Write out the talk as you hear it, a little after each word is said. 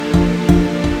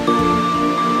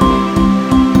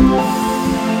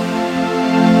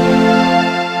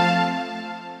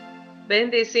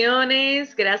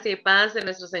Bendiciones, gracia y paz de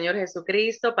nuestro Señor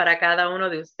Jesucristo para cada uno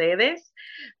de ustedes.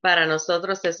 Para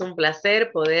nosotros es un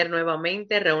placer poder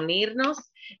nuevamente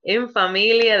reunirnos en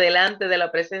familia delante de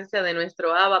la presencia de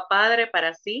nuestro Abba Padre para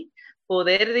así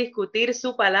poder discutir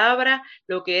su palabra,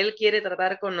 lo que Él quiere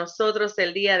tratar con nosotros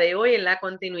el día de hoy en la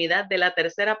continuidad de la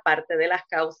tercera parte de las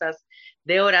causas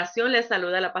de oración. Les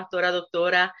saluda la pastora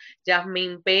doctora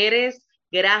Jasmine Pérez.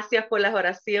 Gracias por las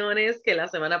oraciones que la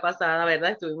semana pasada,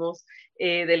 ¿verdad? Estuvimos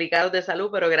delicados de salud,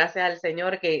 pero gracias al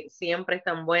Señor que siempre es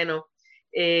tan bueno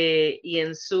y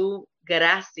en su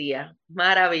gracia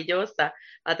maravillosa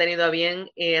ha tenido a bien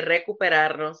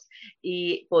recuperarnos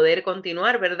y poder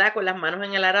continuar, ¿verdad? Con las manos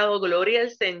en el arado, gloria al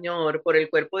Señor por el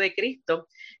cuerpo de Cristo.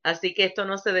 Así que esto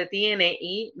no se detiene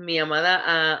y mi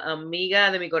amada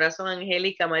amiga de mi corazón,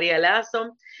 Angelica, María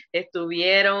Lasso,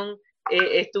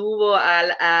 estuvo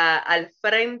al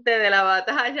frente de la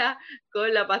batalla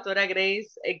con la pastora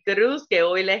Cruz, que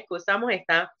hoy la excusamos,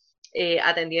 está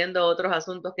atendiendo otros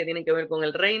asuntos que tienen que ver con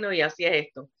el reino, y así es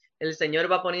esto. El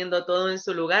Señor va poniendo todo en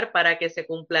su lugar para que se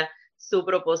cumpla su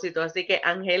propósito. Así que,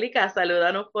 Angélica,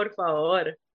 salúdanos, por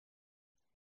favor.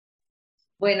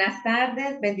 Buenas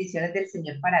tardes, bendiciones del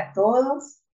Señor para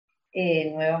todos.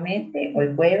 Nuevamente,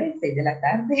 hoy jueves, 6 de la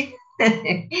tarde.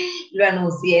 Lo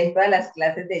anuncié en todas las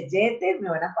clases de Yetes, me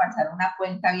van a pasar una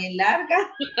cuenta bien larga.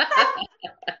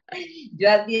 Yo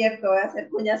advierto, voy a hacer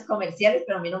cuñas comerciales,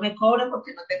 pero a mí no me cobran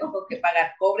porque no tengo por qué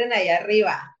pagar. Cobren allá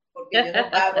arriba, porque yo no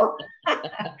pago.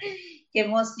 Qué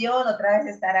emoción otra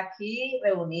vez estar aquí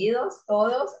reunidos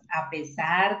todos, a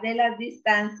pesar de las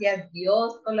distancias,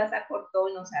 Dios nos las acortó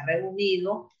y nos ha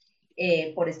reunido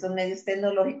por estos medios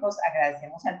tecnológicos.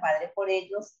 Agradecemos al Padre por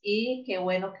ellos y qué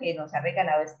bueno que nos ha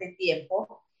regalado este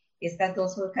tiempo, estas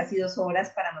casi 2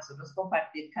 horas para nosotros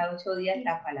compartir cada 8 días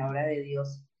la palabra de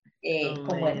Dios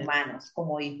como hermanos,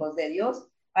 como hijos de Dios,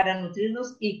 para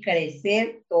nutrirnos y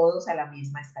crecer todos a la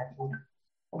misma estatura.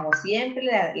 Como siempre,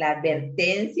 la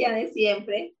advertencia de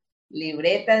siempre: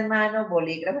 libreta en mano,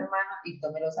 bolígrafo en mano y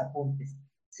tome los apuntes.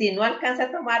 Si no alcanza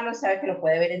a tomarlo, sabe que lo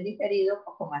puede ver en diferido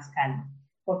o con más calma.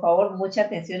 Por favor, mucha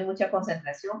atención y mucha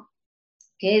concentración,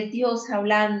 que es Dios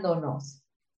hablándonos.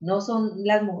 No son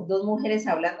las dos mujeres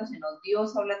hablando, sino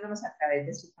Dios hablándonos a través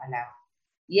de su palabra.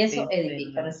 Y eso Sí,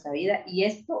 edifica nuestra vida, y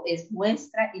esto es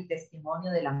muestra y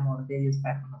testimonio del amor de Dios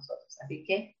para con nosotros. Así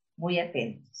que muy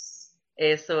atentos.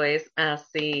 eso es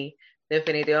así.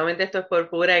 Definitivamente esto es por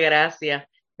pura gracia.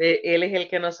 Él es el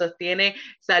que nos sostiene.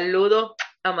 Saludo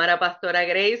a Mara Pastora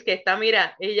Grace, que está,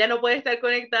 mira, ella no puede estar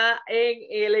conectada en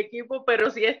el equipo, pero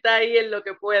sí está ahí en lo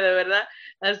que puede, ¿verdad?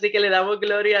 Así que le damos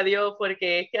gloria a Dios,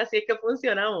 porque es que así es que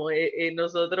funcionamos.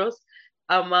 Nosotros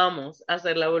amamos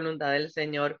hacer la voluntad del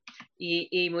Señor,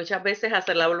 y muchas veces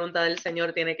hacer la voluntad del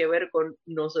Señor tiene que ver con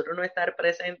nosotros no estar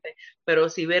presentes, pero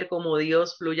sí ver cómo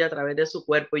Dios fluye a través de su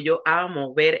cuerpo. Y yo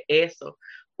amo ver eso,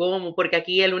 como porque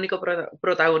aquí el único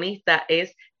protagonista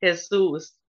es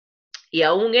Jesús, y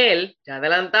aún él, ya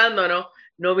adelantándonos,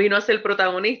 no vino a ser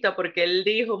protagonista, porque él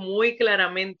dijo muy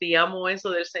claramente, y amo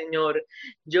eso del Señor: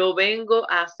 yo vengo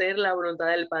a hacer la voluntad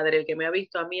del Padre. El que me ha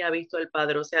visto a mí ha visto al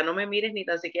Padre. O sea, no me mires ni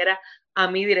tan siquiera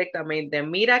a mí directamente,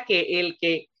 mira que el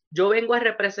que yo vengo a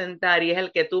representar y es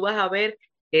el que tú vas a ver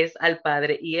es al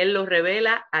Padre, y Él lo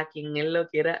revela a quien Él lo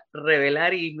quiera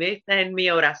revelar. Y esta es mi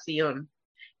oración.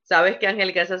 Sabes que,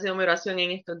 Angélica, esa ha sido mi oración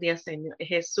en estos días: Señor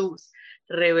Jesús,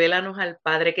 revélanos al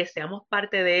Padre, que seamos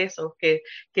parte de esos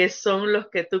que son los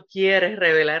que tú quieres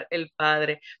revelar el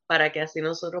Padre, para que así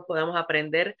nosotros podamos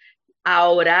aprender a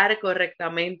orar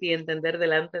correctamente y entender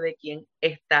delante de quién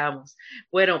estamos.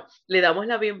 Bueno, le damos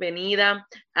la bienvenida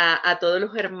a todos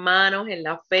los hermanos en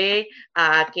la fe,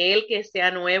 a aquel que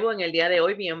sea nuevo en el día de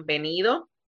hoy, bienvenido.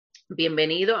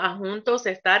 Bienvenido a juntos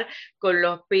estar con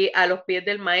a los pies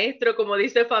del Maestro, como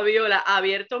dice Fabiola,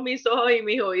 abiertos mis ojos y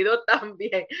mis oídos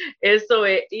también. Eso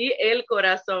es, y el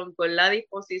corazón con la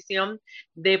disposición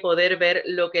de poder ver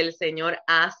lo que el Señor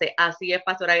hace. Así es,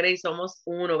 Pastora Grace, somos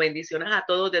uno. Bendiciones a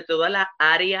todos de todas las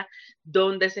áreas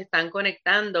donde se están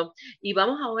conectando. Y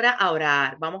vamos ahora a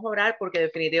orar porque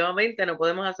definitivamente no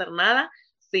podemos hacer nada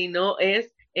si no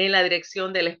es en la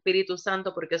dirección del Espíritu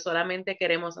Santo, porque solamente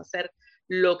queremos hacer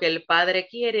lo que el Padre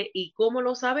quiere. ¿Y cómo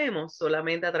lo sabemos?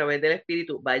 Solamente a través del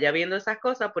Espíritu. Vaya viendo esas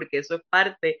cosas, porque eso es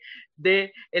parte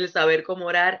de el saber cómo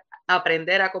orar,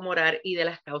 aprender a cómo orar y de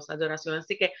las causas de oración.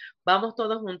 Así que vamos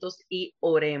todos juntos y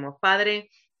oremos. Padre,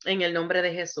 en el nombre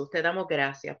de Jesús, te damos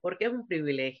gracias, porque es un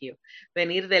privilegio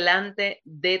venir delante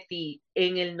de ti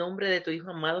en el nombre de tu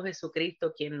Hijo amado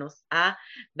Jesucristo, quien nos ha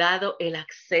dado el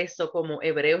acceso, como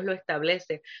Hebreos lo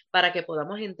establece, para que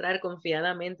podamos entrar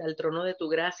confiadamente al trono de tu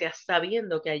gracia,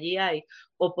 sabiendo que allí hay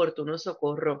oportuno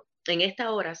socorro. en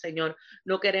esta hora, Señor,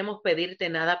 no queremos pedirte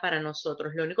nada para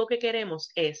nosotros. Lo único que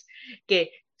queremos es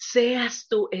que seas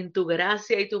tú en tu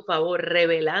gracia y tu favor,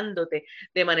 revelándote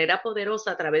de manera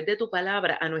poderosa a través de tu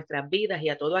palabra a nuestras vidas y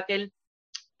a todo aquel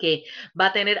que va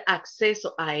a tener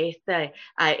acceso a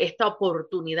esta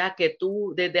oportunidad que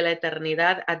tú desde la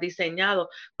eternidad has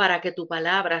diseñado para que tu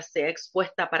palabra sea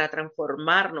expuesta para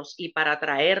transformarnos y para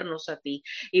traernos a ti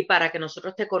y para que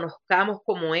nosotros te conozcamos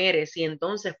como eres y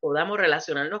entonces podamos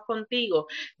relacionarnos contigo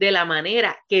de la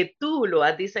manera que tú lo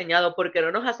has diseñado, porque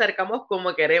no nos acercamos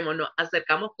como queremos, nos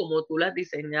acercamos como tú lo has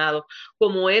diseñado,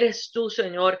 como eres tú,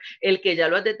 Señor, el que ya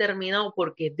lo has determinado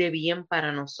porque es de bien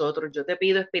para nosotros. Yo te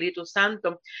pido, Espíritu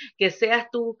Santo, que seas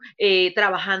tú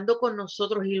trabajando con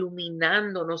nosotros,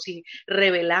 iluminándonos y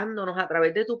revelándonos a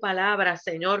través de tu palabra,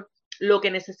 Señor, lo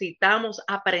que necesitamos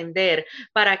aprender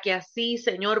para que así,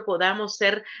 Señor, podamos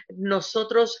ser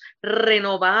nosotros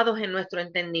renovados en nuestro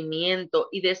entendimiento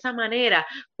y de esa manera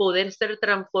poder ser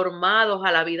transformados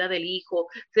a la vida del Hijo,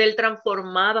 ser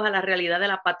transformados a la realidad de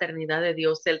la paternidad de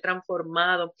Dios, ser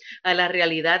transformados a la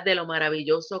realidad de lo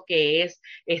maravilloso que es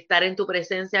estar en tu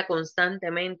presencia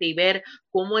constantemente y ver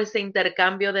cómo ese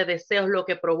intercambio de deseos lo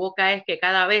que provoca es que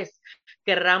cada vez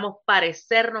querramos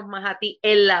parecernos más a ti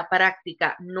en la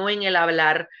práctica, no en el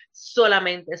hablar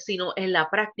solamente, sino en la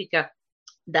práctica.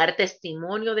 Dar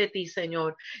testimonio de ti,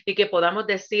 Señor, y que podamos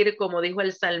decir, como dijo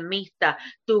el salmista,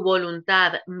 tu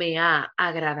voluntad me ha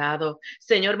agradado.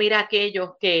 Señor, mira a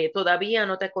aquellos que todavía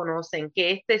no te conocen, que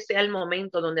este sea el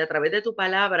momento donde a través de tu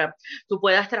palabra tú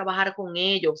puedas trabajar con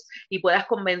ellos y puedas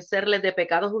convencerles de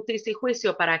pecado, justicia y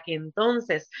juicio para que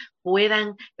entonces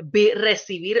puedan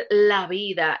recibir la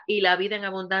vida y la vida en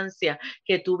abundancia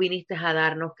que tú viniste a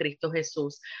darnos, Cristo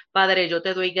Jesús. Padre, yo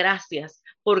te doy gracias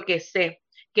porque sé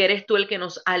que eres tú el que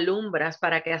nos alumbras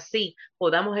para que así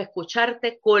podamos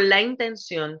escucharte con la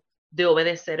intención de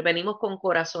obedecer. Venimos con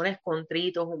corazones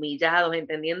contritos, humillados,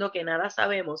 entendiendo que nada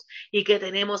sabemos y que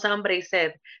tenemos hambre y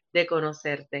sed de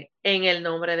conocerte. En el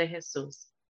nombre de Jesús.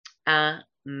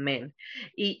 Amén.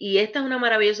 Y esta es una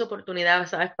maravillosa oportunidad,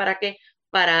 ¿sabes para qué?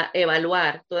 Para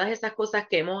evaluar todas esas cosas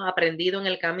que hemos aprendido en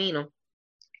el camino,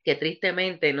 que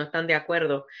tristemente no están de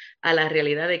acuerdo a la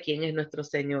realidad de quién es nuestro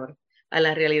Señor, a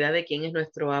la realidad de quién es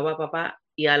nuestro Abba Papá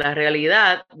y a la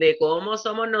realidad de cómo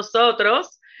somos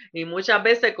nosotros y muchas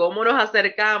veces cómo nos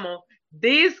acercamos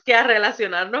dizque a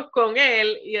relacionarnos con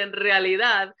Él y en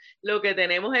realidad lo que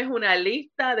tenemos es una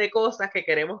lista de cosas que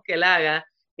queremos que Él haga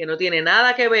que no tiene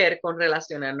nada que ver con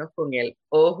relacionarnos con Él.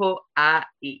 Ojo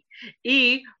ahí.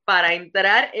 Y para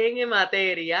entrar en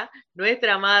materia,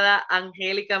 nuestra amada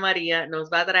Angelica María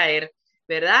nos va a traer,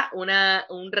 ¿verdad?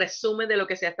 Un resumen de lo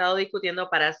que se ha estado discutiendo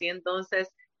para así entonces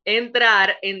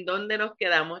entrar en donde nos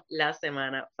quedamos la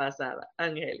semana pasada.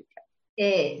 Angélica.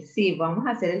 Sí, vamos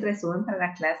a hacer el resumen para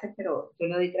la clase, pero yo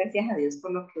le doy gracias a Dios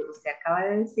por lo que usted acaba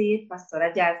de decir,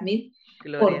 Pastora Jasmine.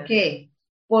 Gloria ¿Por qué?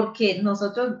 Porque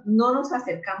nosotros no nos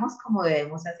acercamos como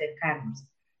debemos acercarnos.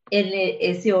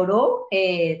 Se oró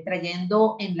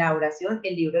trayendo en la oración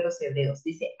el libro de los Hebreos.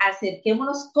 Dice,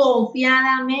 acerquémonos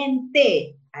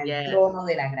confiadamente al yes. trono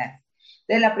de la gracia.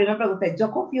 Entonces la primera pregunta es,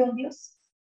 ¿yo confío en Dios?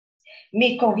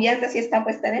 Mi confianza sí está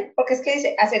puesta en Él, porque es que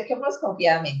dice, acerquémonos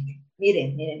confiadamente.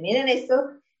 Miren esto,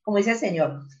 como dice el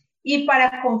Señor. Y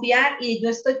para confiar, y yo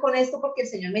estoy con esto porque el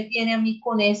Señor me tiene a mí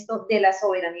con esto de la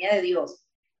soberanía de Dios.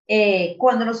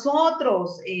 Cuando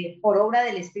nosotros, por obra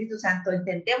del Espíritu Santo,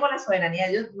 entendemos la soberanía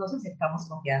de Dios, nos acercamos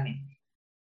confiadamente.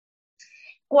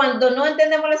 Cuando no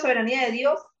entendemos la soberanía de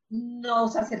Dios,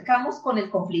 nos acercamos con el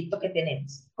conflicto que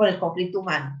tenemos, con el conflicto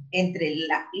humano, entre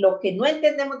lo que no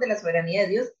entendemos de la soberanía de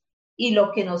Dios y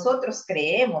lo que nosotros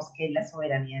creemos que es la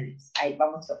soberanía de Dios. Ahí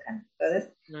vamos tocando.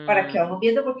 Entonces, para que vamos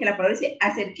viendo, porque la palabra dice,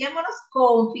 acerquémonos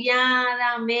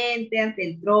confiadamente ante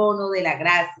el trono de la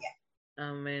gracia.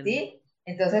 Amén. ¿Sí?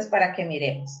 Entonces, para que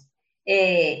miremos.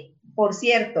 Por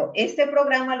cierto, este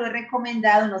programa lo he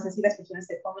recomendado, no sé si las personas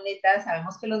estén conectadas,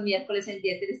 sabemos que los miércoles en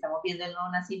Dieter estamos viendo el nuevo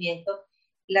nacimiento.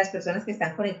 Las personas que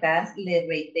están conectadas, les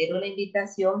reitero la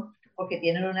invitación, porque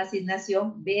tienen una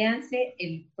asignación, véanse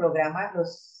el programa,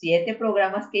 los 7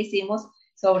 programas que hicimos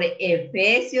sobre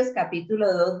Efesios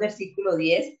capítulo 2, versículo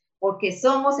 10, porque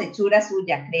somos hechura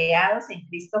suya, creados en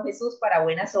Cristo Jesús para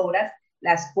buenas obras,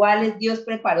 las cuales Dios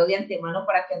preparó de antemano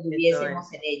para que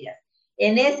anduviésemos en ellas.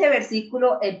 En ese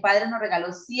versículo, el Padre nos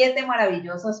regaló 7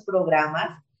 maravillosos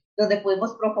programas donde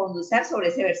podemos profundizar sobre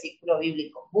ese versículo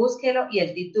bíblico. Búsquelo y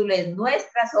el título es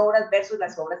Nuestras obras versus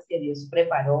las obras que Dios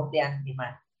preparó de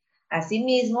antemano.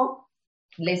 Asimismo,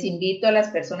 les invito a las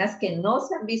personas que no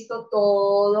se han visto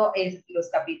todos los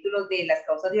capítulos de las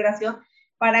causas de oración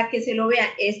para que se lo vean.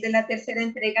 Esta es la tercera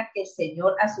entrega que el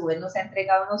Señor a su vez nos ha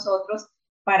entregado a nosotros,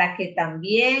 para que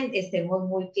también estemos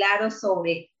muy claros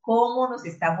sobre cómo nos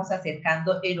estamos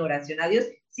acercando en oración a Dios,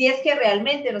 si es que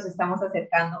realmente nos estamos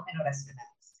acercando en oración a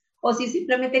Dios, o si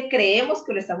simplemente creemos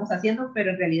que lo estamos haciendo, pero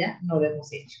en realidad no lo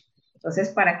hemos hecho. Entonces,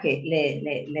 para que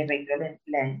le reitero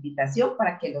la invitación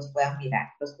para que los puedan mirar,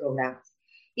 los programas.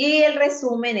 Y el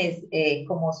resumen es,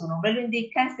 como su nombre lo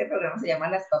indica, este programa se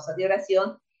llama Las Causas de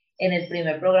Oración. En el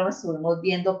primer programa estuvimos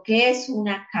viendo qué es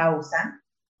una causa,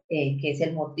 que es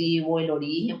el motivo, el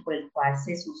origen por el cual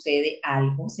se sucede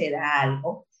algo, se da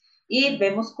algo. Y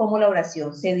vemos cómo la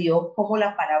oración se dio, cómo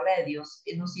la palabra de Dios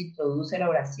nos introduce la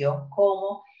oración,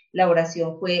 cómo la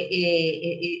oración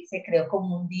se creó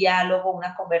como un diálogo,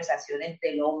 una conversación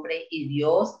entre el hombre y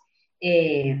Dios,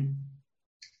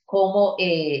 cómo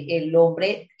el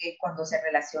hombre cuando se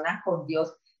relaciona con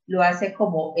Dios lo hace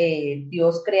como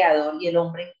Dios creador y el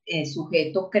hombre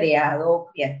sujeto creado,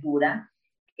 criatura,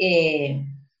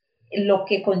 lo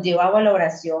que conllevaba la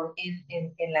oración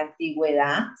en la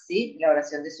antigüedad, ¿sí? La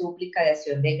oración de súplica, de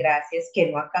acción de gracias,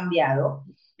 que no ha cambiado,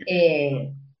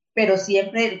 pero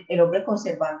siempre el hombre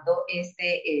conservando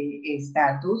este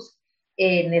estatus.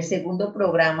 En el segundo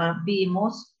programa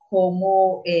vimos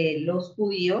cómo los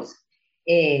judíos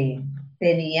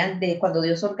tenían cuando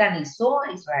Dios organizó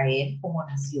a Israel como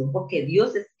nación, porque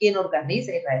Dios es quien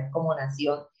organiza a Israel como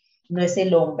nación, no es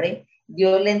el hombre.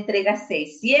 Dios le entrega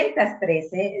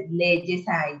 613 leyes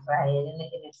a Israel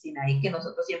en el Sinaí, que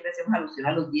nosotros siempre hacemos alusión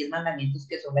a los 10 mandamientos,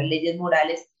 que son las leyes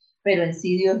morales, pero en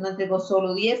sí Dios no entregó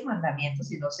solo 10 mandamientos,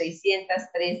 sino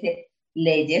 613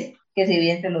 leyes que se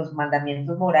dividen entre los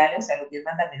mandamientos morales, o sea, los 10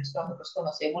 mandamientos que nosotros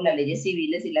conocemos, las leyes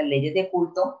civiles y las leyes de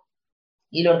culto,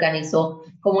 y lo organizó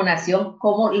como nación,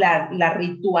 como la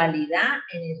ritualidad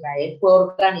en Israel fue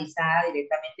organizada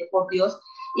directamente por Dios,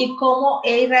 y cómo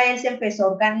Israel se empezó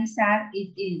a organizar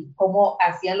y cómo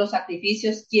hacían los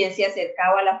sacrificios, quién se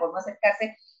acercaba, la forma de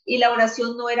acercarse, y la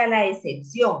oración no era la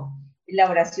excepción. La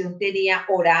oración tenía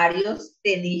horarios,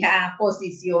 tenía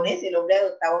posiciones, el hombre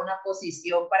adoptaba una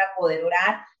posición para poder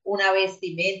orar, una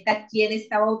vestimenta, quién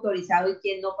estaba autorizado y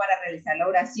quién no para realizar la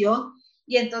oración.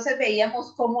 Y entonces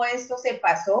veíamos cómo esto se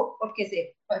pasó, porque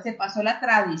se pasó la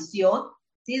tradición,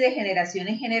 ¿sí? De generación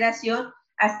en generación,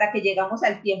 hasta que llegamos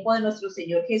al tiempo de nuestro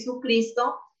Señor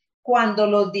Jesucristo, cuando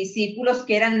los discípulos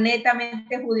que eran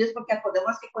netamente judíos, porque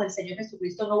acordemos que con el Señor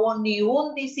Jesucristo no hubo ni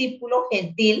un discípulo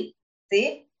gentil,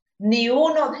 ¿sí? Ni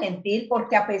uno gentil,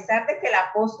 porque a pesar de que el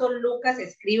apóstol Lucas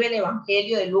escribe el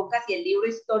Evangelio de Lucas y el libro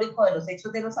histórico de los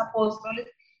Hechos de los Apóstoles,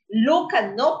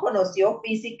 Lucas no conoció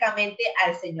físicamente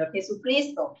al Señor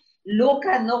Jesucristo.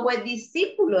 Lucas no fue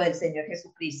discípulo del Señor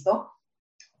Jesucristo,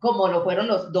 como lo fueron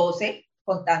los 12,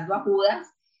 contando a Judas,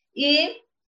 y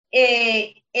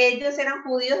ellos eran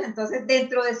judíos, entonces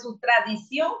dentro de su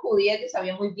tradición judía ellos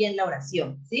sabían muy bien la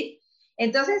oración, ¿sí?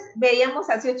 Entonces veíamos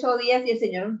hace 8 días y el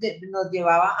Señor nos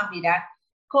llevaba a mirar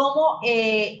cómo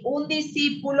un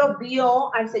discípulo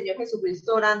vio al Señor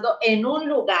Jesucristo orando en un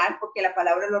lugar, porque la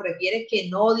palabra lo refiere, que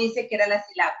no dice que era la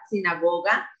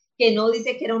sinagoga, que no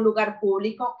dice que era un lugar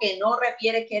público, que no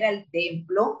refiere que era el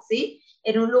templo, ¿sí?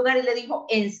 En un lugar y le dijo,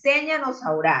 enséñanos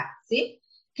a orar, ¿sí?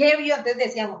 ¿Qué vio? Entonces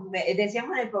decíamos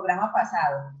en el programa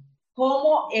pasado,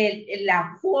 cómo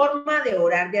la forma de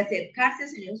orar, de acercarse al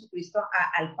Señor Jesucristo,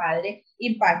 al Padre,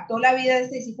 impactó la vida de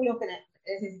este discípulo, que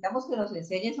necesitamos que nos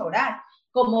enseñes a orar.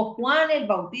 Como Juan el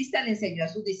Bautista le enseñó a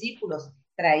sus discípulos,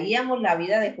 traíamos la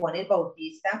vida de Juan el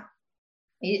Bautista,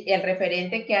 y el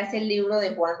referente que hace el libro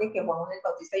de Juan, de que Juan el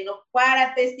Bautista vino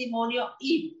para testimonio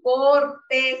y por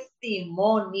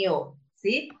testimonio,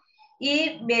 ¿sí?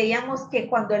 Y veíamos que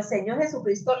cuando el Señor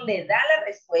Jesucristo le da la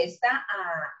respuesta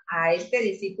a este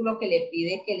discípulo que le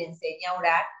pide que le enseñe a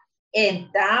orar,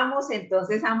 entramos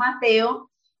entonces a Mateo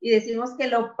y decimos que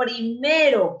lo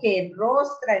primero que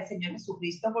enrostra el Señor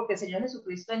Jesucristo, porque el Señor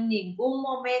Jesucristo en ningún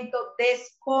momento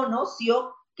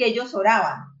desconoció que ellos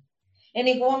oraban. En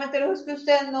ningún momento le dijo que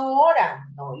ustedes no oran.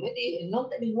 No, le dije, no,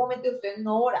 en ningún momento ustedes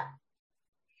no oran.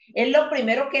 Él lo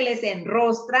primero que les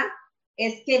enrostra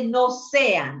es que no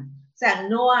sean, o sea,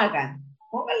 no hagan.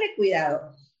 Pónganle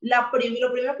cuidado. Lo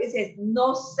primero que dice es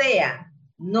no sean,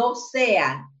 no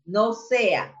sean, no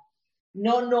sean,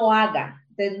 no hagan.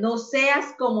 Entonces, no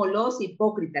seas como los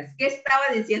hipócritas. ¿Qué estaba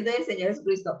diciendo el Señor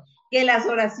Jesucristo? Que las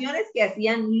oraciones que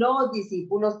hacían los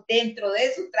discípulos dentro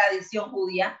de su tradición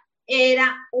judía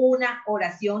era una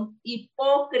oración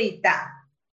hipócrita.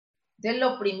 Entonces,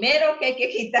 lo primero que hay que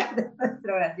quitar de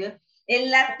nuestra oración es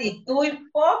la actitud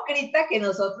hipócrita que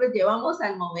nosotros llevamos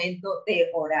al momento de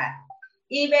orar.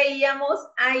 Y veíamos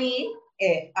ahí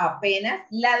apenas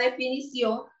la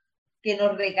definición que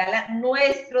nos regala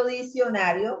nuestro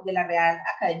diccionario de la Real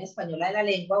Academia Española de la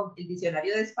Lengua, el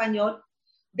diccionario de español,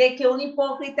 de que un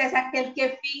hipócrita es aquel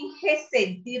que finge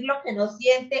sentir lo que no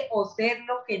siente o ser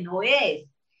lo que no es.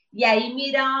 Y ahí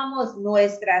mirábamos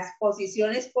nuestras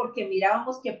posiciones porque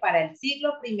mirábamos que para el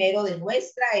siglo I de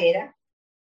nuestra era,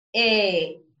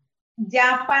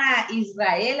 ya para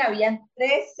Israel habían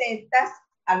 3 sectas,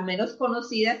 al menos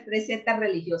conocidas, 3 sectas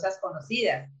religiosas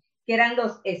conocidas, que eran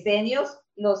los esenios,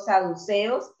 los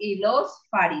saduceos y los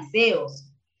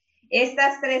fariseos.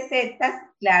 Estas 3 sectas,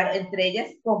 claro, entre ellas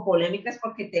con polémicas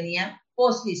porque tenían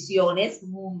posiciones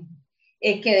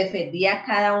que defendía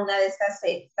cada una de estas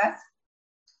sectas.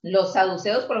 Los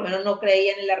saduceos por lo menos no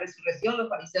creían en la resurrección, los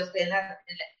fariseos creían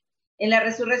en la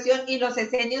resurrección, y los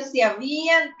esenios se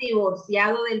habían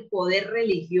divorciado del poder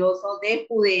religioso de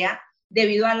Judea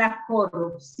debido a la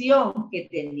corrupción que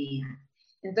tenían.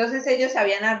 Entonces ellos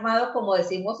habían armado, como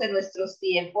decimos en nuestros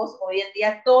tiempos, hoy en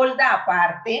día, tolda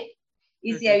aparte,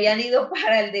 y se habían ido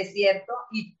para el desierto,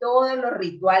 y todos los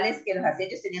rituales que los hacían,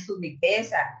 ellos tenían sus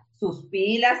mikvesas, sus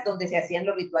pilas, donde se hacían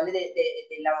los rituales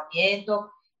de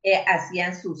lavamiento,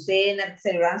 hacían su cena,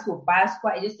 celebraban su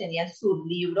Pascua, ellos tenían sus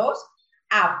libros,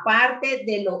 aparte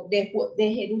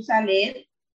de Jerusalén,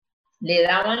 le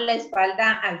daban la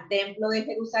espalda al templo de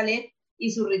Jerusalén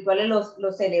y sus rituales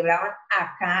los celebraban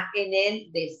acá en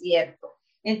el desierto.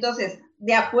 Entonces,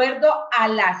 de acuerdo a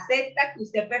la secta que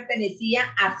usted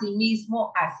pertenecía, a sí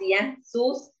mismo hacían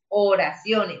sus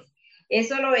oraciones.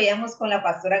 Eso lo veíamos con la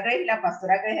pastora Grace, y la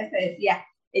pastora Grace se decía,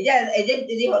 ella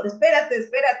dijo,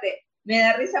 espérate, me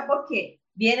da risa porque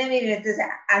viene mi iglesia, o sea,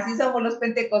 así somos los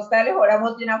pentecostales,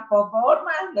 oramos de una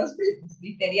forma, los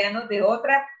presbiterianos de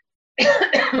otra,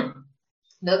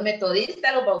 los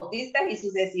metodistas, los bautistas y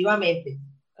sucesivamente.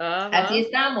 Ajá. Así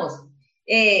estamos.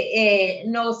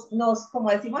 Como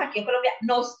decimos aquí en Colombia,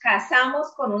 nos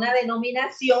casamos con una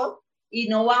denominación y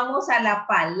no vamos a la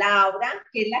palabra,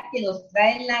 que es la que nos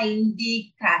trae la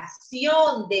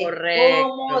indicación de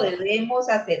cómo debemos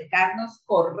acercarnos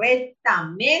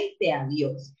correctamente a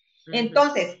Dios.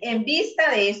 Entonces, en vista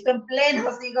de esto, en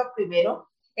pleno siglo primero,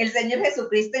 el Señor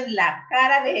Jesucristo en la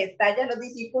cara les estalla a los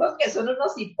discípulos, que son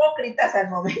unos hipócritas al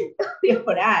momento de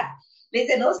orar. Le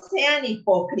dice, no sean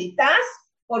hipócritas,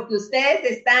 porque ustedes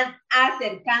se están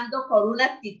acercando con una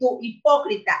actitud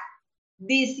hipócrita,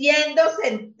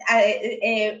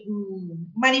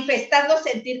 manifestando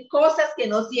sentir cosas que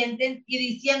no sienten y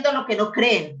diciendo lo que no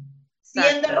creen,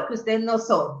 siendo lo que ustedes no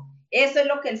son. Eso es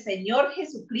lo que el Señor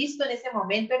Jesucristo en ese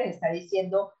momento les está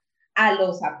diciendo a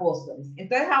los apóstoles.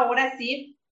 Entonces, ahora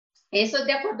sí, eso es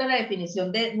de acuerdo a la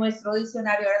definición de nuestro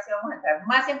diccionario. Ahora sí vamos a entrar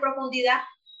más en profundidad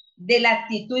de la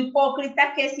actitud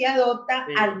hipócrita que se adopta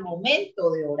al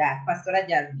momento de orar. Pastora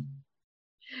Jasmine.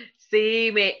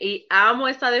 Sí, y amo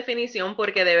esa definición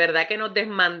porque de verdad que nos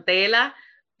desmantela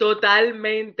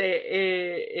totalmente,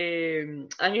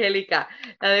 Angelica.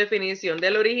 La definición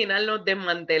del original nos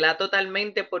desmantela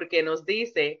totalmente porque nos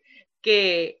dice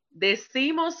que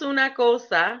decimos una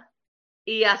cosa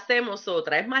y hacemos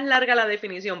otra. Es más larga la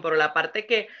definición, pero la parte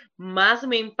que más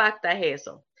me impacta es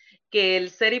eso, que el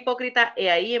ser hipócrita,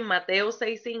 ahí en Mateo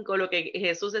 6:5, lo que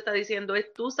Jesús está diciendo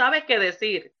es, tú sabes qué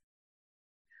decir,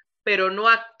 pero no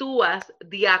actúas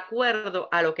de acuerdo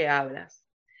a lo que hablas.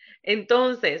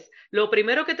 Entonces, lo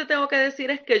primero que te tengo que decir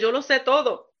es que yo lo sé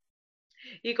todo.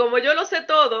 Y como yo lo sé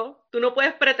todo, tú no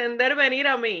puedes pretender venir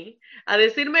a mí a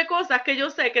decirme cosas que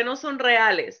yo sé que no son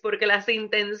reales, porque las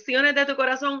intenciones de tu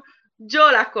corazón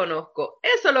yo las conozco.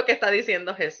 Eso es lo que está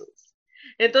diciendo Jesús.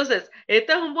 Entonces,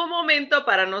 este es un buen momento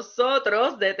para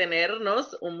nosotros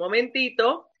detenernos un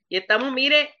momentito y estamos,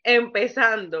 mire,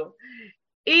 empezando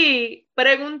y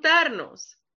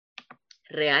preguntarnos,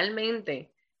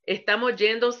 ¿realmente estamos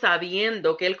yendo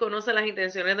sabiendo que Él conoce las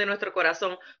intenciones de nuestro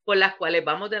corazón por las cuales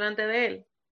vamos delante de Él?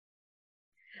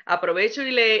 Aprovecho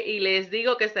y les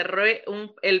digo que cerré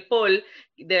el poll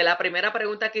de la primera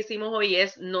pregunta que hicimos hoy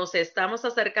es, ¿nos estamos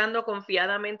acercando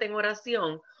confiadamente en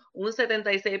oración? Un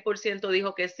 76%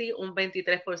 dijo que sí, un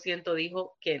 23%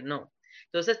 dijo que no.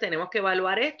 Entonces tenemos que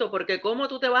evaluar esto, porque ¿cómo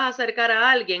tú te vas a acercar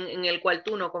a alguien en el cual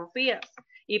tú no confías?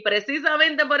 Y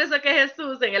precisamente por eso es que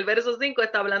Jesús en el verso 5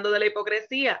 está hablando de la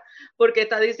hipocresía, porque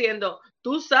está diciendo,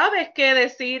 tú sabes qué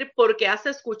decir porque has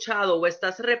escuchado o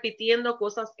estás repitiendo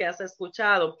cosas que has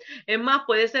escuchado. Es más,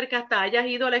 puede ser que hasta hayas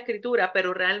ido a la escritura,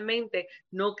 pero realmente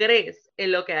no crees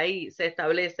en lo que ahí se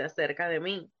establece acerca de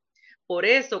mí. Por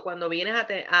eso, cuando vienes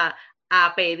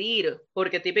a pedir,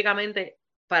 porque típicamente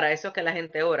para eso es que la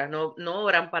gente ora, no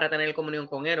oran para tener comunión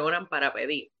con Él, oran para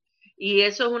pedir. Y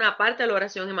eso es una parte de la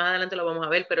oración y más adelante lo vamos a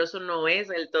ver, pero eso no es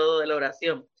el todo de la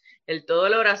oración. El todo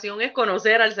de la oración es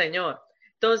conocer al Señor.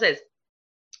 Entonces,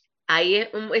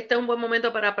 este es un buen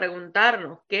momento para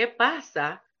preguntarnos, ¿qué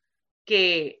pasa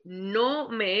que no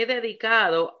me he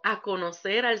dedicado a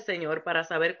conocer al Señor para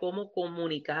saber cómo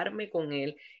comunicarme con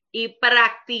Él y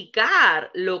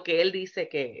practicar lo que Él dice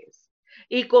que es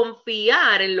y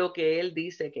confiar en lo que Él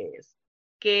dice que es?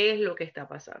 ¿Qué es lo que está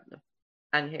pasando,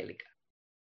 Angélica?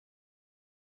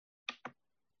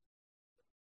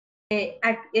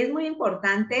 Es muy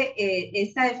importante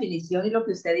esta definición y lo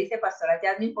que usted dice, Pastora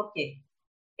Jasmine, porque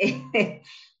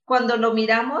cuando lo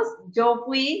miramos,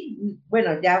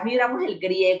 ya miramos el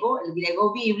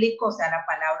griego bíblico, o sea, la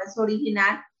palabra es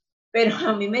original, pero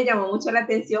a mí me llamó mucho la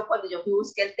atención cuando yo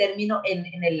busqué el término en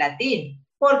el latín,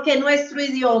 porque nuestro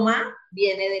idioma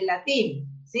viene del latín,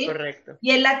 ¿sí? Correcto.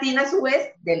 Y el latín a su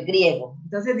vez del griego.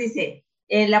 Entonces dice,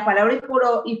 la palabra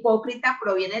hipócrita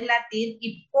proviene del latín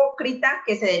hipócrita,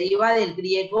 que se deriva del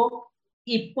griego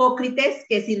hipócrites,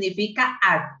 que significa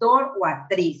actor o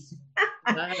actriz.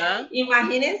 Ajá.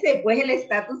 Imagínense pues el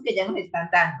estatus que ya nos están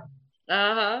dando.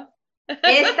 Ajá.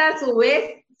 Esta a su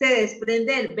vez se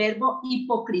desprende del verbo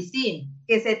hipocrisía,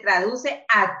 que se traduce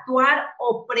actuar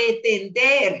o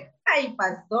pretender. Ay,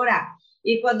 pastora.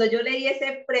 Y cuando yo leí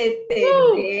ese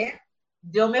pretender,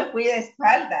 yo me fui de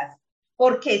espaldas,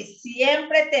 porque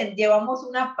siempre llevamos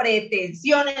una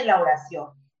pretensión en la oración.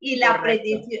 Y la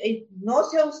pretensión, no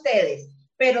sé ustedes,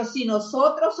 pero si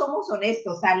nosotros somos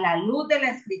honestos a la luz de la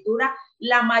Escritura,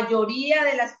 la mayoría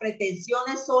de las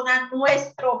pretensiones son a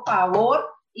nuestro favor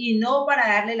y no para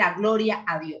darle la gloria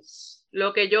a Dios.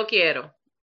 Lo que yo quiero.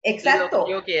 Exacto. Lo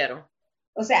que yo quiero.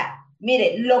 O sea,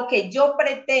 mire, lo que yo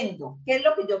pretendo, ¿qué es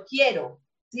lo que yo quiero?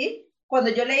 ¿Sí? Cuando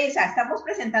yo le dije, estamos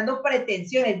presentando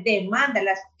pretensiones,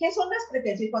 demandas, ¿qué son las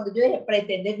pretensiones? Cuando yo dije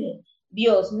pretender,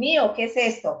 Dios mío, ¿qué es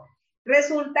esto?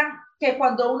 Resulta que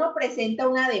cuando uno presenta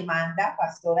una demanda,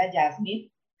 Pastora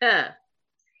Jasmine,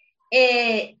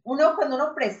 cuando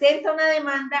uno presenta una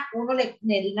demanda, uno le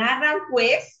narra al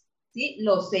juez, ¿sí?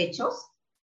 Los hechos.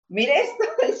 Mire esto.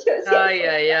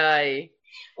 Ay.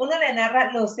 Uno le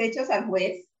narra los hechos al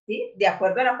juez, ¿sí? De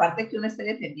acuerdo a la parte que uno esté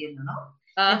defendiendo, ¿no?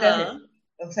 Ajá. Entonces,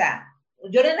 o sea,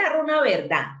 yo le narro una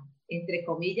verdad, entre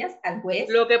comillas, al juez.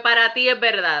 Lo que para ti es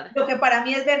verdad. Lo que para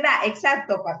mí es verdad,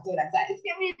 exacto, pastora. ¿Sabes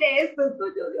qué? Mire esto,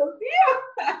 Dios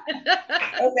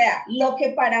mío. O sea, lo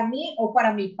que para mí o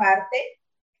para mi parte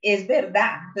es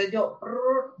verdad. Entonces yo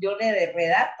le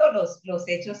redacto los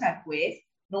hechos al juez,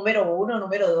 número 1,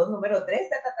 número 2, número 3,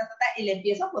 y le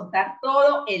empiezo a contar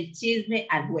todo el chisme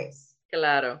al juez.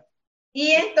 Claro.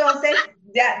 Y entonces,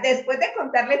 ya después de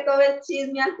contarle todo el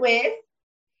chisme al juez,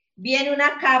 viene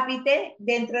una cápite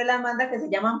dentro de la demanda que se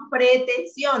llaman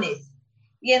pretensiones.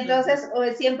 Y entonces,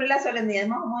 siempre la solemnidad es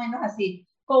más o menos así.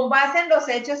 Con base en los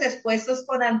hechos expuestos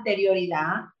con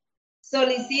anterioridad,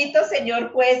 solicito,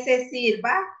 señor juez, se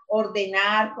sirva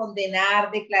ordenar,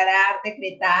 condenar, declarar,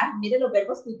 decretar. Mire los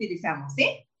verbos que utilizamos, ¿sí?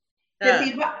 Se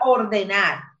sirva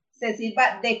ordenar, se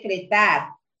sirva decretar,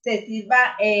 se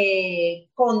sirva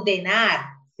condenar,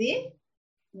 ¿sí?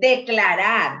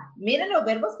 Declarar. Miren los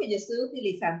verbos que yo estoy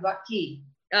utilizando aquí.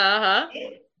 Ajá.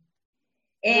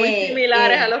 Muy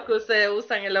similares a los que ustedes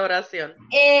usan en la oración.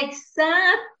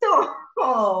 Exacto,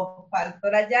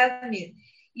 Pastora Jasmine.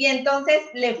 Y entonces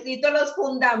le cito los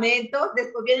fundamentos,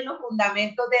 después vienen los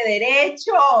fundamentos de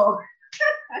derecho.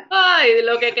 Ay,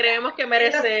 lo que creemos que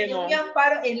merecemos. Yo me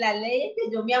amparo, en la ley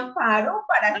que yo me amparo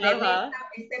para hacerle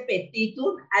este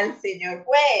petitum al señor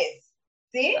juez.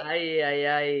 ¿Sí?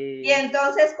 Ay. Y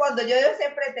entonces cuando yo debo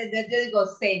ser pretender, yo digo,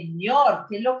 Señor,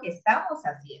 ¿qué es lo que estamos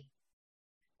haciendo?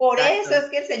 Por eso es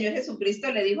que el Señor Jesucristo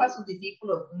le dijo a sus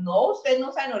discípulos, no, ustedes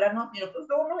no saben orar, no, sino que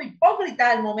son unos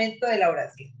hipócritas al momento de la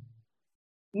oración.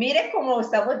 Mire cómo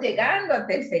estamos llegando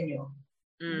ante el Señor.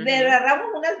 Le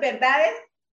narramos unas verdades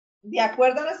de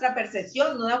acuerdo a nuestra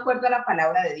percepción, no de acuerdo a la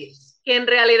palabra de Dios. Que en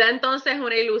realidad entonces es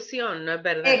una ilusión, ¿no es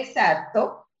verdad?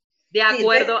 Exacto. De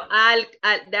acuerdo,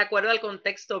 de acuerdo al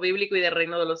contexto bíblico y del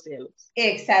reino de los cielos.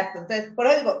 Exacto. Entonces, por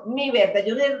eso digo, mi verdad,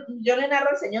 yo le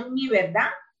narro al Señor mi verdad,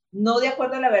 no de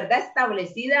acuerdo a la verdad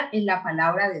establecida en la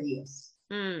palabra de Dios.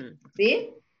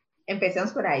 ¿Sí?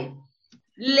 Empecemos por ahí.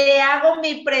 Le hago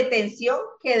mi pretensión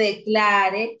que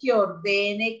declare, que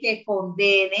ordene, que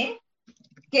condene,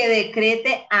 que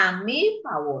decrete a mi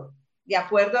favor, de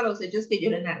acuerdo a los hechos que yo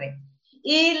le narré.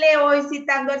 Y le voy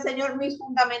citando al Señor mis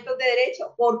fundamentos de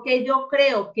derecho, porque yo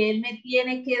creo que Él me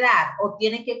tiene que dar o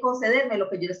tiene que concederme lo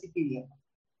que yo le estoy pidiendo.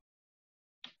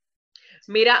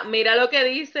 Mira lo que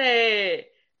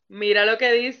dice,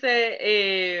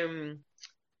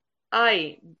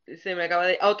 se me acaba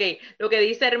de... Ok, lo que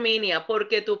dice Herminia,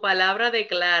 porque tu palabra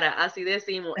declara, así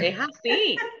decimos, es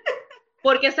así.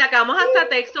 Porque sacamos hasta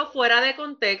texto fuera de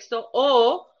contexto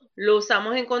o lo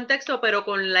usamos en contexto, pero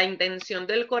con la intención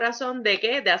del corazón de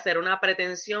 ¿qué? De hacer una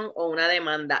pretensión o una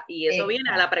demanda. Y eso viene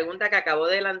a la Exacto. pregunta que acabo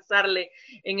de lanzarle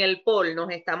en el poll.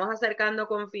 Nos estamos acercando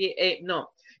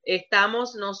no,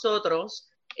 estamos nosotros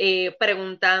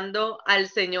preguntando al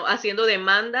Señor, haciendo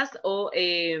demandas o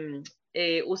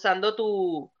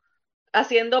usando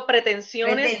haciendo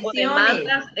pretensiones o Pretensiones.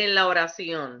 demandas en la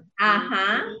oración.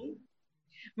 Ajá.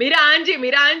 Mira, Angie,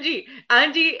 mira, Angie.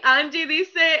 Angie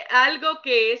dice algo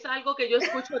que es algo que yo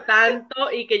escucho tanto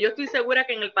y que yo estoy segura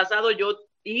que en el pasado yo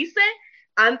hice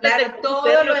antes de Claro, entender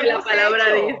todo lo lo que la hemos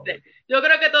palabra hecho. dice. Yo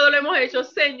creo que todo lo hemos hecho.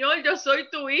 Señor, yo soy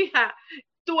tu hija,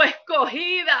 tu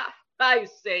escogida. Ay,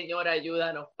 Señor,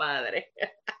 ayúdanos, Padre.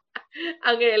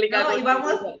 Angelica, No, y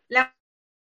vamos, continúa.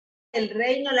 el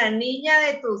reino, la niña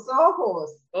de tus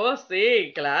ojos. Oh,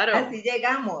 sí, claro. Así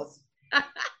llegamos.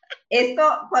 Esto,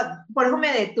 por eso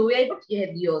me detuve ahí porque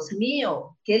dije, Dios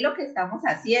mío, ¿qué es lo que estamos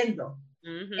haciendo?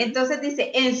 Entonces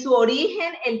dice, en su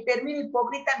origen el término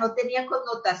hipócrita no tenía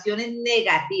connotaciones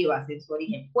negativas en su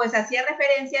origen, pues hacía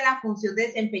referencia a la función de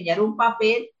desempeñar un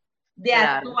papel, de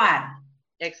Claro, actuar.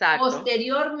 exacto.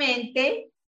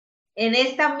 Posteriormente, en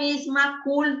esta misma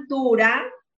cultura,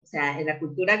 o sea, en la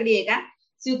cultura griega,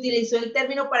 se utilizó el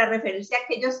término para referirse a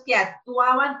aquellos que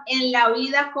actuaban en la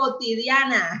vida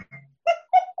cotidiana.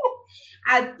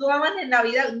 Actuaban en la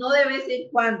vida, no de vez en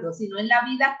cuando, sino en la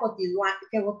vida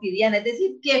cotidiana, es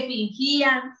decir, que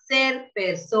fingían ser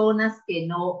personas que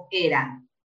no eran.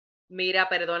 Mira,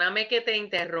 perdóname que te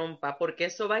interrumpa, porque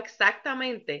eso va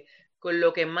exactamente con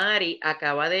lo que Mari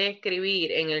acaba de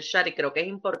escribir en el chat y creo que es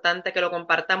importante que lo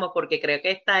compartamos porque creo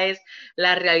que esta es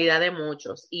la realidad de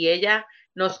muchos. Y ella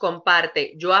nos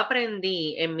comparte, yo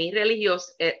aprendí en mi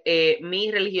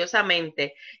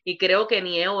religiosamente y creo que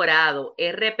ni he orado,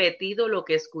 he repetido lo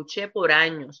que escuché por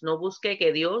años, no busqué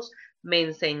que Dios me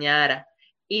enseñara.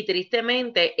 Y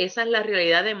tristemente esa es la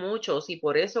realidad de muchos y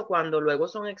por eso cuando luego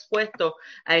son expuestos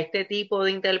a este tipo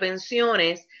de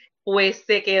intervenciones, pues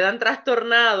se quedan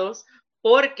trastornados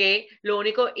porque lo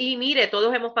único, y mire,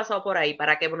 todos hemos pasado por ahí,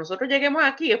 para que nosotros lleguemos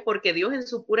aquí es porque Dios en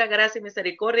su pura gracia y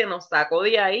misericordia nos sacó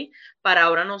de ahí para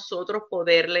ahora nosotros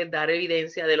poderles dar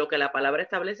evidencia de lo que la palabra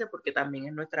establece porque también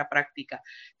es nuestra práctica.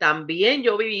 También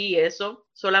yo viví eso,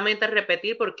 solamente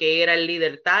repetir porque era el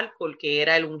líder tal, porque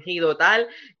era el ungido tal,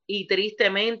 y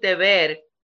tristemente ver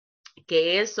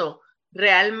que eso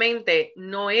realmente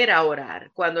no era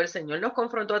orar. Cuando el Señor nos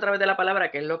confrontó a través de la palabra,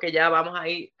 que es lo que ya vamos a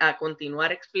ir a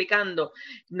continuar explicando,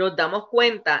 nos damos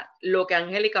cuenta lo que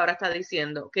Angélica ahora está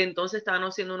diciendo, que entonces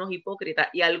estaban siendo unos hipócritas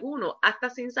y algunos hasta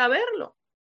sin saberlo,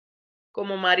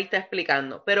 como Mari está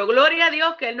explicando. Pero gloria a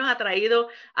Dios que Él nos ha traído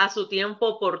a su tiempo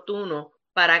oportuno.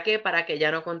 ¿Para qué? Para que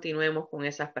ya no continuemos con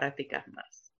esas prácticas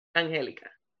más. Angélica.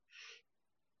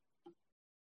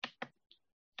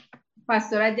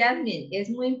 Pastora Jasmine, es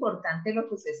muy importante lo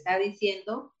que usted está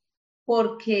diciendo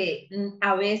porque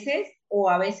a veces o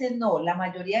a veces no, la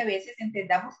mayoría de veces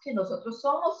entendamos que nosotros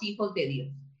somos hijos de Dios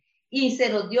y se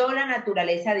nos dio la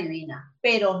naturaleza divina,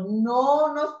 pero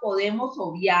no nos podemos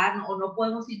obviar o no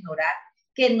podemos ignorar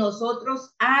que en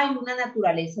nosotros hay una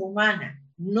naturaleza humana.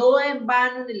 No en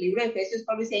vano en el libro de Efesios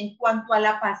Pablo dice, en cuanto a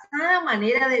la pasada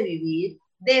manera de vivir,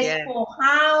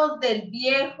 despojados del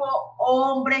viejo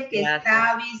hombre que Gracias.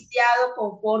 está viciado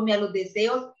conforme a los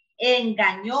deseos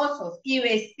engañosos y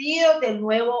vestidos del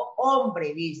nuevo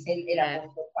hombre, dice el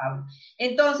apóstol Pablo.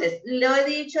 Entonces, lo he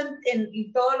dicho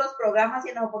en todos los programas y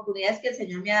en las oportunidades que el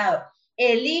Señor me ha dado.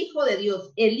 El Hijo de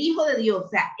Dios, o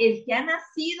sea, el que ha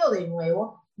nacido de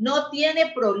nuevo, no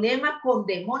tiene problema con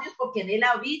demonios porque en él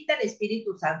habita el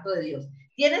Espíritu Santo de Dios.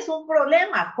 Tienes un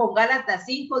problema con Gálatas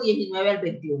 5, 19 al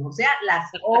 21, o sea,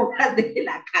 las obras de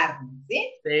la carne,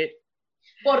 ¿sí? Sí.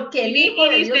 Porque el Hijo Y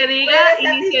de ni Dios se diga,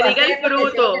 puede y ni se diga satisfacer el los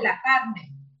deseos de fruto. la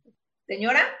carne.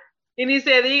 Señora. Y ni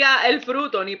se diga el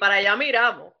fruto, ni para allá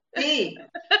miramos. Sí,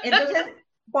 entonces,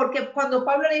 porque cuando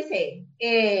Pablo dice,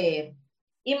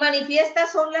 y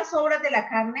manifiestas son las obras de la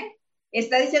carne,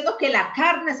 está diciendo que la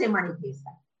carne se manifiesta.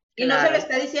 Y no se lo Claro.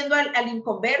 está diciendo al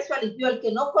inconverso, al impío, al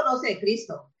que no conoce de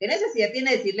Cristo. ¿Qué necesidad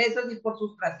tiene decirle eso si por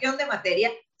sustracción de materia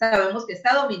sabemos que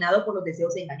está dominado por los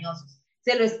deseos engañosos?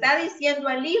 Se lo está diciendo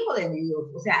al Hijo de Dios,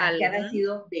 o sea, al que ha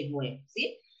nacido de nuevo,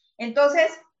 ¿sí? Entonces,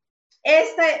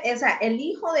 o sea, el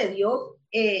Hijo de Dios,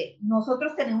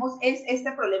 nosotros tenemos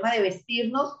este problema de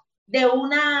vestirnos de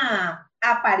una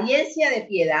apariencia de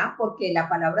piedad, porque la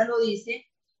palabra lo dice,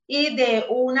 y de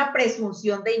una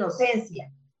presunción de inocencia.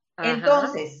 Ajá.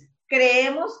 Entonces,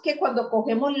 creemos que cuando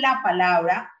cogemos la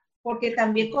palabra, porque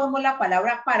también cogemos la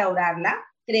palabra para orarla,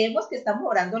 creemos que estamos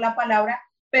orando la palabra,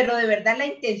 pero de verdad la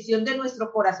intención de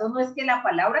nuestro corazón no es que la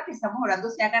palabra que estamos orando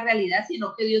se haga realidad,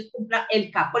 sino que Dios cumpla el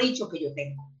capricho que yo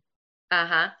tengo.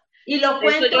 Ajá. Y lo Eso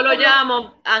cuento yo lo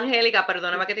llamo, Angélica,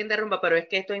 perdóname que te interrumpa, pero es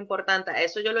que esto es importante.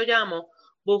 Eso yo lo llamo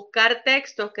buscar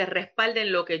textos que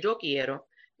respalden lo que yo quiero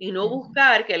y no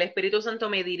buscar que el Espíritu Santo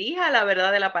me dirija a la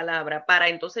verdad de la palabra para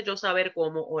entonces yo saber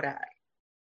cómo orar.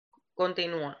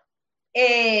 Continúa.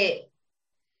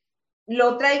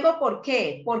 Lo traigo ¿por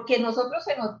qué? Porque nosotros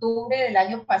en octubre del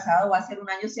año pasado, va a ser un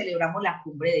año, celebramos la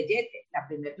cumbre de Yete, la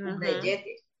primera cumbre de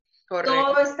Yete. Correcto.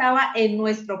 Todo estaba en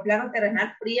nuestro plano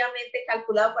terrenal fríamente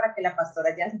calculado para que la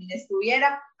pastora Jasmine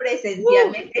estuviera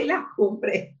presencialmente en la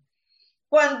cumbre.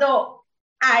 Cuando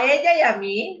a ella y a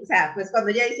mí, o sea, pues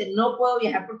cuando ella dice, no puedo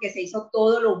viajar porque se hizo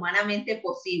todo lo humanamente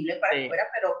posible para que fuera,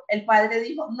 pero el padre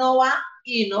dijo, no va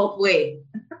y no fue.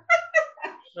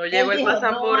 No llegó Él el dijo, no va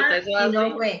pasaporte, eso y es no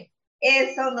así. fue.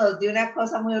 Eso nos dio una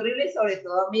cosa muy horrible y sobre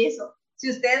todo a mí eso. Si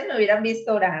ustedes me hubieran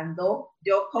visto orando,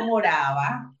 yo como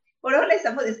oraba, por eso le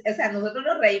estamos, o sea, nosotros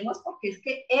nos reímos porque es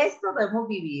que esto lo hemos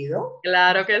vivido.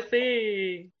 Claro que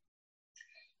sí.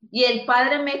 Y el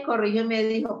padre me corrigió y me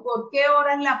dijo, ¿por qué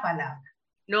oras la palabra?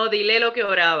 No, dile lo que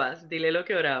orabas, dile lo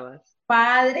que orabas.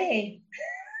 Padre,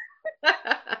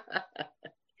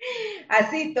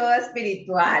 así todo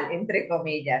espiritual, entre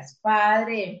comillas.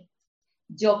 Padre,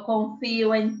 yo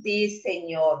confío en ti,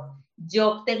 Señor.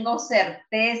 Yo tengo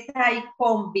certeza y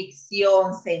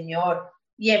convicción, Señor.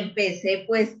 Y empecé,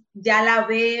 pues ya la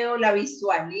veo, la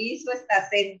visualizo, está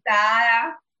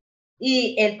sentada.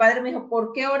 Y el padre me dijo,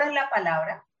 ¿por qué oras la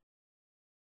palabra?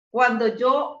 Cuando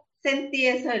yo sentí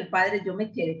eso del padre, yo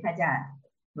me quedé callada.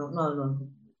 No,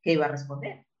 ¿qué iba a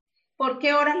responder? ¿Por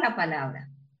qué oras la palabra?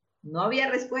 No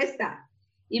había respuesta.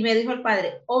 Y me dijo el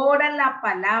padre, ora la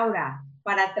palabra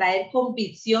para traer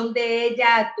convicción de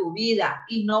ella a tu vida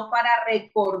y no para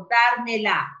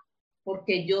recordármela,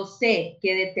 porque yo sé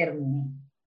que determiné.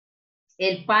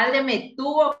 El padre me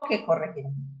tuvo que corregir.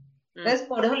 Entonces,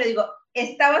 por eso le digo,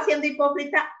 estaba siendo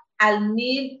hipócrita al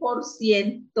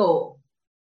 1000%,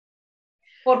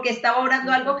 porque estaba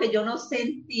orando algo que yo no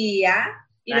sentía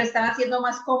y lo estaba haciendo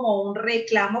más como un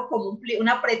reclamo, como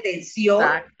una pretensión.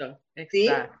 Exacto,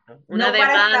 exacto. ¿Sí? No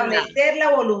para establecer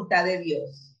la voluntad de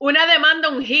Dios. Una demanda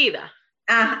ungida.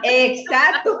 Ah,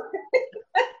 exacto.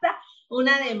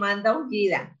 Una demanda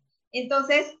ungida.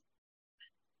 Entonces,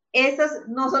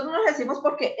 nosotros nos decimos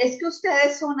porque es que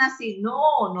ustedes son así.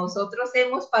 No, nosotros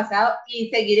hemos pasado y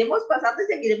seguiremos pasando y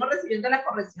seguiremos recibiendo la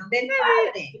corrección del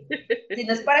Padre. Si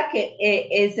no es para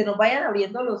que se nos vayan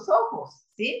abriendo los ojos,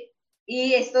 ¿sí?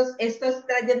 Y esto es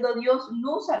trayendo Dios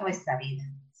luz a nuestra vida,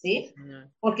 ¿sí?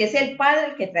 Porque es el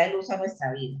Padre el que trae luz a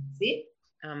nuestra vida, ¿sí?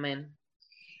 Amén.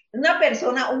 Una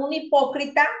persona, un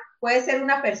hipócrita, puede ser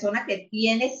una persona que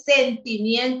tiene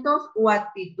sentimientos o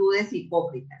actitudes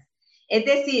hipócritas. Es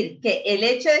decir, que el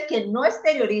hecho de que no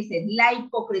exteriorices la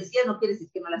hipocresía no quiere decir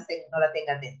que no la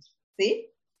tengas dentro, ¿sí?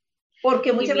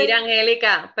 Porque muchas veces...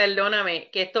 Angélica,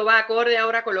 perdóname, que esto va acorde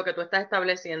ahora con lo que tú estás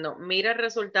estableciendo. Mira el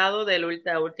resultado de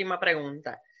la última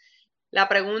pregunta. La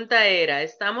pregunta era,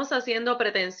 ¿estamos haciendo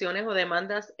pretensiones o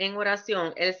demandas en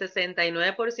oración? El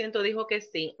 69% dijo que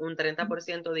sí, un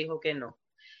 30% dijo que no.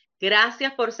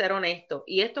 Gracias por ser honesto.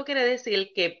 Y esto quiere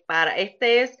decir que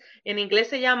en inglés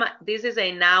se llama, this is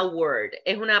a now word,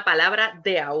 es una palabra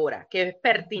de ahora, que es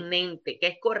pertinente, que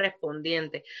es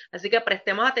correspondiente. Así que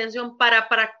prestemos atención para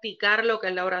practicar lo que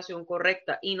es la oración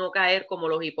correcta y no caer como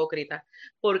los hipócritas,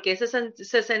 porque ese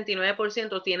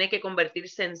 69% tiene que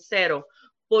convertirse en 0,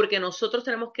 porque nosotros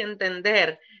tenemos que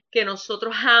entender que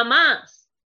nosotros jamás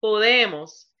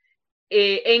podemos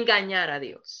engañar a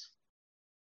Dios.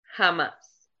 Jamás.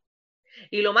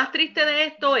 Y lo más triste de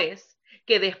esto es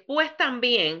que después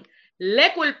también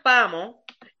le culpamos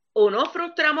o nos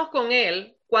frustramos con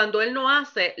él cuando él no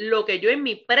hace lo que yo en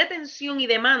mi pretensión y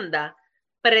demanda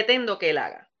pretendo que él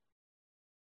haga.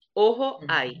 Ojo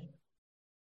ahí.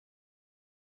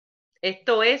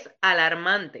 Esto es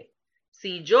alarmante.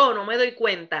 Si yo no me doy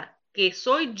cuenta que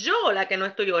soy yo la que no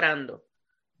estoy orando,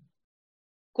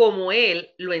 como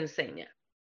él lo enseña.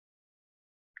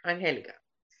 Angélica.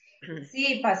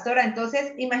 Sí, pastora,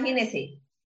 entonces imagínese,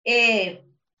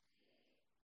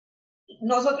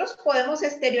 nosotros podemos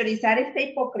exteriorizar esta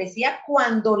hipocresía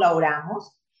cuando la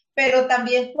oramos, pero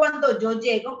también cuando yo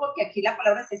llego, porque aquí la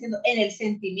palabra está diciendo en el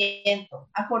sentimiento.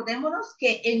 Acordémonos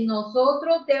que en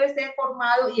nosotros debe ser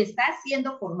formado y está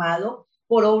siendo formado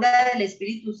por obra del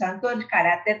Espíritu Santo el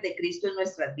carácter de Cristo en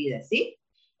nuestras vidas, ¿sí?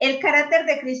 El carácter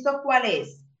de Cristo, ¿cuál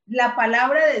es? La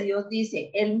palabra de Dios dice,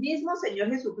 el mismo Señor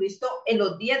Jesucristo en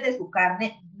los días de su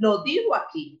carne lo dijo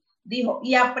aquí. dijo,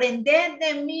 y aprended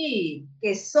de mí,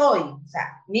 que soy, o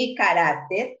sea, mi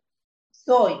carácter,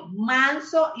 soy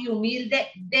manso y humilde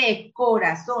de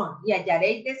corazón, y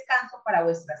hallaréis descanso para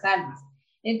vuestras almas.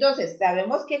 Entonces,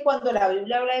 sabemos que cuando la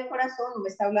Biblia habla de corazón, no me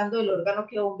está hablando del órgano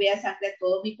que bombea sangre a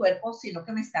todo mi cuerpo, sino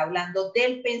que me está hablando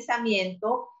del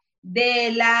pensamiento,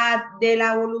 de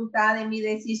la voluntad, de mi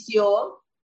decisión,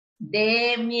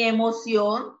 de mi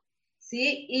emoción,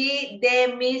 ¿sí? Y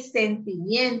de mis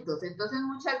sentimientos. Entonces,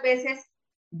 muchas veces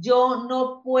yo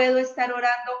no puedo estar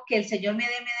orando que el Señor me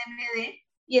dé,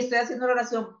 y estoy haciendo la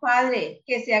oración, Padre,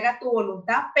 que se haga tu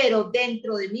voluntad, pero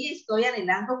dentro de mí estoy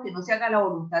anhelando que no se haga la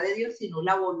voluntad de Dios, sino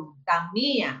la voluntad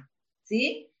mía,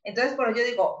 ¿sí? Entonces, por ello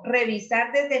digo,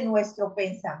 revisar desde nuestro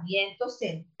pensamiento,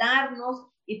 sentarnos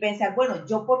y pensar, bueno,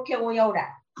 ¿yo por qué voy a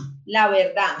orar? La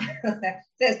verdad.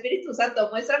 Espíritu Santo,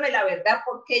 muéstrame la verdad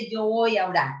porque yo voy a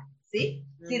orar, ¿sí?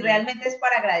 Si realmente es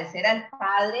para agradecer al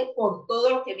Padre por todo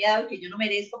lo que me ha dado, que yo no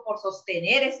merezco, por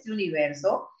sostener este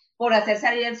universo, por hacer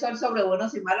salir el sol sobre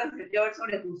buenos y malos, llover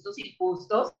sobre justos y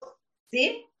injustos,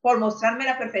 ¿sí? Por mostrarme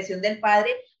la perfección del Padre,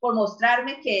 por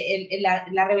mostrarme que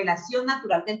la revelación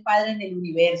natural del Padre en el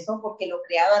universo, porque lo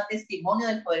creado da testimonio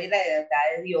del poder y la deidad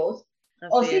de Dios. Así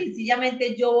o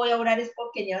sencillamente yo voy a orar es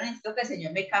porque yo necesito que el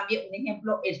Señor me cambie, un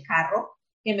ejemplo, el carro,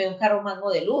 que me dé un carro más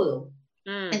modeludo.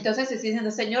 Entonces estoy diciendo,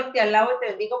 Señor, te alabo y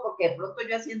te bendigo porque de pronto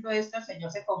yo haciendo esto, el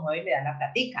Señor se conmueve y me da la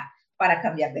platica para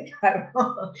cambiar de carro.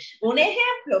 Un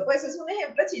ejemplo, pues es un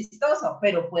ejemplo chistoso,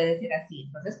 pero puede ser así.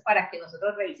 Entonces, para que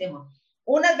nosotros revisemos.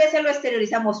 Unas veces lo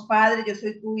exteriorizamos, Padre, yo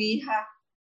soy tu hija,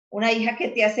 una hija que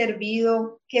te ha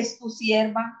servido, que es tu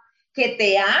sierva, que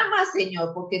te ama,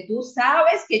 Señor, porque tú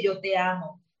sabes que yo te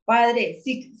amo. Padre,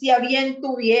 si a bien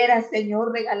tuviera,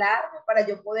 Señor, regalarme para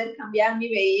yo poder cambiar mi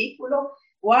vehículo,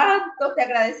 cuánto te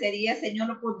agradecería, Señor,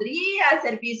 lo pondría al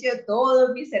servicio de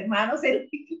todos mis hermanos en la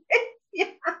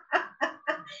iglesia.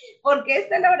 Porque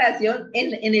esta es la oración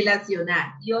en el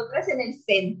accionar y otra es en el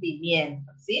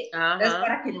sentimiento, ¿sí? Ajá. Entonces,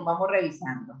 para que nos vamos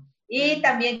revisando. Y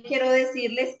también quiero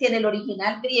decirles que en el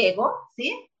original griego,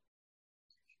 ¿sí?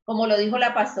 Como lo dijo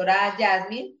la pastora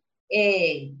Jasmine,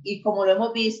 y como lo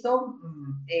hemos visto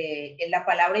en la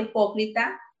palabra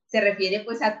hipócrita, se refiere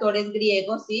pues a actores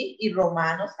griegos, ¿sí? Y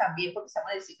romanos también, porque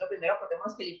estamos en el siglo I,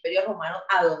 recordemos que el imperio romano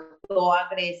adoptó a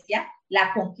Grecia,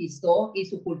 la conquistó y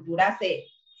su cultura se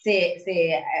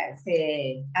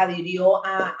adhirió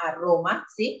a Roma,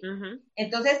 ¿sí?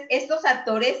 Entonces, estos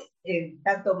actores,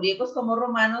 tanto griegos como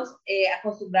romanos,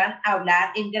 acostumbran a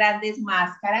hablar en grandes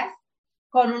máscaras,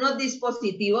 con unos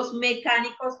dispositivos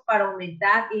mecánicos para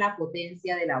aumentar la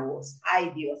potencia de la voz. Ay,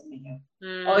 Dios mío.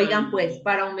 Oigan, pues,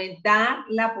 para aumentar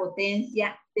la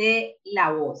potencia de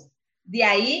la voz. De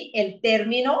ahí el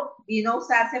término vino a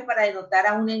usarse para denotar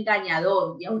a un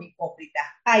engañador y a un hipócrita.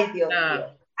 Ay, Dios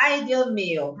mío. Ay, Dios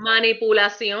mío.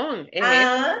 Manipulación.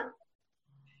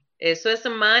 Eso es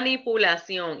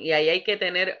manipulación y ahí hay que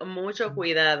tener mucho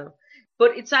cuidado.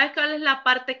 ¿Sabes cuál es la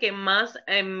parte que más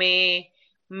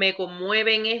me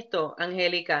conmueve en esto,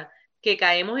 Angélica? Que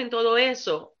caemos en todo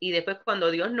eso y después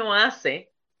cuando Dios no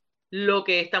hace lo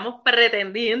que estamos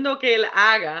pretendiendo que Él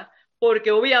haga,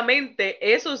 porque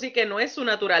obviamente eso sí que no es su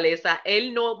naturaleza.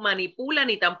 Él no manipula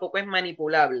ni tampoco es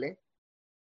manipulable.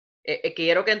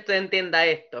 Quiero que tú entiendas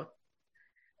esto.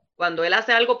 Cuando Él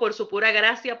hace algo por su pura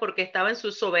gracia, porque estaba en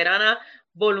su soberana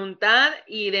voluntad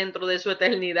y dentro de su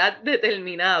eternidad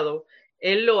determinado,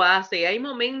 Él lo hace. Y hay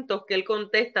momentos que Él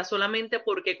contesta solamente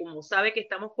porque como sabe que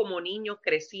estamos como niños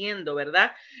creciendo,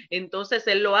 ¿verdad? Entonces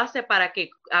Él lo hace para que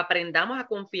aprendamos a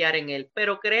confiar en Él.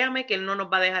 Pero créame que Él no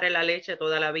nos va a dejar en la leche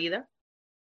toda la vida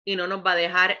y no nos va a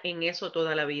dejar en eso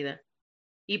toda la vida.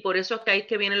 Y por eso es que ahí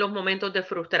que vienen los momentos de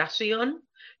frustración,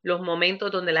 los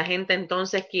momentos donde la gente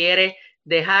entonces quiere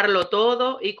dejarlo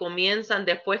todo y comienzan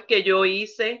después que yo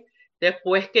hice,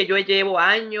 después que yo llevo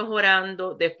años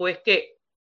orando, después que,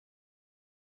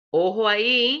 ojo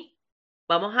ahí,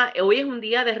 hoy es un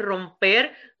día de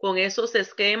romper con esos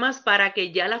esquemas para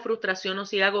que ya la frustración no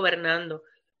siga gobernando,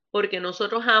 porque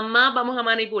nosotros jamás vamos a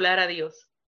manipular a Dios,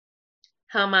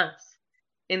 jamás,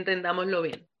 entendámoslo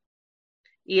bien.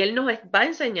 Y Él nos va a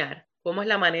enseñar cómo es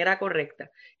la manera correcta.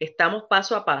 Estamos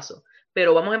paso a paso,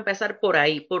 pero vamos a empezar por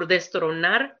ahí, por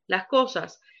destronar las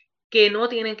cosas que no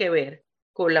tienen que ver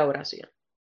con la oración.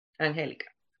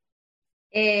 Angélica.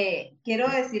 Quiero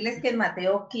decirles que en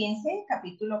Mateo 15,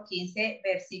 capítulo 15,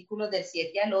 versículos del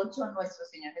 7 al 8, nuestro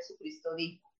Señor Jesucristo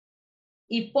dijo,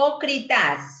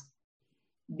 hipócritas,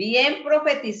 bien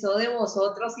profetizó de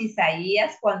vosotros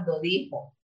Isaías cuando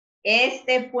dijo,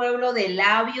 este pueblo de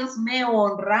labios me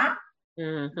honra,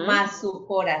 mas su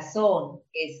corazón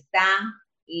está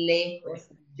lejos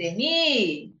de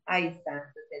mí. Ay,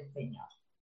 santo es el Señor.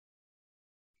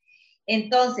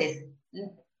 Entonces,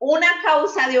 una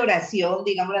causa de oración,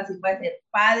 digámoslo así, puede ser,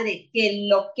 Padre, que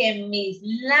lo que mis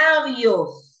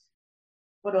labios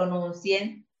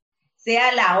pronuncien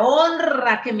sea la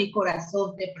honra que mi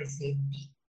corazón te presente.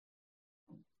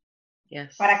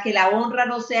 Yes. Para que la honra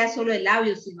no sea solo de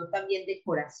labios, sino también de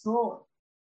corazón.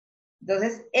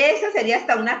 Entonces, esa sería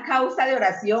hasta una causa de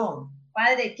oración.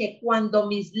 Padre, que cuando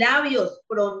mis labios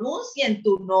pronuncien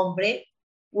tu nombre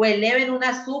o eleven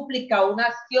una súplica o una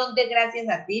acción de gracias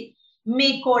a ti,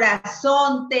 mi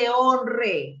corazón te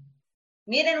honre.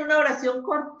 Miren, una oración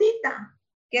cortita.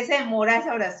 ¿Qué se demora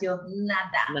esa oración?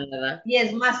 Nada. Y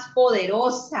es más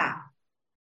poderosa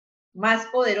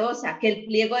que el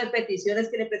pliego de peticiones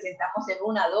que le presentamos en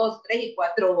 1, 2, 3 y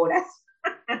 4 horas.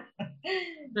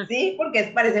 Sí,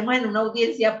 porque parecemos en una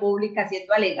audiencia pública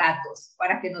haciendo alegatos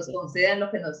para que nos concedan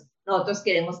lo que nosotros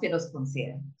queremos que nos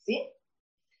concedan, ¿sí?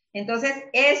 Entonces,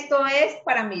 esto es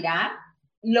para mirar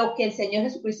lo que el Señor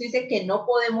Jesucristo dice que no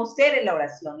podemos ser en la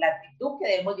oración, la actitud que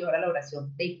debemos llevar a la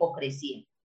oración de hipocresía.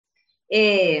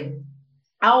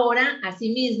 Ahora,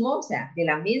 asimismo, o sea, de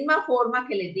la misma forma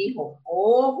que les dijo,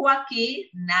 ojo aquí,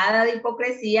 nada de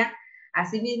hipocresía,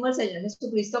 asimismo el Señor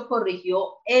Jesucristo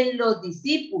corrigió en los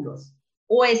discípulos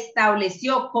o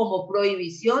estableció como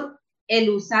prohibición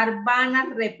el usar vanas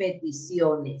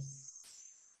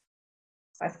repeticiones.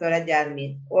 Pastora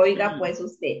Jasmine, oiga pues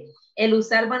usted, el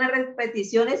usar vanas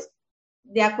repeticiones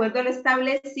de acuerdo al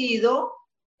establecido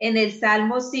en el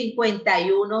Salmo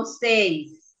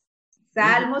 51:6.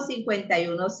 Salmo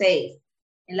 51:6,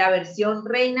 en la versión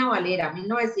Reina Valera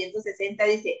 1960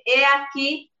 dice, he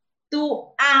aquí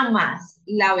tú amas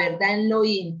la verdad en lo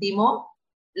íntimo,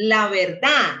 la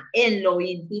verdad en lo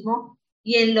íntimo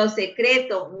y en lo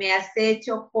secreto me has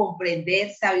hecho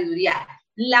comprender sabiduría.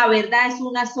 La verdad es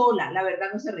una sola, la verdad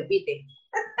no se repite.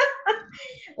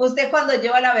 Usted cuando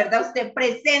lleva la verdad, usted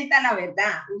presenta la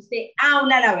verdad, usted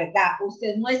habla la verdad,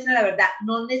 usted muestra la verdad.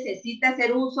 No necesita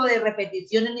hacer uso de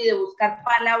repeticiones ni de buscar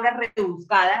palabras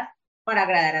rebuscadas para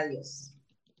agradar a Dios.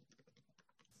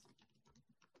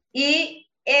 Y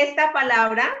esta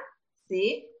palabra,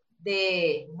 ¿sí?,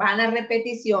 de vanas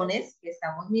repeticiones que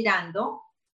estamos mirando,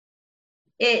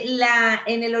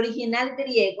 en el original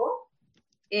griego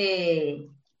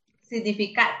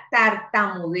significa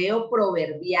tartamudeo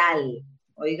proverbial.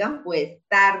 Oigan, pues,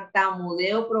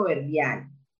 tartamudeo proverbial.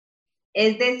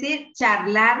 Es decir,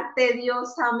 charlar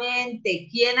tediosamente.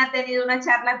 ¿Quién ha tenido una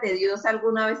charla tediosa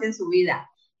alguna vez en su vida?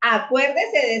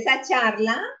 Acuérdese de esa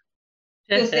charla,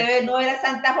 que usted no era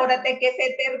Santa Jórate que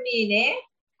se termine.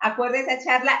 Acuérdese de esa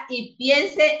charla y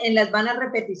piense en las vanas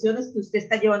repeticiones que usted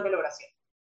está llevando a la oración.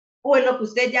 O en lo que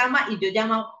usted llama y yo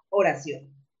llamo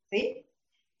oración. ¿Sí?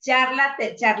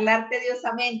 Charlar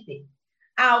tediosamente.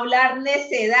 Hablar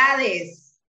necedades.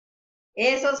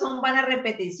 Esos son vanas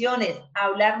repeticiones,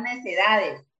 hablar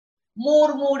necedades,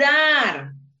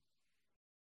 murmurar,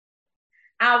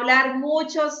 hablar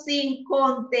mucho sin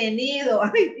contenido,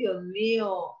 ay Dios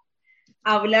mío,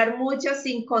 hablar mucho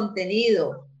sin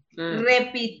contenido,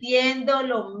 repitiendo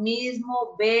lo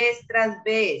mismo vez tras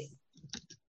vez,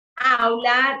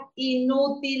 hablar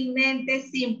inútilmente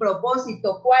sin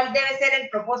propósito. ¿Cuál debe ser el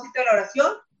propósito de la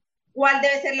oración? ¿Cuál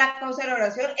debe ser la causa de la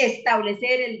oración?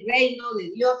 Establecer el reino de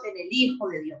Dios en el Hijo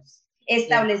de Dios.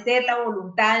 Establecer la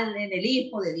voluntad en el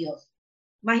Hijo de Dios.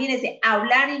 Imagínense,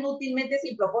 hablar inútilmente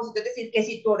sin propósito. Es decir, que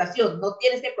si tu oración no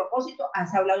tiene ese propósito,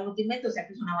 has hablado inútilmente, o sea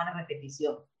que es una vana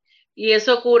repetición. Y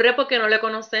eso ocurre porque no le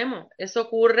conocemos. Eso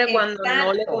ocurre cuando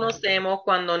no le conocemos,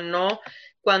 cuando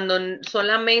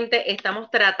solamente estamos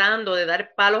tratando de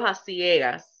dar palos a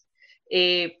ciegas,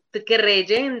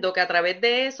 creyendo que a través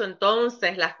de eso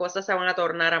entonces las cosas se van a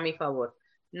tornar a mi favor.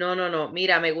 No.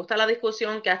 Mira, me gusta la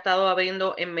discusión que ha estado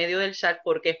habiendo en medio del chat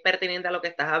porque es pertinente a lo que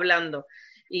estás hablando.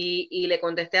 Y le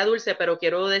contesté a Dulce, pero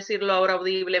quiero decirlo ahora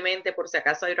audiblemente por si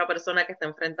acaso hay una persona que está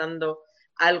enfrentando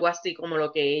algo así como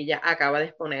lo que ella acaba de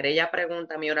exponer. Ella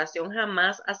pregunta, ¿mi oración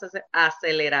jamás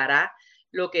acelerará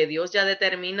lo que Dios ya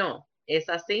determinó? ¿Es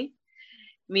así?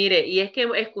 Mire, y es que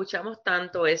escuchamos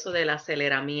tanto eso del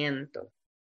aceleramiento.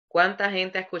 ¿Cuánta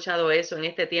gente ha escuchado eso en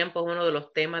este tiempo? Es uno de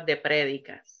los temas de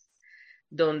prédicas,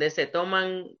 donde se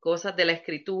toman cosas de la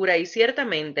escritura y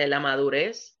ciertamente la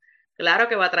madurez, claro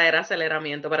que va a traer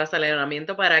aceleramiento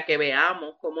para que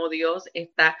veamos cómo Dios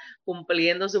está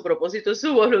cumpliendo su propósito,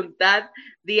 su voluntad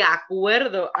de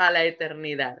acuerdo a la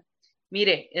eternidad.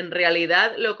 Mire, en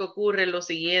realidad lo que ocurre es lo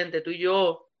siguiente, tú y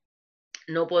yo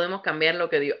no podemos cambiar lo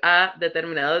que Dios ha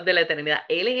determinado desde la eternidad.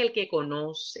 Él es el que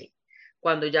conoce.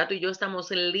 Cuando ya tú y yo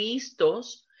estamos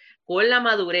listos con la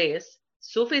madurez,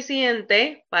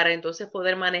 suficiente para entonces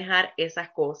poder manejar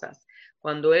esas cosas.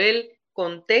 Cuando Él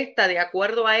contesta de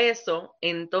acuerdo a eso,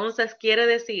 entonces quiere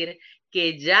decir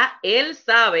que ya Él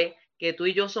sabe que tú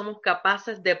y yo somos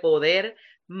capaces de poder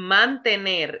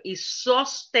mantener y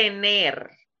sostener.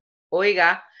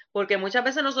 Oiga, porque muchas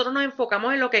veces nosotros nos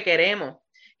enfocamos en lo que queremos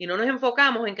y no nos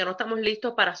enfocamos en que no estamos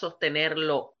listos para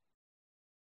sostenerlo.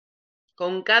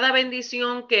 Con cada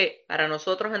bendición que para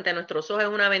nosotros ante nuestros ojos es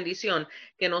una bendición,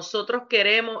 que nosotros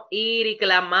queremos ir y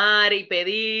clamar y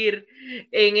pedir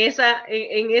en esa,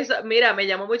 mira, me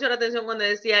llamó mucho la atención cuando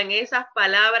decían esas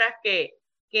palabras que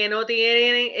no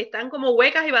tienen, están como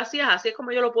huecas y vacías, así es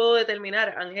como yo lo puedo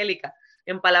determinar, Angélica,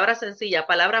 en palabras sencillas,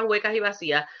 palabras huecas y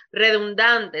vacías,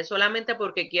 redundantes, solamente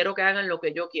porque quiero que hagan lo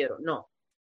que yo quiero, no.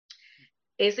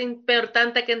 Es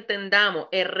importante que entendamos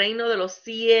el reino de los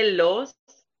cielos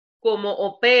como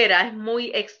opera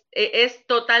es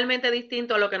totalmente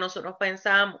distinto a lo que nosotros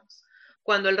pensamos.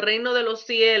 Cuando el reino de los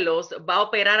cielos va a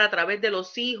operar a través de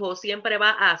los hijos, siempre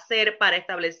va a hacer para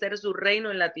establecer su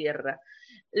reino en la tierra.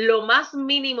 Lo más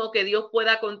mínimo que Dios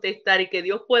pueda contestar y que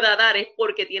Dios pueda dar es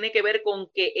porque tiene que ver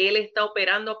con que Él está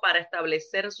operando para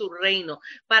establecer su reino,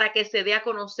 para que se dé a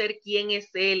conocer quién es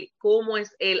Él, cómo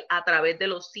es Él a través de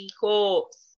los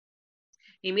hijos.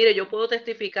 Y mire, yo puedo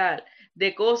testificar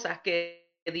de cosas que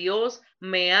Dios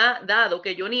me ha dado,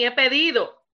 que yo ni he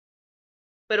pedido,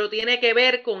 pero tiene que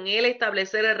ver con Él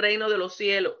establecer el reino de los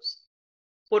cielos,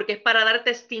 porque es para dar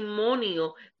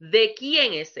testimonio de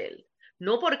quién es Él,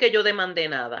 no porque yo demandé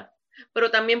nada,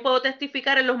 pero también puedo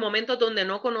testificar en los momentos donde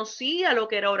no conocía lo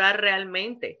que era orar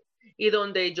realmente y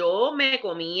donde yo me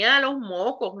comía los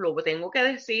mocos, lo tengo que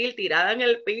decir, tirada en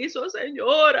el piso,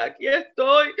 Señor, aquí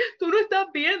estoy, tú no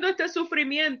estás viendo este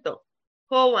sufrimiento.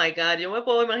 Oh my God, yo me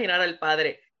puedo imaginar al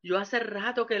Padre. Yo hace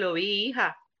rato que lo vi,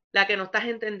 hija. La que no estás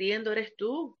entendiendo eres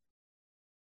tú.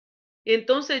 Y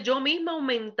entonces yo misma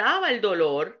aumentaba el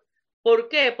dolor. ¿Por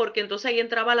qué? Porque entonces ahí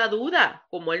entraba la duda.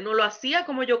 Como él no lo hacía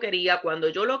como yo quería, cuando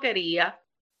yo lo quería,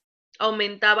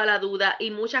 aumentaba la duda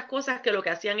y muchas cosas que lo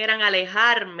que hacían eran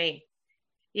alejarme.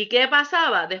 ¿Y qué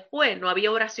pasaba? Después no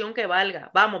había oración que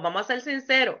valga. Vamos a ser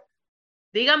sinceros.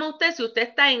 Dígame usted si usted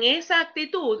está en esa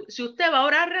actitud, si usted va a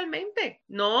orar realmente.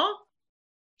 No.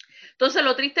 Entonces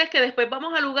lo triste es que después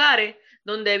vamos a lugares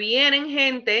donde vienen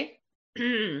gente,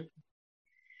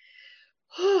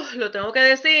 lo tengo que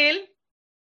decir,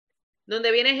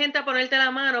 donde viene gente a ponerte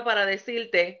la mano para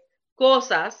decirte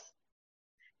cosas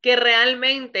que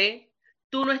realmente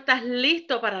tú no estás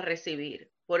listo para recibir.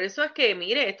 Por eso es que,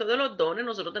 mire, esto de los dones,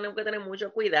 nosotros tenemos que tener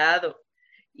mucho cuidado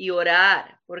y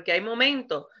orar, porque hay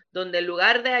momentos donde en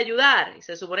lugar de ayudar, y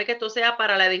se supone que esto sea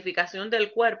para la edificación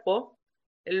del cuerpo,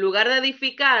 en lugar de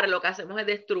edificar, lo que hacemos es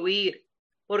destruir,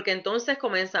 porque entonces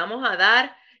comenzamos a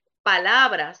dar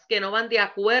palabras que no van de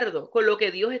acuerdo con lo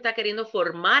que Dios está queriendo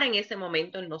formar en ese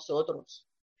momento en nosotros.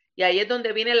 Y ahí es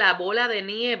donde viene la bola de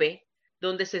nieve,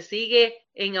 donde se sigue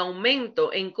en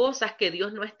aumento en cosas que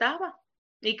Dios no estaba.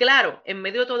 Y claro, en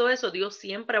medio de todo eso, Dios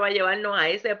siempre va a llevarnos a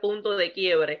ese punto de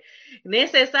quiebre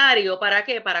necesario. ¿Para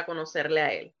qué? Para conocerle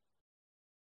a Él.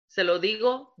 Se lo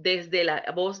digo desde la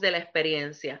voz de la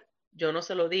experiencia. Yo no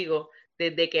se lo digo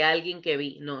desde que alguien que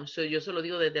vi. No, yo se lo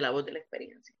digo desde la voz de la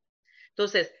experiencia.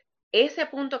 Entonces, ese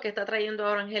punto que está trayendo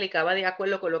ahora Angelica va de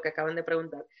acuerdo con lo que acaban de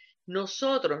preguntar.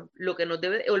 Nosotros, lo que nos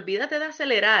debe, olvídate de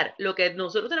acelerar, lo que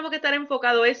nosotros tenemos que estar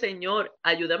enfocado es, Señor,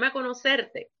 ayúdame a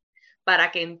conocerte,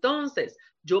 para que entonces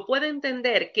yo pueda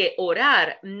entender que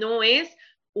orar no es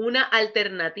una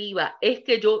alternativa, es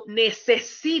que yo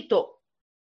necesito,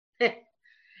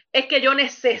 es que yo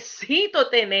necesito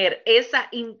tener esa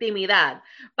intimidad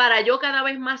para yo cada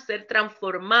vez más ser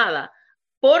transformada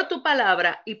por tu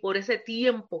palabra y por ese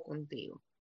tiempo contigo.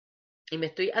 Y me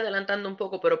estoy adelantando un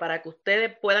poco, pero para que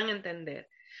ustedes puedan entender.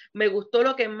 Me gustó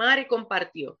lo que Mari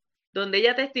compartió, donde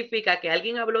ella testifica que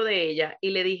alguien habló de ella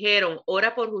y le dijeron,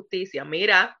 ora por justicia.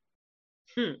 Mira,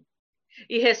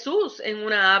 y Jesús en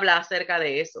una habla acerca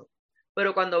de eso.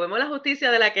 Pero cuando vemos la justicia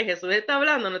de la que Jesús está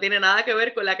hablando, no tiene nada que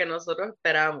ver con la que nosotros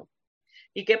esperamos.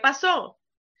 ¿Y qué pasó?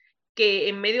 Que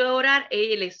en medio de orar,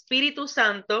 el Espíritu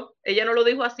Santo, ella no lo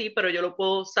dijo así, pero yo lo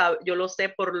puedo saber, yo lo sé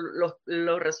por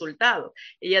los resultados.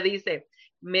 Ella dice, en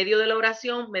medio de la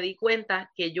oración me di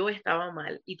cuenta que yo estaba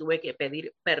mal y tuve que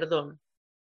pedir perdón.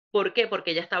 ¿Por qué?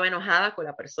 Porque ella estaba enojada con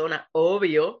la persona,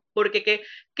 obvio, porque ¿qué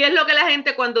es lo que la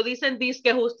gente cuando dicen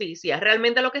disque justicia?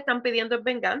 Realmente lo que están pidiendo es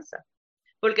venganza,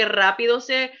 porque rápido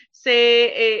se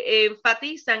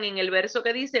enfatizan en el verso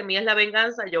que dice, mía es la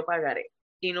venganza, yo pagaré.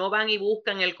 Y no van y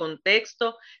buscan el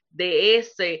contexto de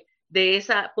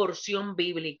esa porción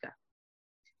bíblica.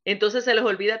 Entonces se les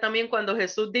olvida también cuando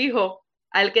Jesús dijo,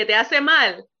 al que te hace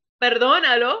mal,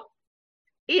 perdónalo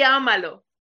y ámalo.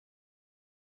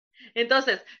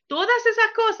 Entonces, todas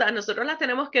esas cosas nosotros las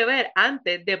tenemos que ver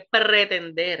antes de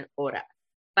pretender orar,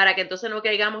 para que entonces no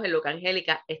caigamos en lo que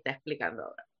Angélica está explicando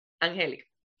ahora. Angélica.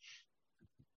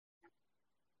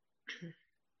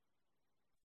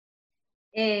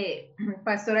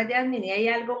 Pastora Jasmine, hay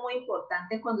algo muy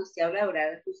importante cuando usted habla de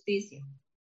orar de justicia.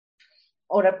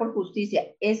 Orar por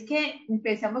justicia. Es que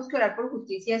pensamos que orar por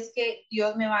justicia es que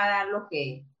Dios me va a dar lo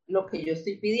que yo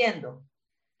estoy pidiendo,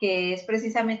 que es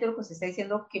precisamente lo que usted está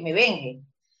diciendo, que me vengue.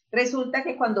 Resulta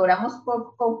que cuando oramos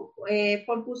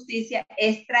por justicia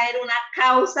es traer una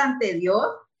causa ante Dios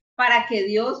para que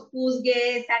Dios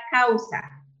juzgue esa causa.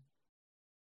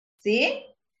 ¿Sí?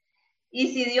 Y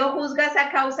si Dios juzga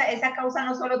esa causa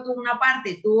no solo tuvo una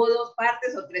parte, tuvo dos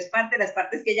partes o tres partes, las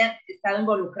partes que hayan estado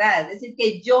involucradas. Es decir,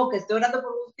 que yo que estoy orando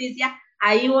por justicia,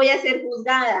 ahí voy a ser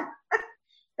juzgada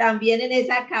también en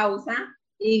esa causa.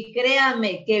 Y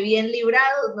créanme que bien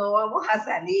librados no vamos a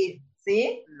salir,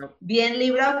 ¿sí? No. Bien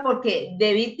librados porque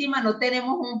de víctima no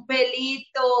tenemos un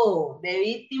pelito, de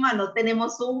víctima no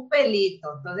tenemos un pelito.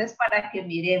 Entonces, para que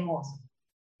miremos,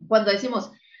 cuando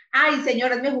decimos, ay,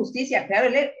 Señor, hazme justicia, claro,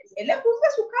 él le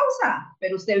juzga su causa,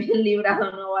 pero usted bien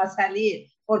librado no va a salir,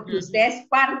 porque usted es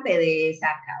parte de esa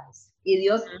causa. Y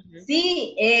Dios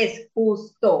sí es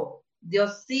justo,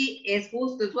 Dios sí es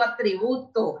justo, es su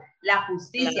atributo, la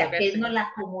justicia, claro que Él nos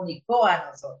la comunicó a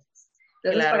nosotros.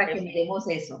 Entonces, claro para que miremos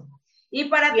eso. Y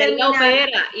para terminar...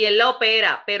 Él la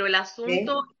opera, pero el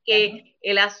asunto,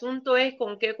 el asunto es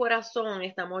con qué corazón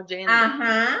estamos yendo.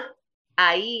 Ajá.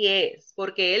 Ahí es,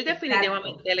 porque Él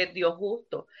definitivamente, Él es Dios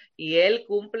justo y Él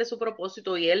cumple su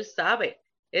propósito y Él sabe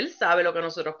lo que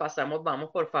nosotros pasamos, vamos,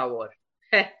 por favor.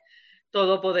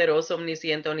 Todopoderoso,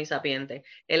 omnisciente, omnisapiente.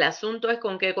 El asunto es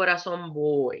con qué corazón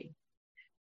voy,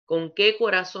 con qué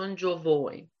corazón yo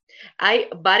voy. Hay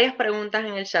varias preguntas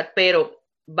en el chat, pero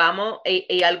vamos,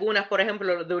 y algunas, por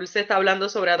ejemplo, Dulce está hablando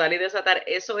sobre atar y desatar,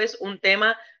 eso es un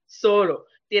tema solo,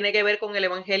 tiene que ver con el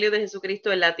Evangelio de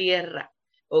Jesucristo en la tierra.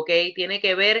 ¿Ok? Tiene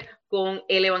que ver con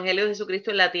el Evangelio de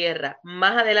Jesucristo en la tierra.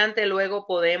 Más adelante luego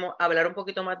podemos hablar un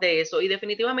poquito más de eso y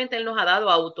definitivamente Él nos ha dado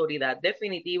autoridad,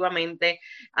 definitivamente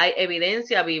hay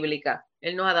evidencia bíblica,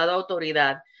 Él nos ha dado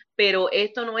autoridad, pero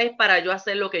esto no es para yo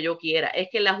hacer lo que yo quiera, es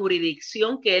que la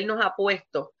jurisdicción que Él nos ha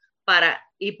puesto para,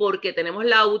 y porque tenemos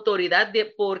la autoridad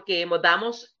porque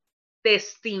damos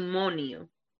testimonio.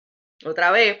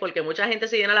 Otra vez, porque mucha gente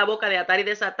se llena la boca de atar y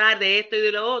desatar, de esto y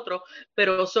de lo otro,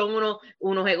 pero son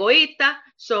unos egoístas,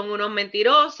 son unos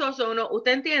mentirosos, son unos,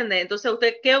 ¿usted entiende? Entonces,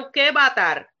 ¿usted qué va a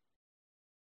atar?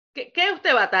 ¿Qué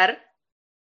usted va a atar?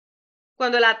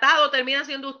 Cuando el atado termina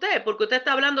siendo usted, porque usted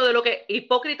está hablando de lo que,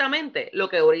 hipócritamente, lo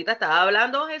que ahorita estaba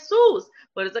hablando Jesús.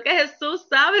 Por eso que Jesús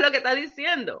sabe lo que está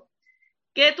diciendo.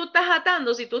 ¿Qué tú estás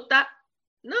atando si tú estás?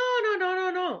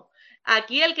 No.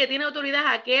 Aquí el que tiene autoridad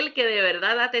es aquel que de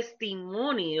verdad da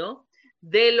testimonio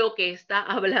de lo que está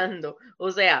hablando.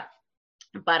 O sea,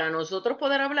 para nosotros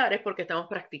poder hablar es porque estamos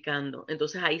practicando.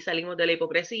 Entonces ahí salimos de la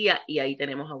hipocresía y ahí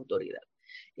tenemos autoridad.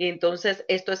 Entonces,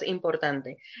 esto es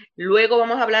importante. Luego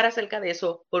vamos a hablar acerca de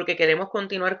eso porque queremos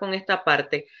continuar con esta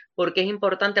parte, porque es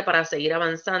importante para seguir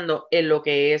avanzando en lo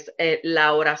que es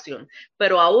la oración.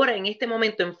 Pero ahora, en este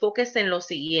momento, enfóquese en lo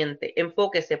siguiente,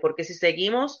 enfóquese, porque si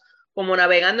seguimos como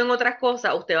navegando en otras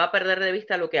cosas, usted va a perder de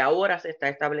vista lo que ahora se está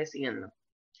estableciendo.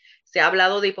 Se ha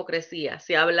hablado de hipocresía,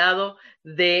 se ha hablado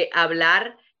de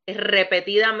hablar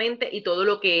repetidamente y todo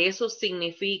lo que eso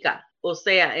significa. O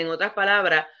sea, en otras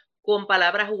palabras, con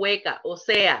palabras huecas, o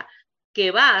sea,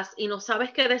 que vas y no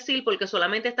sabes qué decir porque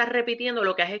solamente estás repitiendo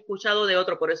lo que has escuchado de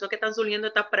otro. Por eso es que están surgiendo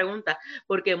estas preguntas,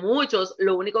 porque muchos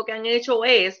lo único que han hecho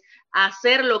es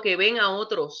hacer lo que ven a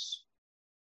otros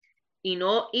y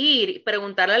no ir y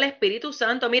preguntarle al Espíritu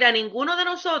Santo. Mira, ninguno de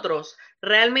nosotros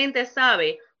realmente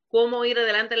sabe cómo ir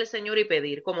delante del Señor y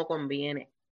pedir como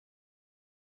conviene.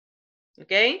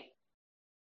 ¿Ok?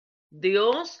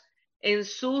 Dios en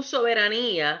su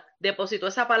soberanía depositó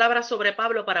esa palabra sobre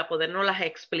Pablo para podernoslas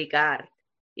explicar.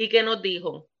 ¿Y qué nos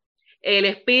dijo? El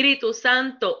Espíritu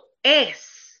Santo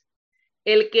es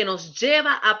el que nos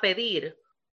lleva a pedir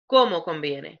como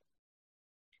conviene.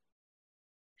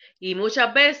 Y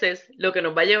muchas veces lo que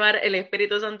nos va a llevar el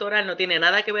Espíritu Santo a orar no tiene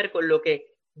nada que ver con lo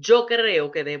que yo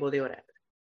creo que debo de orar.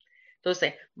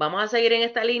 Entonces, vamos a seguir en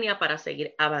esta línea para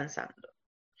seguir avanzando.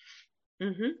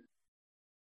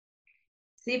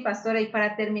 Sí, pastora, y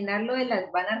para terminar lo de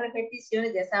las vanas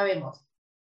repeticiones, ya sabemos,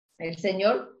 el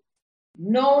Señor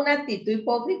no una actitud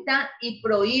hipócrita y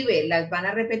prohíbe las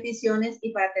vanas repeticiones.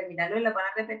 Y para terminar lo de las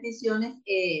vanas repeticiones,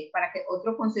 para que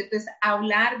otro concepto es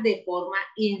hablar de forma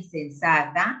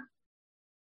insensata,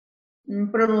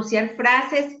 Pronunciar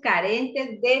frases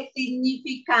carentes de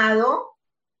significado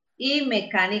y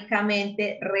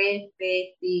mecánicamente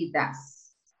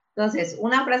repetidas. Entonces,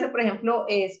 una frase, por ejemplo,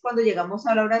 es cuando llegamos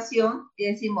a la oración y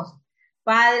decimos,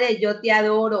 Padre, yo te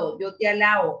adoro, yo te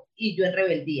alabo, y yo en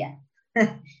rebeldía,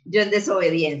 yo en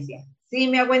desobediencia. ¿Sí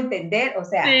me hago entender? O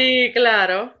sea, Sí,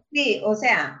 claro. sí, o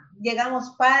sea,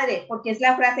 llegamos, Padre, porque es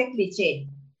la frase cliché.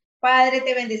 Padre,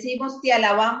 te bendecimos, te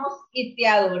alabamos y te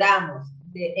adoramos.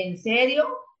 ¿En serio?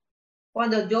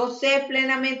 Cuando yo sé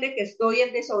plenamente que estoy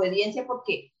en desobediencia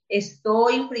porque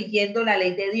estoy infringiendo la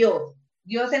ley de Dios.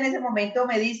 Dios en ese momento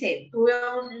me dice, tuve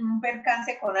un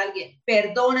percance con alguien,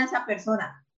 perdona a esa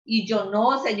persona. Y yo,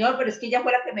 no, Señor, pero es que ella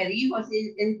fue la que me dijo,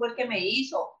 él fue el que me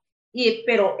hizo.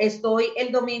 Pero estoy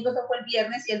el domingo, eso fue el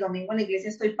viernes, y el domingo en la iglesia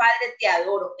estoy, Padre, te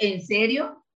adoro. ¿En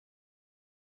serio?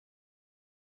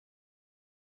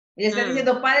 Y le estás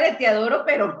diciendo, Padre, te adoro,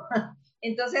 pero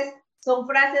entonces son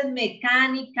frases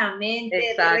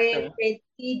mecánicamente Exacto.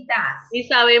 repetidas. Y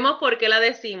sabemos por qué la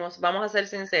decimos, vamos a ser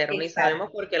sinceros, ni sabemos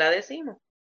Exacto, por qué la decimos.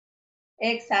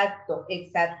 exacto,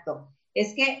 exacto.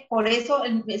 Es que por eso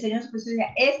el Señor Jesús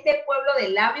decía, este pueblo de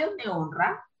labios me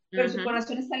honra, pero su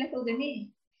corazón está lejos de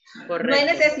mí. No hay Correcto.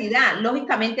 necesidad,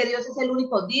 lógicamente Dios es el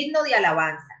único digno de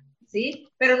alabanza, ¿sí?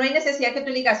 Pero no hay necesidad que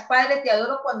tú digas, Padre, te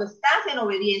adoro cuando estás en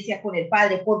obediencia con el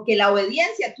Padre, porque la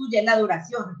obediencia tuya es la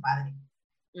adoración al Padre.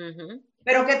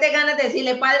 Pero ¿qué te ganas de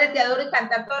decirle, Padre, te adoro, y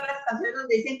cantar todas las canciones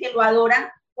donde dicen que lo adoran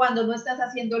cuando no estás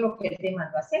haciendo lo que Él te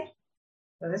mandó a hacer?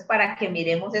 Entonces, para que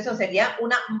miremos eso, sería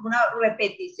una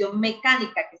repetición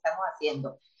mecánica que estamos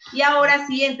haciendo. Y ahora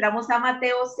sí, entramos a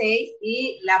Mateo 6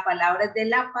 y la palabra es de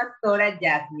la pastora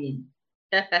Jasmine.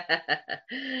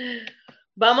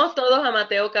 Vamos todos a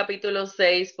Mateo capítulo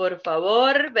 6, por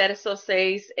favor, verso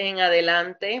 6 en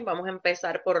adelante. Vamos a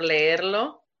empezar por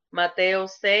leerlo. Mateo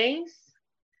 6,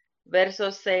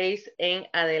 verso 6 en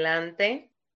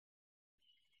adelante.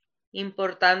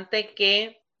 Importante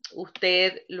que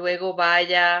usted luego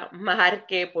vaya,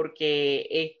 marque, porque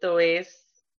esto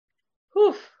es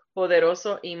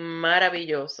poderoso y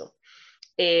maravilloso.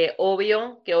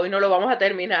 Obvio que hoy no lo vamos a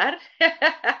terminar.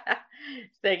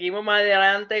 Seguimos más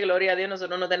adelante, gloria a Dios,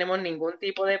 nosotros no tenemos ningún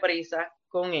tipo de prisa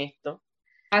con esto.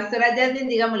 Pastora Jasmine,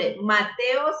 digámosle,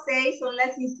 Mateo 6 son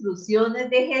las instrucciones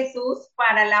de Jesús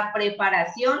para la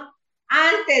preparación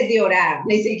antes de orar.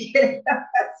 Ni siquiera está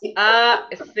fácil.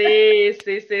 Sí,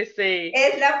 sí, sí, sí.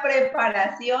 Es la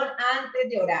preparación antes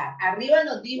de orar. Arriba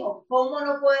nos dijo cómo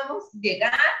no podemos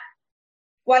llegar,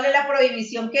 cuál es la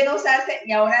prohibición que nos hace,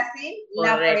 y ahora sí,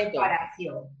 la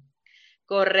preparación.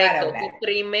 Correcto. Y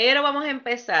primero vamos a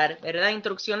empezar, ¿verdad?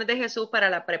 Instrucciones de Jesús para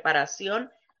la preparación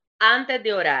antes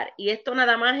de orar. Y esto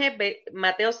nada más es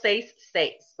Mateo 6,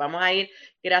 6. Vamos a ir,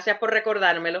 gracias por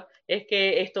recordármelo, es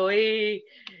que estoy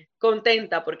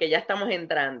contenta porque ya estamos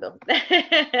entrando.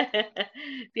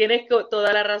 Tienes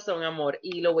toda la razón, amor.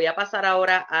 Y lo voy a pasar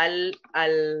ahora al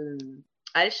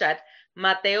chat.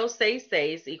 Mateo 6,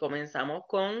 6 y comenzamos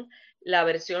con la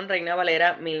versión Reina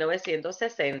Valera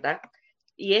 1960.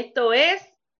 Y esto es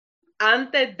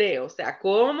antes de, o sea,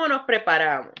 ¿cómo nos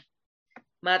preparamos?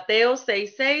 Mateo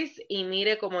 6:6 y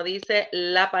mire cómo dice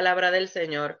la palabra del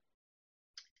Señor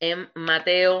en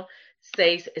Mateo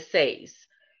 6:6.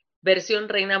 Versión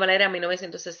Reina Valera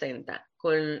 1960,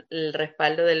 con el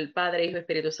respaldo del Padre, Hijo y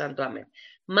Espíritu Santo. Amén.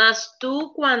 Mas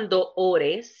tú cuando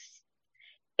ores,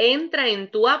 entra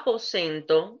en tu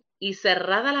aposento y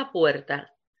cerrada la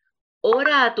puerta,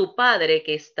 ora a tu Padre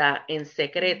que está en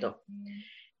secreto.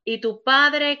 Y tu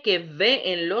Padre que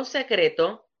ve en lo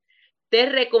secreto, te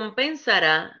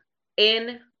recompensará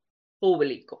en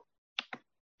público.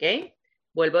 ¿Ok?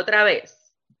 Vuelvo otra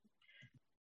vez.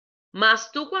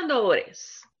 Mas tú cuando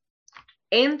ores,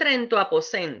 entra en tu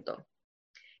aposento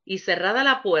y cerrada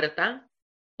la puerta,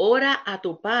 ora a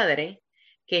tu Padre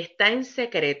que está en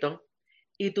secreto,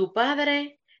 y tu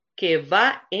Padre que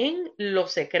va en lo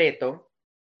secreto,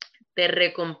 te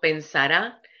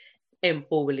recompensará en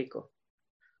público.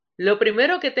 Lo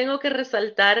primero que tengo que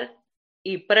resaltar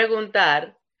y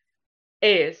preguntar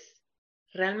es,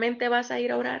 ¿realmente vas a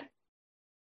ir a orar?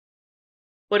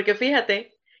 Porque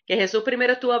fíjate que Jesús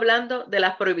primero estuvo hablando de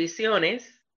las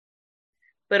prohibiciones,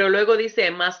 pero luego dice,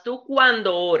 más tú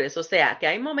cuando ores, o sea, que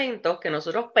hay momentos que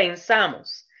nosotros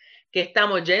pensamos que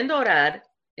estamos yendo a orar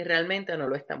y realmente no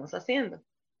lo estamos haciendo.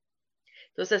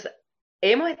 Entonces,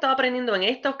 hemos estado aprendiendo en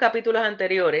estos capítulos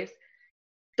anteriores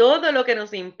todo lo que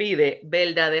nos impide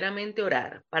verdaderamente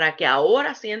orar, para que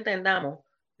ahora sí entendamos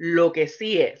lo que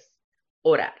sí es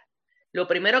orar. Lo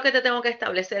primero que te tengo que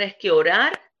establecer es que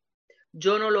orar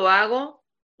yo no lo hago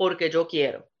porque yo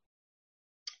quiero.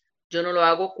 Yo no lo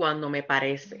hago cuando me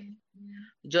parece.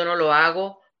 yo no lo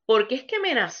hago porque es que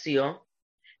me nació.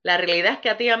 La realidad es que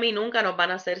a ti y a mí nunca nos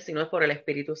van a hacer si no es por el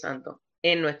Espíritu Santo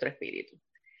en nuestro espíritu.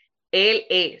 Él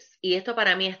es, y esto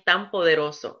para mí es tan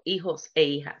poderoso, hijos e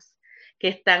hijas que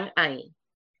están ahí.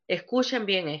 Escuchen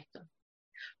bien esto.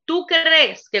 Tú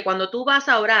crees que cuando tú vas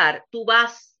a orar, tú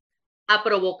vas a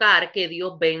provocar que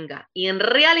Dios venga. Y en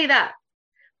realidad,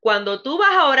 cuando tú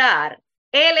vas a orar,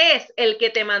 Él es el que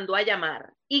te mandó a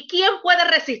llamar. ¿Y quién puede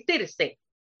resistirse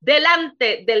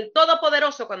delante del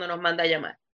Todopoderoso cuando nos manda a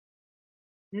llamar?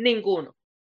 Ninguno.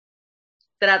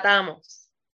 Tratamos.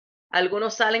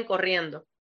 Algunos salen corriendo.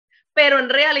 Pero en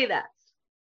realidad,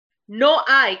 no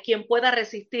hay quien pueda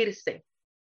resistirse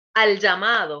al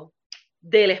llamado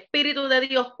del Espíritu de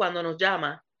Dios cuando nos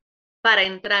llama para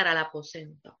entrar al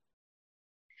aposento.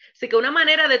 Así que una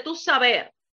manera de tú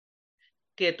saber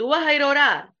que tú vas a ir a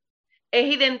orar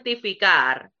es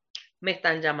identificar, me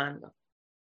están llamando,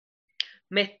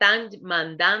 me están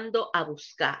mandando a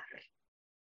buscar.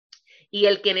 Y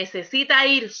el que necesita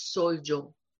ir soy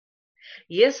yo.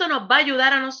 Y eso nos va a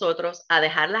ayudar a nosotros a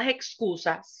dejar las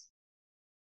excusas.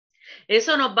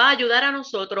 Eso nos va a ayudar a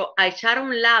nosotros a echar a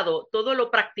un lado todo lo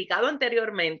practicado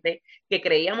anteriormente que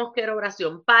creíamos que era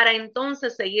oración para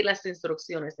entonces seguir las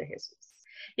instrucciones de Jesús.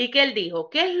 ¿Y qué él dijo?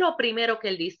 ¿Qué es lo primero que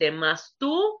él dice? Mas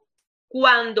tú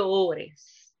cuando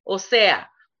ores, o sea,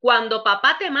 cuando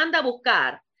papá te manda a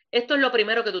buscar, esto es lo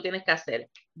primero que tú tienes que hacer.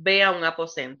 Ve a un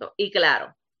aposento. Y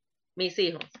claro, mis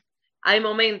hijos, hay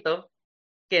momentos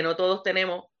que no todos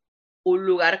tenemos un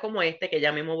lugar como este que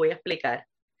ya mismo voy a explicar.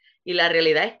 Y la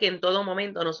realidad es que en todo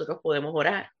momento nosotros podemos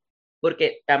orar,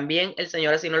 porque también el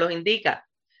Señor así nos los indica.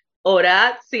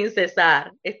 Orad sin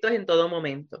cesar. Esto es en todo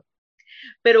momento.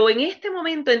 Pero en este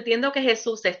momento entiendo que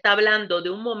Jesús está hablando de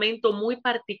un momento muy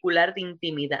particular de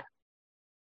intimidad,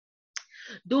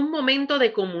 de un momento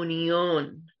de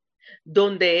comunión,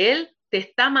 donde Él te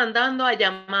está mandando a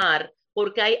llamar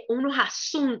porque hay unos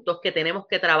asuntos que tenemos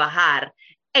que trabajar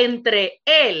entre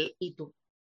Él y tú.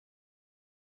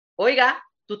 Oiga,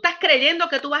 tú estás creyendo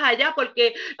que tú vas allá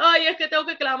porque, ay, es que tengo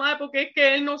que clamar porque es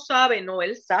que Él no sabe. No,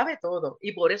 Él sabe todo.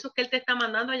 Y por eso es que Él te está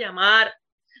mandando a llamar.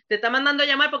 Te está mandando a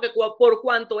llamar porque por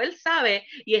cuanto Él sabe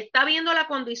y está viendo la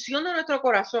condición de nuestro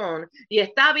corazón y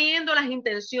está viendo las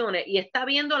intenciones y está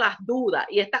viendo las dudas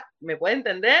y está, ¿me puede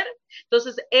entender?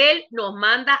 Entonces Él nos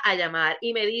manda a llamar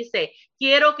y me dice,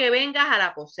 quiero que vengas al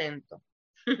aposento.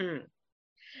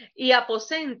 Y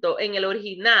aposento en el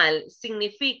original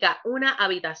significa una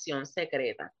habitación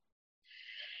secreta.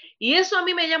 Y eso a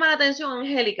mí me llama la atención,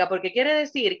 Angelica, porque quiere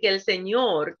decir que el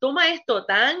Señor toma esto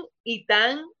tan y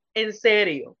tan en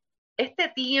serio. Este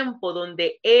tiempo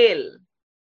donde Él,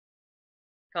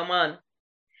 come on,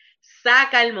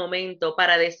 saca el momento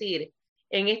para decir,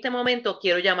 en este momento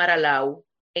quiero llamar a Lau,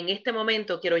 en este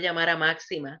momento quiero llamar a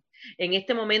Máxima, en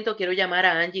este momento quiero llamar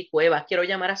a Angie Cuevas, quiero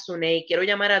llamar a Suney, quiero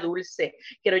llamar a Dulce,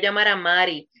 quiero llamar a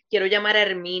Mari, quiero llamar a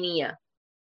Herminia.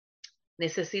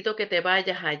 Necesito que te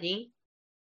vayas allí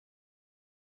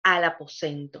al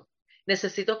aposento.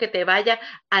 Necesito que te vayas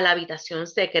a la habitación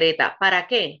secreta. ¿Para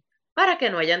qué? Para que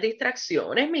no hayan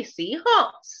distracciones, mis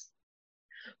hijos.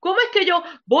 ¿Cómo es que yo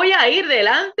voy a ir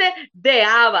delante de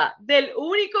Abba, del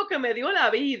único que me dio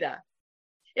la vida?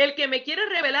 El que me quiere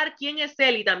revelar quién es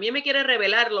Él y también me quiere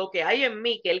revelar lo que hay en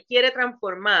mí, que Él quiere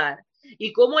transformar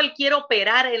y cómo Él quiere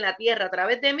operar en la tierra a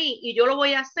través de mí. Y yo lo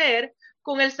voy a hacer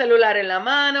con el celular en la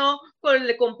mano, con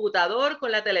el computador,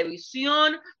 con la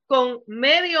televisión, con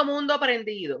medio mundo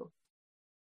aprendido.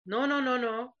 No, no, no,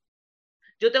 no.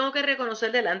 Yo tengo que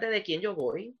reconocer delante de quién yo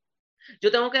voy.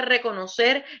 Yo tengo que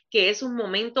reconocer que es un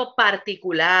momento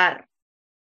particular.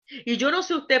 Y yo no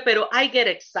sé usted, pero I get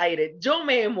excited. Yo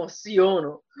me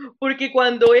emociono. Porque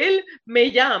cuando él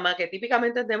me llama, que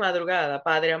típicamente es de madrugada,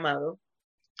 Padre amado,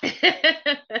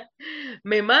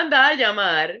 me manda a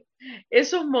llamar,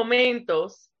 esos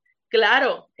momentos,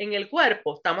 claro, en el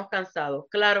cuerpo estamos cansados,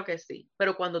 claro que sí.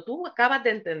 Pero cuando tú acabas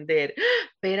de entender,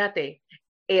 espérate,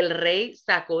 el rey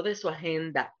sacó de su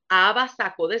agenda, Abba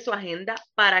sacó de su agenda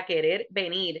para querer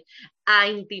venir a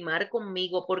intimar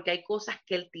conmigo porque hay cosas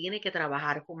que él tiene que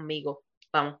trabajar conmigo.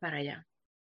 Vamos para allá.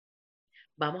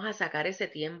 Vamos a sacar ese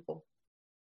tiempo.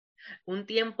 Un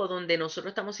tiempo donde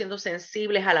nosotros estamos siendo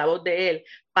sensibles a la voz de él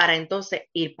para entonces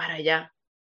ir para allá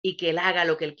y que él haga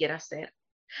lo que él quiera hacer.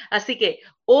 Así que,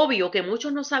 obvio que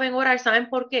muchos no saben orar, ¿saben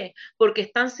por qué? Porque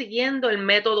están siguiendo el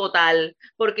método tal,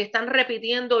 porque están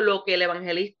repitiendo lo que el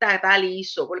evangelista tal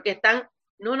hizo, porque están,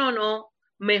 no, no, no,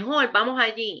 mejor vamos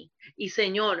allí y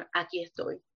Señor, aquí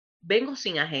estoy, vengo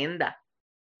sin agenda,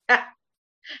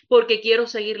 porque quiero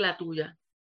seguir la tuya,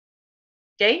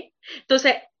 ¿ok?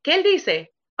 Entonces, ¿qué él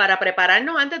dice? para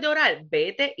prepararnos antes de orar,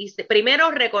 vete y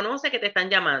primero reconoce que te están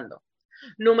llamando.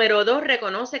 Número 2,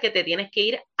 reconoce que te tienes que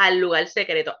ir al lugar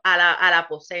secreto, al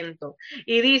aposento.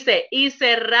 Y dice, y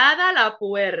cerrada la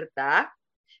puerta.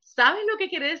 ¿Sabes lo que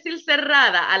quiere decir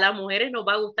cerrada? A las mujeres nos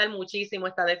va a gustar muchísimo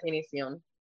esta definición.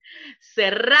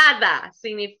 Cerrada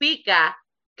significa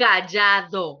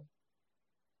callado.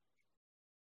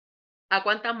 ¿A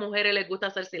cuántas mujeres les gusta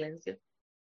hacer silencio?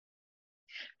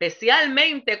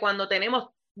 Especialmente cuando tenemos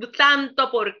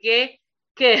tanto por qué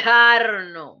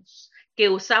quejarnos, que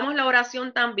usamos la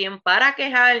oración también para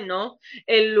quejarnos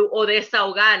o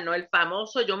desahogarnos, el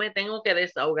famoso yo me tengo que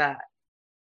desahogar.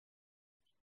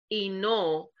 Y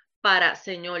no para,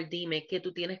 Señor, dime que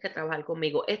tú tienes que trabajar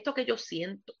conmigo. Esto que yo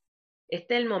siento,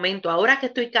 este es el momento, ahora que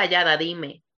estoy callada,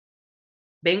 dime.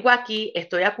 Vengo aquí,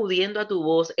 estoy acudiendo a tu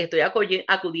voz, estoy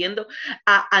acudiendo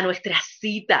a nuestra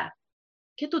cita.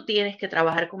 ¿Qué tú tienes que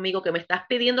trabajar conmigo? Que me estás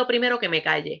pidiendo primero que me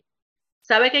calle.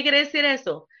 ¿Sabe qué quiere decir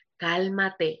eso?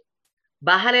 Cálmate.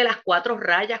 Bájale las 4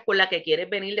 rayas con las que quieres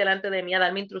venir delante de mí a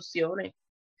darme instrucciones,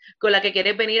 con la que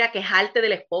quieres venir a quejarte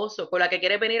del esposo, con la que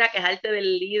quieres venir a quejarte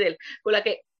del líder, con la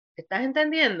que... ¿Estás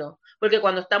entendiendo? Porque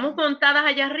cuando estamos montadas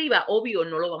allá arriba, obvio,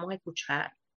 no lo vamos a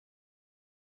escuchar.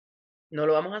 No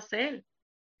lo vamos a hacer.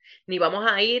 Ni vamos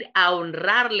a ir a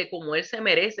honrarle como él se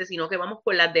merece, sino que vamos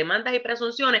con las demandas y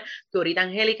presunciones que ahorita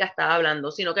Angelica estaba hablando,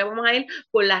 sino que vamos a ir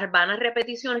con las vanas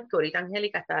repeticiones que ahorita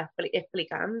Angelica estaba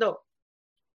explicando.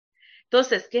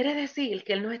 Entonces, quiere decir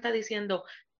que él nos está diciendo,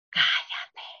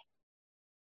 cállate,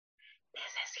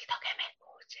 necesito que me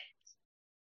escuches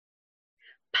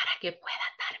para que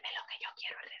puedas darme lo que yo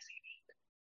quiero recibir.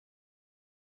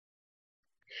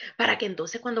 Para que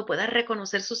entonces cuando puedas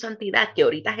reconocer su santidad, que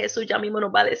ahorita Jesús ya mismo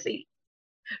nos va a decir,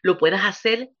 lo puedas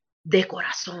hacer de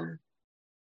corazón.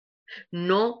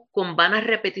 No con vanas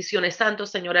repeticiones, santo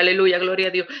Señor, aleluya, gloria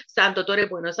a Dios, santo, tú eres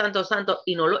bueno, santo, santo,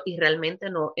 y realmente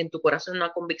no, en tu corazón no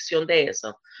hay convicción de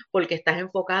eso, porque estás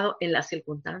enfocado en la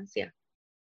circunstancia.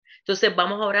 Entonces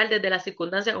vamos a orar desde la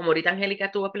circunstancia, como ahorita Angelica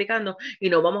estuvo explicando, y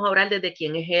no vamos a orar desde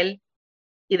quién es Él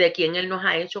y de quién Él nos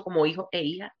ha hecho como hijos e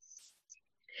hijas.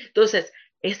 Entonces,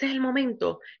 ese es el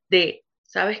momento de,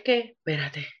 ¿sabes qué?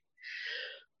 Espérate.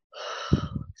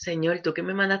 Señor, tú que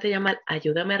me mandaste llamar,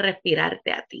 ayúdame a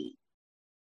respirarte a ti.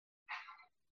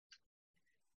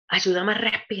 Ayúdame a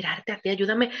respirarte a ti,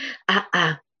 ayúdame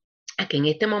a que en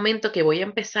este momento que voy a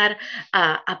empezar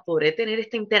a poder tener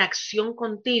esta interacción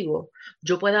contigo,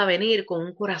 yo pueda venir con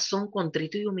un corazón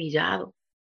contrito y humillado.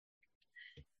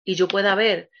 Y yo pueda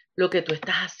ver lo que tú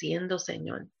estás haciendo,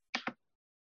 Señor.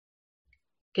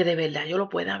 Que de verdad yo lo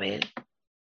pueda ver.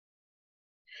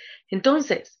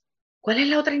 Entonces, ¿cuál es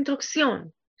la otra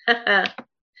instrucción?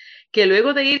 Que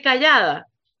luego de ir callada,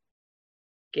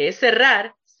 que es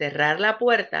cerrar la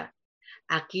puerta.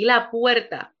 Aquí la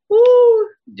puerta,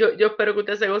 yo espero que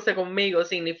usted se goce conmigo,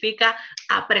 significa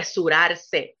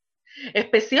apresurarse.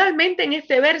 Especialmente en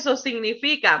este verso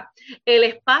significa el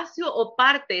espacio o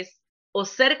partes o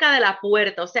cerca de la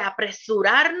puerta, o sea,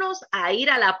 apresurarnos a ir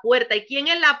a la puerta. ¿Y quién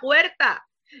es la puerta?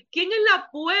 ¿Quién es la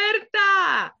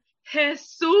puerta?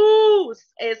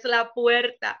 Jesús es la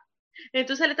puerta.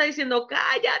 Entonces le está diciendo,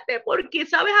 cállate, porque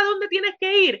 ¿sabes a dónde tienes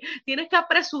que ir? Tienes que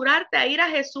apresurarte a ir a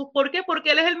Jesús. ¿Por qué?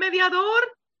 Porque Él es el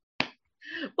mediador.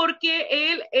 Porque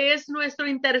Él es nuestro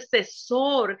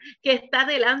intercesor que está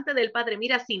delante del Padre.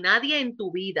 Mira, si nadie en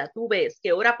tu vida tú ves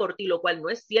que ora por ti, lo cual no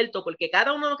es cierto, porque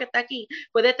cada uno que está aquí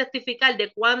puede testificar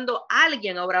de cuando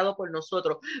alguien ha orado por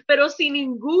nosotros, pero si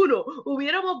ninguno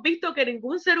hubiéramos visto que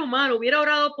ningún ser humano hubiera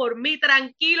orado por mí,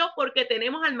 tranquilos, porque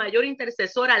tenemos al mayor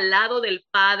intercesor al lado del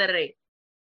Padre,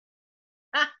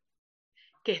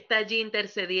 que está allí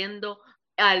intercediendo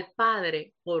al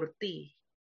Padre por ti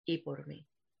y por mí.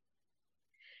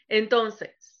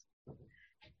 Entonces,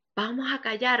 vamos a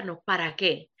callarnos. ¿Para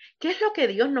qué? ¿Qué es lo que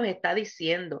Dios nos está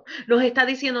diciendo? Nos está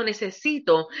diciendo,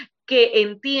 necesito que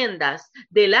entiendas,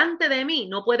 delante de mí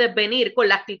no puedes venir con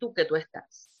la actitud que tú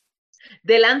estás.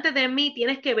 Delante de mí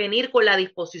tienes que venir con la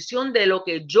disposición de lo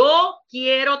que yo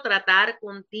quiero tratar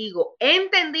contigo,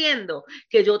 entendiendo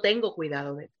que yo tengo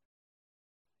cuidado de ti.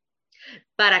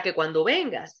 Para que cuando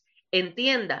vengas,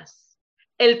 entiendas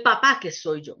el papá que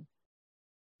soy yo.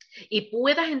 Y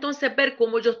puedas entonces ver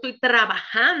cómo yo estoy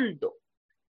trabajando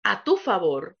a tu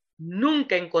favor,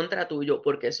 nunca en contra tuyo,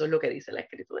 porque eso es lo que dice la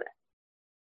Escritura.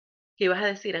 ¿Qué ibas a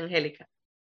decir, Angélica?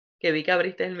 Que vi que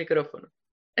abriste el micrófono.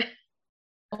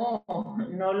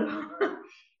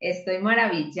 Estoy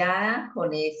maravillada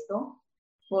con esto,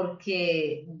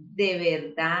 porque de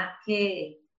verdad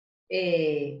que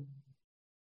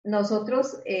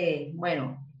nosotros,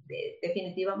 bueno,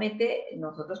 definitivamente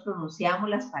nosotros pronunciamos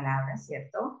las palabras,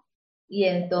 ¿cierto? Y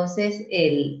entonces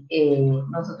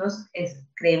nosotros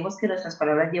creemos que nuestras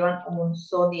palabras llevan como un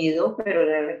sonido, pero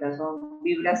la verdad son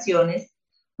vibraciones.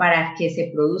 Para que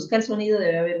se produzca el sonido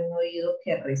debe haber un oído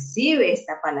que recibe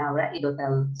esta palabra y lo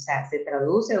traduce, o sea, se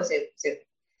traduce o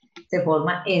se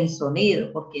forma en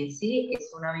sonido, porque en sí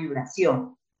es una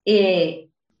vibración.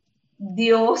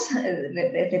 Dios,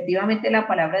 efectivamente la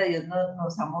palabra de Dios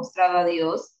nos ha mostrado a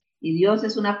Dios, y Dios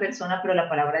es una persona, pero la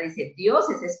palabra dice, Dios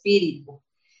es espíritu.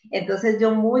 Entonces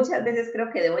yo muchas veces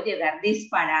creo que debo llegar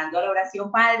disparando a la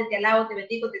oración: Padre, te alabo, te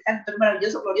bendigo, te santo, tú eres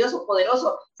maravilloso, glorioso,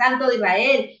 poderoso, Santo de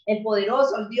Israel, el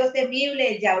poderoso, el Dios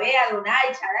temible, el Yahvé, Adonai,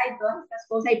 Shaddai, todas estas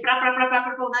cosas, y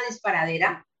una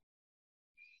disparadera.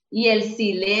 Y el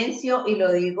silencio, y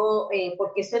lo digo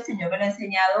porque esto el Señor me lo ha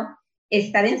enseñado,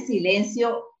 estar en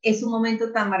silencio es un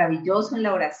momento tan maravilloso en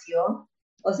la oración.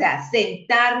 O sea,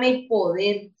 sentarme y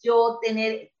poder yo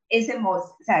tener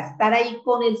o sea, estar ahí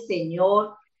con el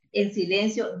Señor en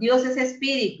silencio. Dios es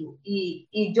espíritu,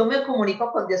 y yo me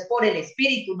comunico con Dios por el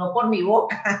espíritu, no por mi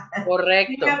boca. ¿Sí me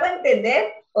Correcto. hago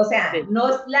entender? O sea, Sí. no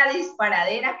es la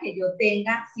disparadera que yo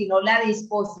tenga, sino la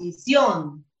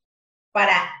disposición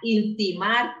para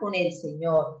intimar con el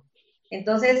Señor.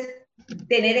 Entonces,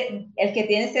 el que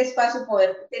tiene este espacio,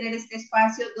 poder tener este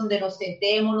espacio donde nos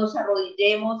sentemos, nos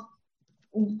arrodillemos,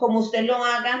 como usted lo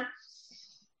haga,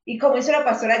 y como hizo la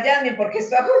pastora Jasmine, porque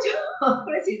esto hago yo,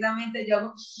 precisamente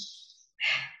yo,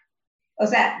 o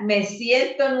sea, me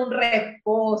siento en un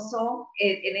reposo,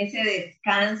 en ese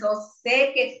descanso,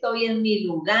 sé que estoy en mi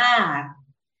lugar,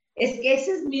 es que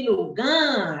ese es mi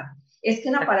lugar. Es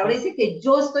que la palabra dice que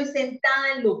yo estoy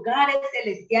sentada en lugares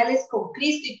celestiales con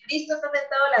Cristo, y Cristo está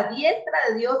sentado a la diestra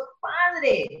de Dios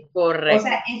Padre. O Correcto.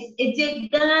 sea, es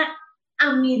llegar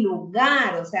a mi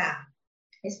lugar, o sea,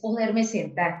 es poderme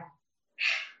sentar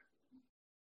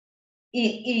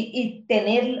y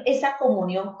tener esa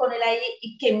comunión con Él ahí,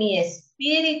 y que mi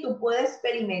espíritu pueda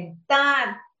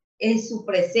experimentar en su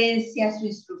presencia, su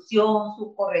instrucción,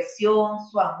 su corrección,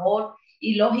 su amor,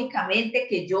 y lógicamente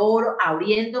que lloro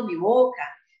abriendo mi boca.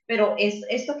 Pero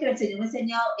esto que el Señor me ha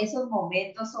enseñado, esos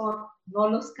momentos no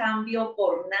los cambio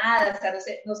por nada, o sea,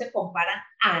 no se comparan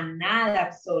a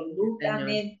nada, Señor.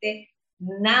 absolutamente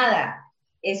nada.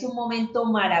 Es un momento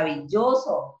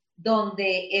maravilloso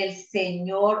donde el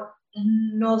Señor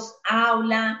nos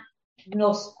habla,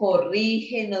 nos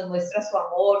corrige, nos muestra su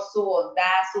amor, su bondad,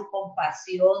 su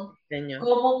compasión. Señor.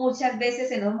 Como muchas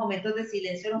veces en los momentos de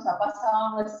silencio nos ha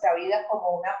pasado nuestra vida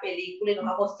como una película, y nos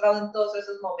ha mostrado en todos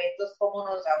esos momentos cómo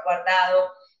nos ha guardado,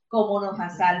 cómo nos ha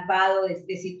salvado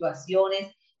de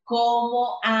situaciones,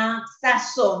 cómo ha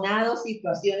sazonado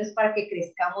situaciones para que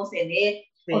crezcamos en Él.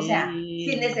 O sea, sin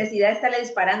Sí. necesidad de estarle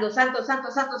disparando: santo, santo,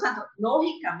 santo, santo.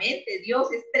 Lógicamente,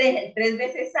 Dios es tres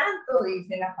veces santo,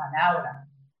 dice la palabra.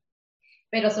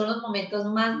 Pero son los momentos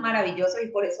más maravillosos, y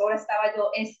por eso ahora estaba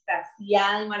yo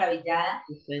extasiada y maravillada,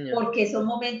 Sí, Señor. porque son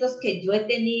momentos que yo he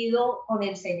tenido con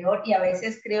el Señor, y a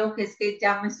veces creo que es que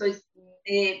ya me estoy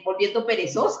volviendo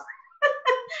perezosa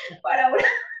para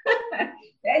orar.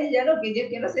 Ya lo que yo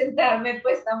quiero sentarme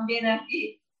pues también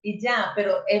aquí y ya,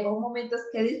 pero en momentos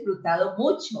que he disfrutado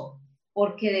mucho,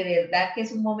 porque de verdad que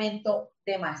es un momento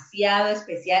demasiado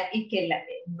especial, y que Sí,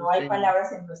 no hay Señor.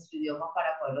 palabras en nuestro idioma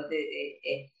para poderlo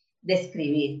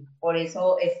describir. Por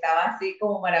eso estaba así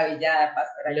como maravillada,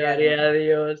 Pastora Gloria Jasmine. a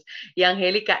Dios. Y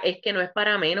Angélica, es que no es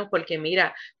para menos, porque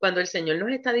mira, cuando el Señor nos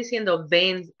está diciendo,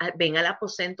 ven, ven al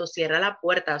aposento, cierra la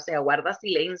puerta, o sea, guarda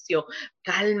silencio,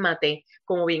 cálmate,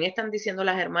 como bien están diciendo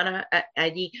las hermanas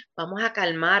allí, vamos a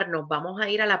calmarnos, vamos a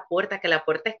ir a la puerta, que la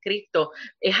puerta es Cristo,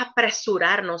 es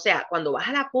apresurarnos, o sea, cuando vas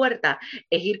a la puerta,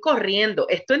 es ir corriendo,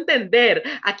 esto entender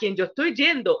a quien yo estoy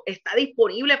yendo está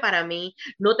disponible para mí,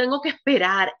 no tengo que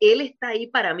esperar, Él está ahí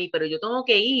para mí, pero yo tengo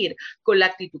que ir con la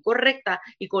actitud correcta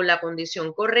y con la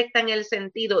condición correcta, en el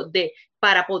sentido de,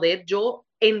 para poder yo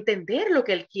entender lo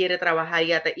que Él quiere trabajar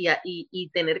y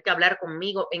tener que hablar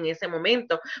conmigo en ese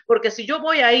momento. Porque si yo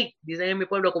voy ahí, dicen en mi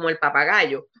pueblo, como el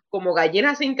papagayo, como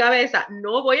gallina sin cabeza,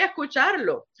 no voy a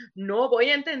escucharlo, no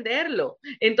voy a entenderlo.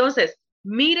 Entonces,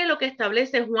 mire lo que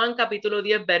establece Juan capítulo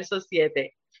 10, verso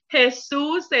 7.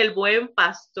 Jesús, el buen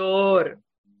pastor.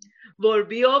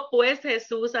 Volvió pues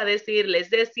Jesús a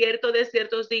decirles, de cierto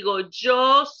os digo,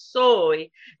 yo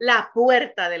soy la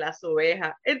puerta de las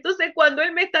ovejas. Entonces, cuando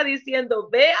Él me está diciendo,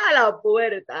 ve a la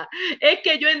puerta, es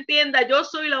que yo entienda, yo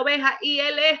soy la oveja y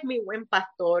Él es mi buen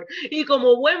pastor. Y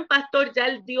como buen pastor ya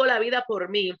Él dio la vida por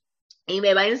mí y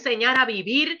me va a enseñar a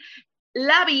vivir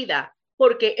la vida,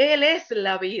 porque Él es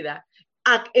la vida.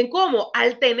 ¿En cómo?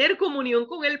 Al tener comunión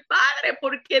con el Padre,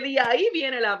 porque de ahí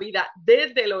viene la vida,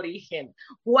 desde el origen.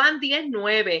 Juan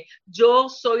 10:9, yo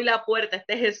soy la puerta,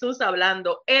 este es Jesús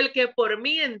hablando, el que por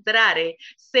mí entrare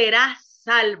será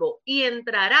salvo, y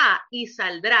entrará y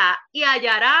saldrá y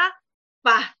hallará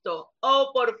pasto.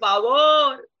 Oh, por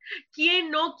favor, ¿quién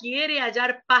no quiere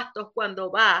hallar pastos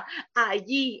cuando va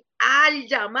allí al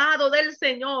llamado del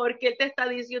Señor, que Él te está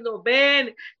diciendo,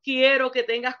 ven, quiero que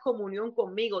tengas comunión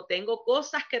conmigo, tengo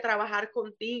cosas que trabajar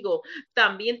contigo,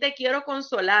 también te quiero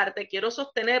consolar, te quiero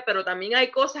sostener, pero también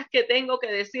hay cosas que tengo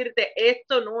que decirte,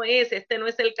 esto no es, este no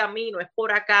es el camino, es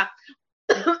por acá.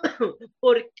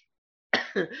 Porque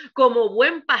como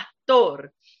buen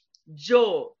pastor,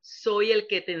 yo soy el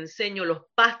que te enseño los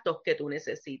pastos que tú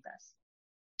necesitas.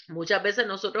 Muchas veces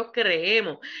nosotros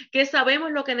creemos que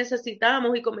sabemos lo que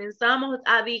necesitamos y comenzamos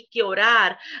a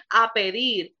orar, a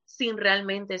pedir sin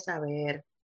realmente saber.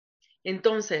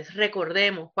 Entonces,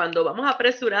 recordemos, cuando vamos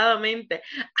apresuradamente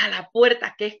a la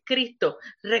puerta que es Cristo,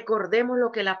 recordemos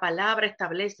lo que la palabra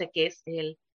establece, que es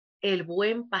Él, el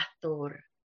buen pastor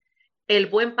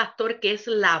que es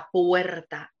la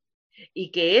puerta.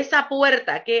 Y que esa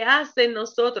puerta, ¿qué hacen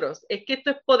nosotros? Es que esto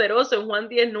es poderoso en Juan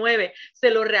 10:9, se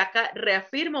lo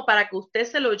reafirmo para que usted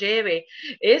se lo lleve.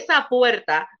 Esa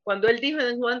puerta, cuando él dijo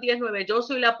en Juan 10:9, yo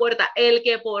soy la puerta, el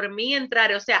que por mí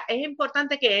entrare, o sea, es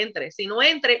importante que entre, si no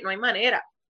entre, no hay manera.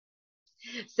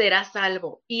 Será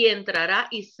salvo y entrará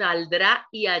y saldrá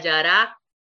y hallará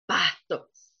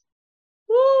pastos.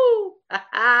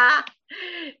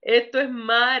 Esto es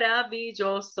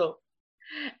maravilloso.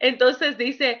 Entonces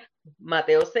dice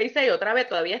Mateo 6:6, otra vez,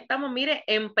 todavía estamos, mire,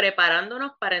 en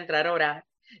preparándonos para entrar a orar.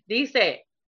 Dice,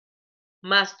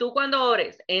 mas tú cuando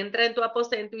ores, entra en tu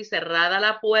aposento y cerrada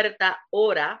la puerta,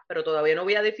 ora, pero todavía no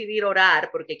voy a decidir orar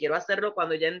porque quiero hacerlo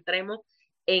cuando ya entremos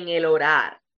en el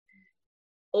orar.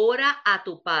 Ora a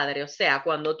tu Padre, o sea,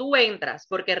 cuando tú entras,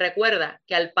 porque recuerda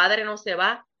que al Padre no se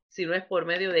va si no es por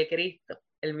medio de Cristo.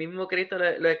 El mismo Cristo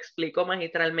lo explicó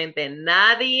magistralmente.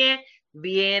 Nadie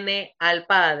viene al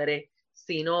Padre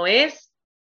si no es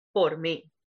por mí.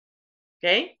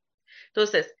 ¿Ok?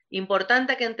 Entonces,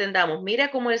 importante que entendamos,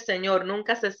 mira cómo el Señor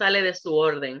nunca se sale de su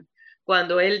orden.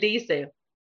 Cuando Él dice,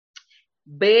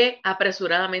 ve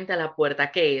apresuradamente a la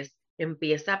puerta, ¿qué es?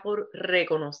 Empieza por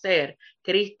reconocer,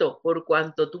 Cristo, por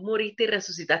cuanto tú moriste y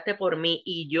resucitaste por mí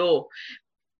y yo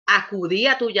acudí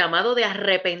a tu llamado de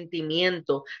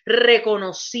arrepentimiento,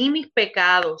 reconocí mis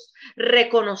pecados,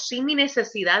 reconocí mi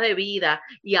necesidad de vida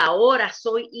y ahora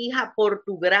soy hija por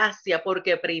tu gracia,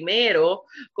 porque primero,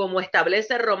 como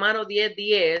establece Romanos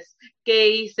 10:10, ¿qué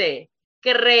hice?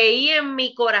 Creí en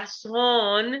mi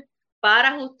corazón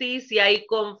para justicia y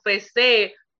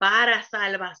confesé para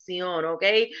salvación, ¿ok?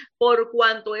 Por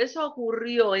cuanto eso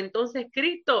ocurrió, entonces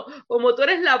Cristo, como tú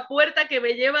eres la puerta que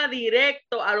me lleva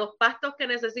directo a los pastos que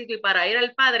necesito y para ir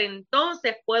al Padre,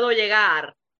 entonces puedo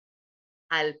llegar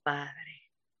al Padre.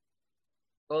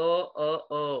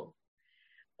 Oh.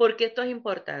 ¿Por qué esto es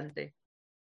importante?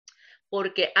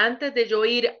 Porque antes de yo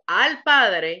ir al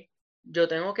Padre, yo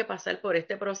tengo que pasar por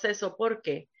este proceso. ¿Por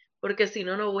qué? Porque si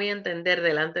no, no voy a entender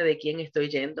delante de quién estoy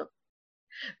yendo.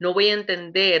 No voy a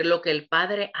entender lo que el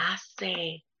Padre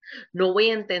hace. No voy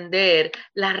a entender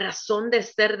la razón de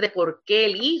ser de por qué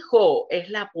el Hijo es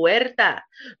la puerta.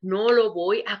 No lo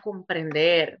voy a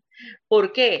comprender.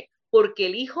 ¿Por qué? Porque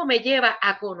el Hijo me lleva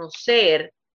a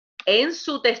conocer en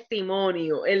su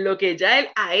testimonio, en lo que ya Él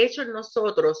ha hecho en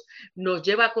nosotros, nos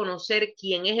lleva a conocer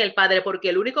quién es el Padre, porque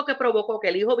el único que provocó que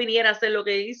el Hijo viniera a hacer lo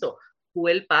que hizo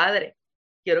fue el Padre.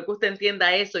 Quiero que usted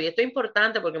entienda eso, y esto es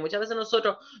importante porque muchas veces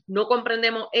nosotros no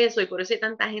comprendemos eso y por eso hay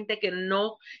tanta gente que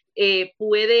no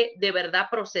puede de verdad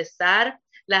procesar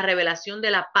la revelación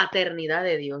de la paternidad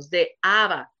de Dios, de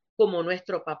Abba como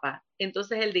nuestro papá.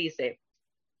 Entonces Él dice,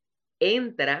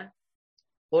 entra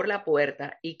por la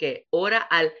puerta y que ora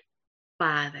al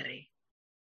Padre,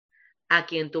 a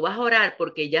quien tú vas a orar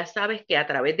porque ya sabes que a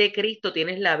través de Cristo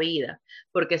tienes la vida,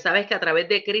 porque sabes que a través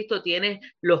de Cristo tienes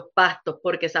los pastos,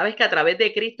 porque sabes que a través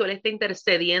de Cristo Él está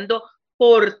intercediendo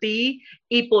por ti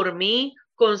y por mí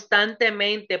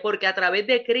constantemente, porque a través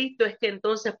de Cristo es que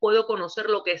entonces puedo conocer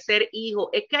lo que es ser hijo.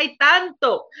 Es que hay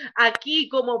tanto aquí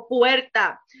como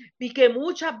puerta y que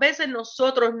muchas veces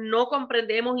nosotros no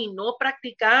comprendemos y no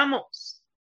practicamos.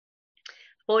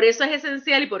 Por eso es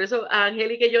esencial y por eso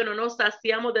Angelica y yo no nos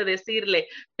saciamos de decirle,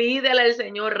 pídele al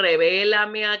Señor,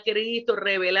 revélame a Cristo,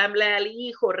 revélame al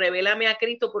Hijo, revélame a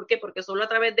Cristo. ¿Por qué? Porque solo a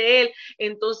través de Él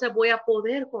entonces voy a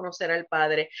poder conocer al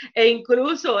Padre. E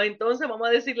incluso entonces vamos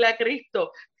a decirle a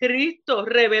Cristo, Cristo,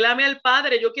 revélame al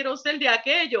Padre, yo quiero ser de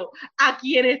aquello a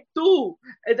quienes tú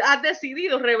has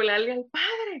decidido revelarle al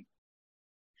Padre.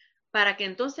 para que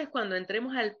entonces cuando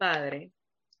entremos al Padre,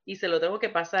 y se lo tengo que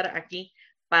pasar aquí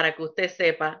para que usted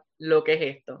sepa lo que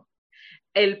es esto.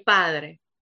 El Padre,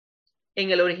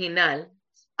 en el original,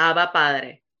 Abba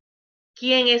Padre.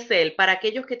 ¿Quién es Él? Para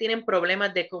aquellos que tienen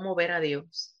problemas de cómo ver a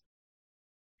Dios.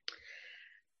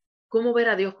 ¿Cómo ver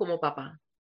a Dios como papá?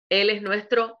 Él es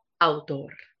nuestro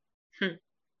autor.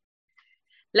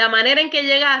 La manera en que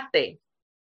llegaste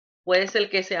puede ser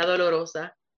que sea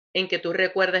dolorosa, en que tú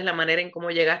recuerdes la manera en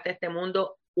cómo llegaste a este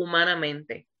mundo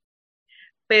humanamente.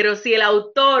 Pero si el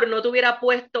autor no te hubiera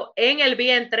puesto en el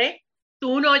vientre,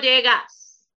 tú no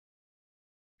llegas.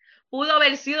 Pudo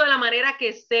haber sido de la manera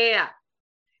que sea.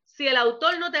 Si el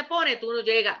autor no te pone, tú no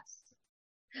llegas.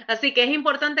 Así que es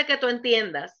importante que tú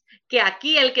entiendas que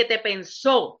aquí el que te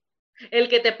pensó, el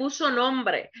que te puso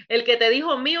nombre, el que te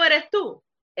dijo mío eres tú,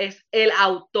 es el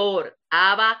autor,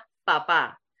 Abba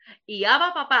Papá. Y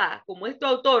Abba Papá, como es tu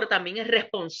autor, también es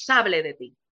responsable de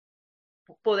ti.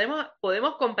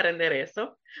 Podemos comprender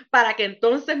eso para que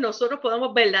entonces nosotros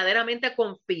podamos verdaderamente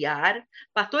confiar.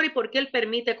 Pastor, ¿y por qué Él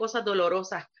permite cosas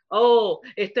dolorosas? Oh,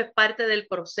 esto es parte del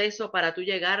proceso para tú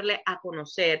llegarle a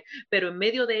conocer, pero en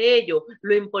medio de ello,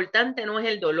 lo importante no es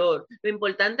el dolor, lo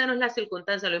importante no es la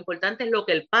circunstancia, lo importante es lo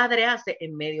que el Padre hace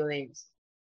en medio de eso.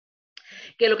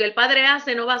 Que lo que el Padre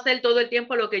hace no va a ser todo el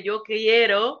tiempo lo que yo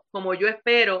quiero, como yo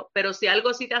espero, pero si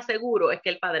algo sí te aseguro es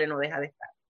que el Padre no deja de estar.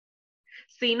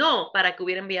 Si no, ¿para qué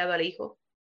hubiera enviado al hijo?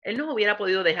 Él nos hubiera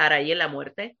podido dejar ahí en la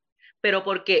muerte, pero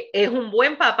porque es un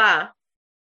buen papá,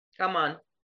 come on,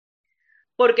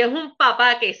 porque es un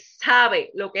papá que sabe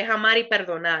lo que es amar y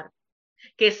perdonar,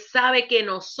 que sabe que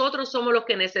nosotros somos los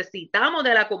que necesitamos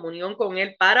de la comunión con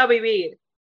Él para vivir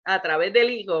a través del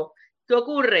hijo. ¿Qué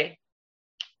ocurre?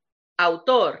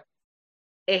 Autor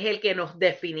es el que nos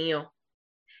definió,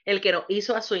 el que nos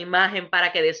hizo a su imagen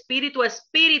para que de espíritu a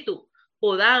espíritu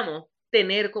podamos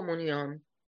tener comunión.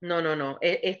 No.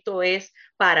 Esto es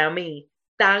para mí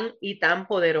tan y tan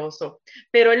poderoso.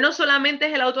 Pero Él no solamente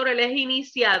es el autor, Él es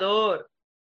iniciador.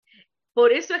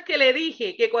 Por eso es que le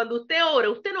dije que cuando usted ora,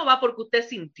 usted no va porque usted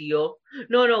sintió.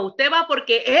 No, usted va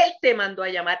porque Él te mandó a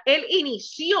llamar. Él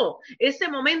inició ese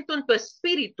momento en tu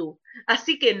espíritu.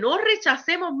 Así que no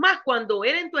rechacemos más cuando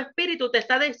Él en tu espíritu te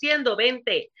está diciendo,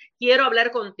 vente, quiero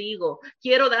hablar contigo,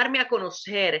 quiero darme a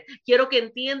conocer, quiero que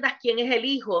entiendas quién es el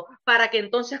hijo para que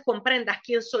entonces comprendas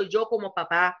quién soy yo como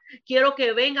papá. Quiero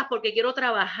que vengas porque quiero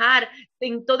trabajar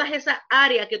en todas esas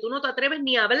áreas que tú no te atreves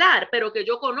ni a hablar, pero que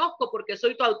yo conozco porque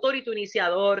soy tu autor y tu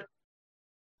iniciador.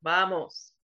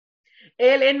 Vamos.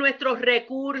 Él es nuestro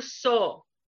recurso.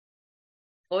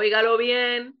 Óigalo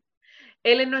bien.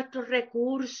 Él es nuestro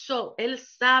recurso. Él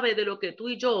sabe de lo que tú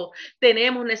y yo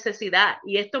tenemos necesidad.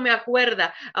 Y esto me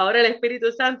acuerda ahora el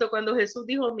Espíritu Santo cuando Jesús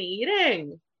dijo,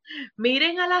 miren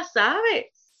a las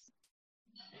aves.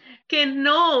 Que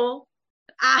no,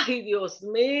 ay Dios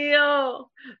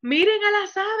mío, miren a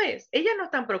las aves. Ellas no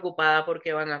están preocupadas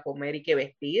porque van a comer y qué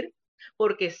vestir,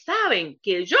 porque saben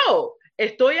que yo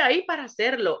estoy ahí para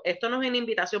hacerlo. Esto no es una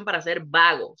invitación para ser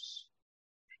vagos.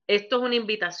 Esto es una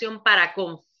invitación para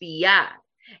confiar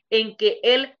en que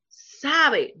Él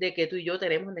sabe de que tú y yo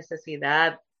tenemos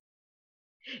necesidad.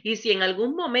 Y si en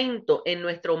algún momento en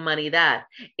nuestra humanidad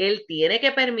Él tiene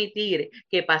que permitir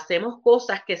que pasemos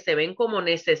cosas que se ven como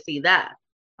necesidad,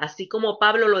 así como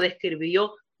Pablo lo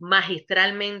describió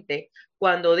magistralmente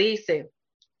cuando dice,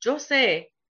 yo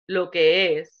sé lo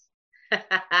que es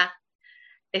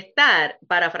estar,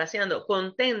 parafraseando,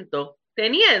 contento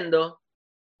teniendo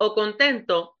o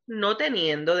contento no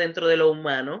teniendo dentro de lo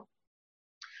humano.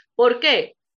 ¿Por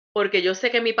qué? Porque yo sé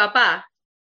que mi papá,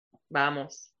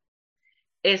 vamos,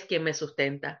 es quien me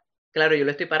sustenta. Claro, yo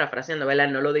lo estoy parafraseando, ¿verdad?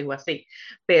 No lo dijo así,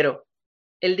 pero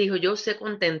él dijo, yo sé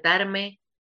contentarme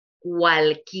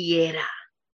cualquiera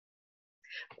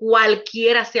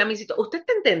sea mi situación. ¿Usted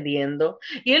está entendiendo?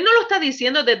 Y él no lo está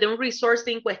diciendo desde un resort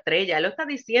 5 estrellas, él lo está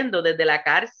diciendo desde la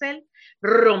cárcel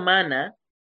romana,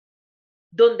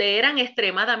 donde eran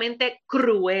extremadamente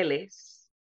crueles.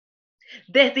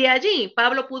 Desde allí,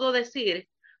 Pablo pudo decir,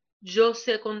 yo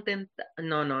sé contentar.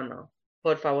 No.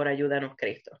 Por favor, ayúdanos,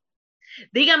 Cristo.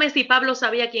 Dígame si Pablo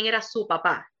sabía quién era su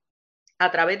papá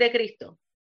a través de Cristo,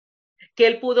 que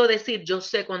él pudo decir, yo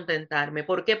sé contentarme.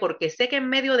 ¿Por qué? Porque sé que en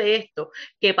medio de esto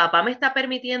que papá me está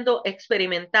permitiendo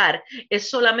experimentar es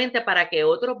solamente para que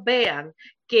otros vean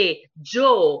que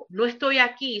yo no estoy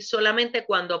aquí solamente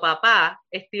cuando papá,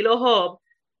 estilo Job,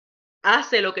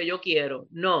 hace lo que yo quiero.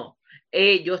 No.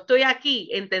 Yo estoy aquí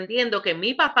entendiendo que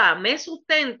mi papá me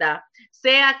sustenta,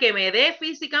 sea que me dé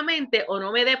físicamente o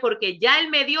no me dé, porque ya él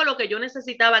me dio lo que yo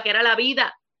necesitaba, que era la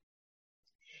vida,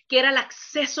 que era el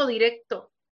acceso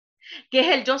directo. que es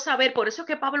el yo saber. Por eso es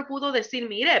que Pablo pudo decir,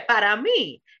 mire, para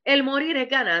mí el morir es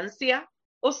ganancia.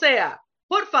 O sea,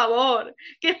 por favor,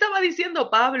 ¿qué estaba diciendo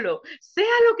Pablo? Sea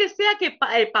lo que sea que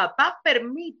el papá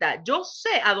permita, yo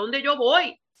sé a dónde yo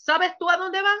voy. ¿Sabes tú a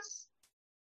dónde vas?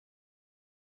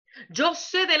 Yo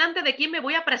sé delante de quién me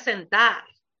voy a presentar.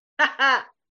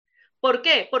 ¿Por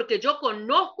qué? Porque yo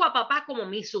conozco a papá como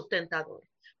mi sustentador,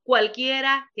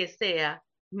 cualquiera que sea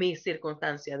mi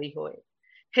circunstancia, dijo él.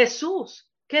 Jesús,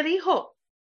 ¿qué dijo?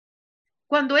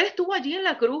 Cuando él estuvo allí en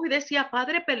la cruz y decía,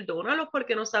 Padre, perdónalos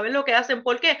porque no saben lo que hacen.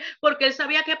 ¿Por qué? Porque él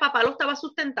sabía que papá lo estaba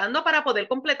sustentando para poder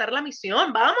completar la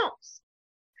misión. Vamos.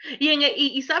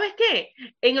 Y ¿sabes qué?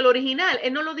 En el original,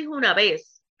 él no lo dijo una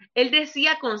vez. Él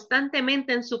decía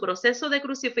constantemente en su proceso de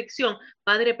crucifixión,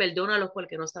 Padre, perdónalos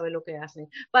porque no saben lo que hacen.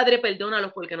 Padre,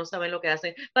 perdónalos porque no saben lo que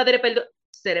hacen. Padre, perdónalos.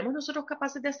 ¿Seremos nosotros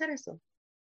capaces de hacer eso?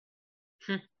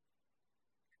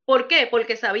 ¿Por qué?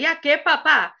 Porque sabía que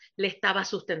papá le estaba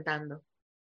sustentando.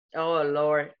 Oh,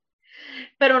 Lord.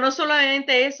 Pero no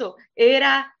solamente eso,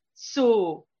 era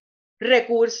su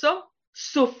recurso,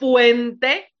 su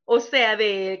fuente, o sea,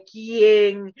 de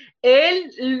quien él,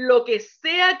 lo que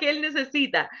sea que él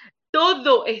necesita,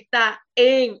 todo está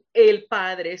en el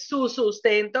Padre, su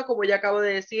sustento, como ya acabo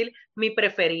de decir, mi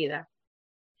preferida.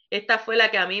 Esta fue la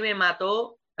que a mí me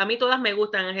mató, a mí todas me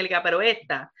gustan, Angelica, pero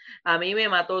esta, a mí me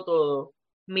mató todo,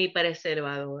 mi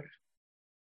preservador.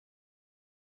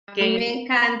 A mí me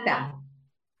encanta,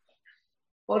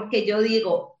 porque yo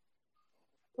digo,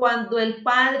 cuando el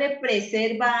Padre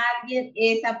preserva a alguien,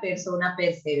 esa persona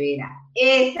persevera.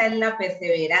 Esa es la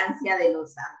perseverancia de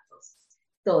los santos.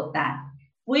 Total.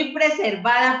 Fui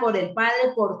preservada por el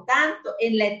Padre, por tanto,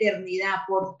 en la eternidad,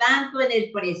 por tanto, en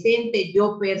el presente,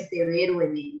 yo persevero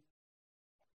en él.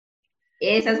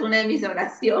 Esa es una de mis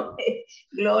oraciones.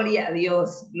 Gloria a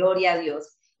Dios, gloria a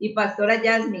Dios. Y Pastora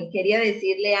Jasmine, quería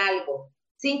decirle algo.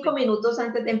 5 minutos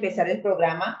antes de empezar el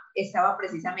programa, estaba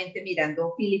precisamente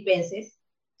mirando Filipenses,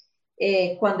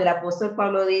 cuando el apóstol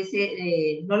Pablo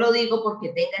dice, no lo digo porque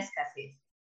tenga escasez,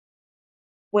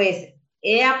 pues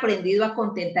he aprendido a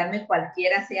contentarme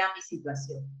cualquiera sea mi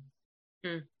situación.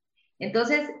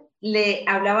 Entonces, le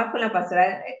hablaba con la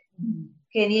pastora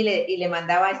Kenny y le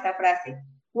mandaba esta frase,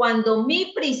 cuando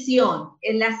mi prisión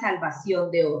es la salvación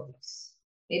de otros.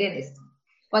 Miren esto.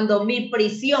 Cuando mi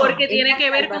prisión porque es tiene la que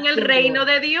ver con el salvación reino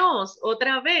de Dios,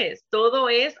 otra vez, todo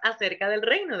es acerca del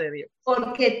reino de Dios.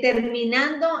 Porque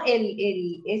terminando el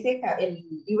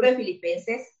libro de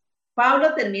Filipenses,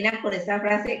 Pablo termina con esa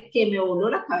frase que me voló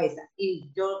la cabeza,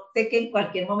 y yo sé que en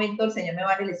cualquier momento el Señor me va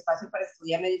a dar el espacio para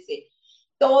estudiar. Me dice,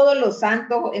 todos los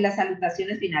santos, en las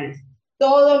salutaciones finales,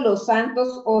 todos los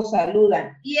santos os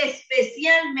saludan, y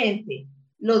especialmente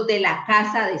los de la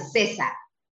casa de César,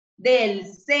 del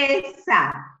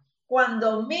César,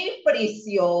 cuando mi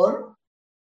prisión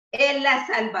es la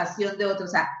salvación de otros.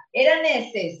 O sea, era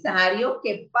necesario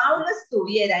que Pablo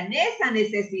estuviera en esa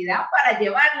necesidad para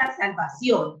llevar la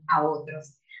salvación a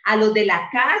otros, a los de la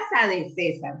casa de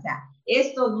César. O sea,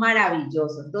 esto es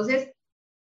maravilloso. Entonces,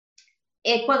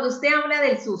 cuando usted habla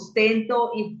del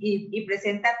sustento y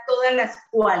presenta todas las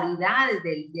cualidades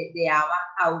de Abba,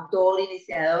 autor,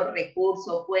 iniciador,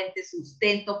 recurso, fuente,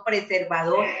 sustento,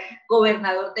 preservador,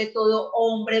 gobernador de todo,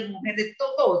 hombre, mujer, de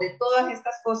todo, de todas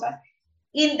estas cosas,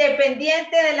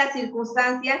 independiente de las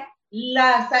circunstancias,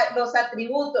 los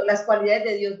atributos, las cualidades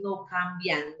de Dios no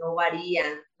cambian, no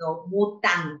varían, no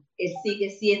mutan. Él sigue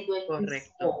siendo el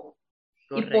mismo.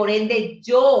 Y por ende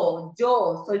yo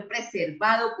soy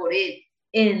preservado por él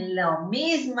en la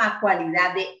misma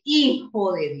cualidad de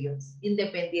hijo de Dios,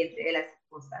 independiente de las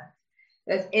circunstancias.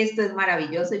 Entonces, esto es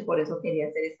maravilloso y por eso quería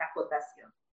hacer esta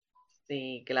acotación.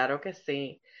 Sí, claro que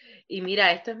sí. Y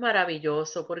mira, esto es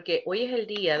maravilloso porque hoy es el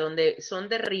día donde son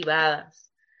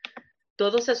derribadas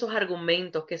todos esos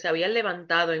argumentos que se habían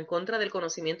levantado en contra del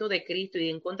conocimiento de Cristo y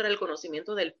en contra del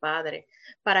conocimiento del Padre,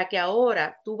 para que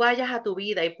ahora tú vayas a tu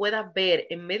vida y puedas ver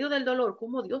en medio del dolor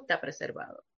cómo Dios te ha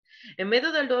preservado. En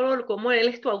medio del dolor, cómo Él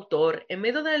es tu autor, en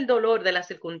medio del dolor, de las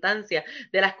circunstancias,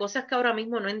 de las cosas que ahora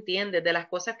mismo no entiendes, de las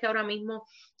cosas que ahora mismo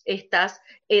estás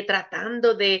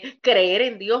tratando de creer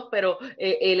en Dios, pero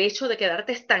el hecho de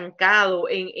quedarte estancado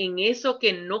en eso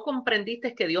que no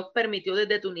comprendiste que Dios permitió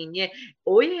desde tu niñez,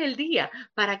 hoy es el día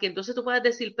para que entonces tú puedas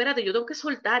decir, espérate, yo tengo que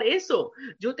soltar eso,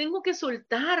 yo tengo que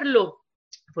soltarlo,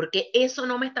 porque eso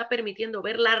no me está permitiendo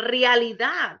ver la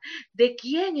realidad de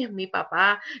quién es mi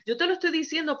papá. Yo te lo estoy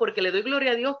diciendo porque le doy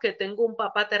gloria a Dios que tengo un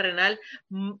papá terrenal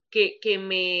que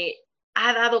me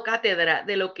ha dado cátedra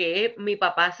de lo que es mi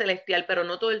papá celestial, pero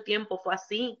no todo el tiempo fue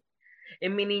así.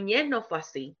 En mi niñez no fue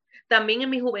así. También en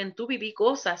mi juventud viví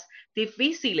cosas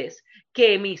difíciles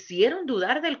que me hicieron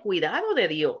dudar del cuidado de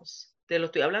Dios. Te lo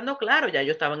estoy hablando claro, ya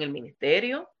yo estaba en el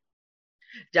ministerio,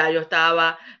 ya yo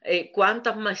estaba,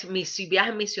 cuántos mis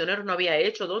viajes misioneros no había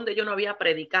hecho, dónde yo no había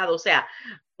predicado. O sea,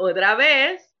 otra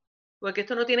vez, porque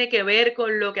esto no tiene que ver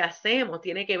con lo que hacemos,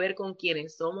 tiene que ver con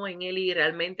quienes somos en Él y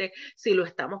realmente si lo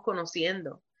estamos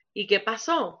conociendo. ¿Y qué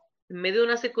pasó? En medio de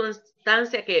una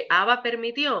circunstancia que Abba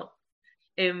permitió,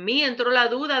 en mí entró la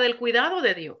duda del cuidado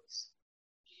de Dios.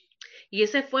 Y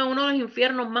ese fue uno de los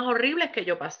infiernos más horribles que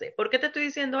yo pasé. ¿Por qué te estoy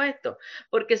diciendo esto?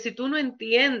 Porque si tú no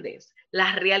entiendes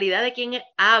la realidad de quién es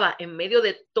Abba en medio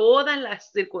de todas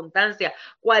las circunstancias,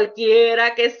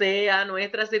 cualquiera que sea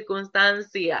nuestra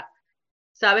circunstancia,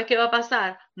 ¿sabes qué va a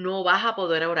pasar? No vas a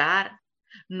poder orar.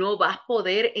 No vas a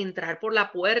poder entrar por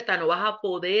la puerta, no vas a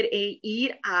poder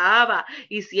ir a Abba.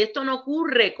 Y si esto no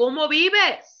ocurre, ¿cómo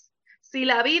vives? Si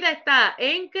la vida está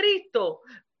en Cristo,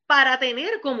 para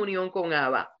tener comunión con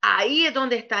Abba. Ahí es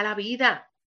donde está la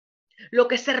vida. Lo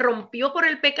que se rompió por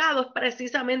el pecado es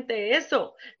precisamente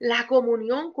eso, la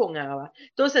comunión con Abba.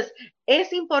 Entonces,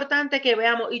 es importante que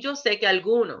veamos, y yo sé que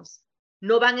algunos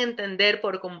no van a entender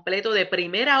por completo de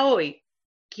primera hoy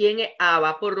quién es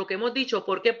Abba, por lo que hemos dicho,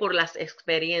 porque por las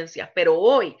experiencias. Pero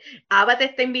hoy, Abba te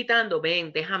está invitando,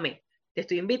 ven, déjame. Te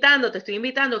estoy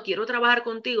invitando, quiero trabajar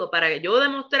contigo para yo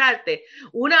demostrarte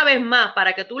una vez más,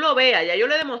 para que tú lo veas, ya yo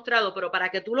lo he demostrado, pero para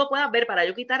que tú lo puedas ver, para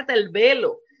yo quitarte el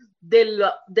velo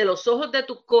de los ojos de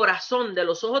tu corazón, de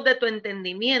los ojos de tu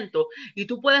entendimiento, y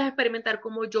tú puedes experimentar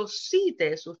cómo yo sí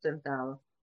te he sustentado.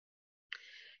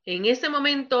 En ese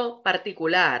momento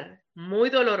particular, muy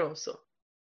doloroso,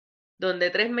 donde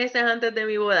 3 meses antes de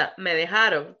mi boda me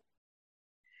dejaron,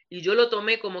 y yo lo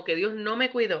tomé como que Dios no me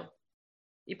cuidó,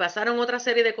 y pasaron otra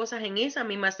serie de cosas en esas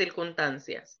mismas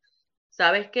circunstancias.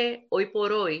 ¿Sabes qué? Hoy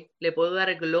por hoy le puedo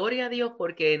dar gloria a Dios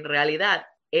porque en realidad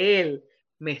Él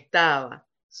me estaba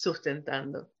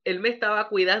sustentando. Él me estaba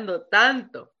cuidando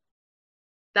tanto,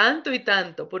 tanto y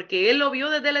tanto, porque Él lo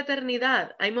vio desde la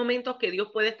eternidad. Hay momentos que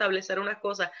Dios puede establecer unas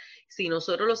cosas. Si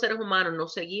nosotros los seres humanos no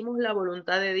seguimos la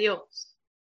voluntad de Dios,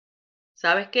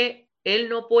 ¿sabes qué? Él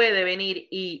no puede venir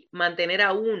y mantener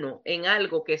a uno en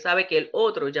algo que sabe que el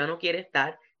otro ya no quiere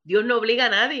estar. Dios no obliga a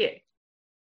nadie.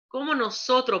 ¿Cómo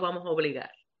nosotros vamos a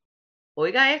obligar?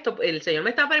 Oiga esto, el Señor me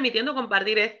está permitiendo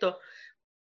compartir esto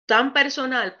tan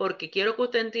personal porque quiero que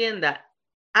usted entienda,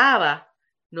 Abba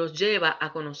nos lleva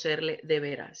a conocerle de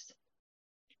veras.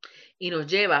 Y nos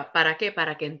lleva, ¿para qué?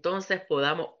 Para que entonces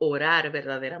podamos orar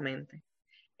verdaderamente,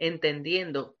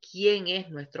 entendiendo quién es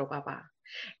nuestro papá,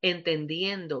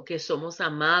 entendiendo que somos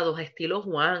amados, estilo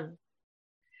Juan,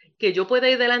 que yo pueda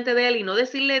ir delante de él y no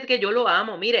decirle que yo lo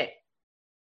amo. Mire,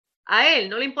 a él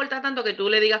no le importa tanto que tú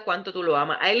le digas cuánto tú lo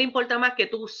amas, a él le importa más que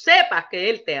tú sepas que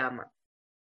él te ama.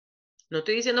 No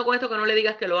estoy diciendo con esto que no le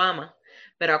digas que lo amas,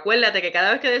 pero acuérdate que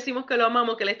cada vez que decimos que lo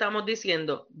amamos, que le estamos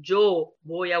diciendo, yo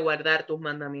voy a guardar tus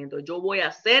mandamientos, yo voy a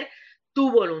hacer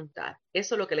tu voluntad.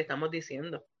 Eso es lo que le estamos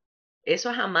diciendo.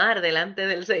 Eso es amar delante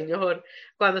del Señor.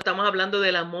 Cuando estamos hablando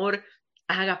del amor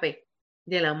ágape,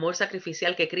 del amor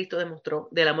sacrificial que Cristo demostró,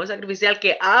 del amor sacrificial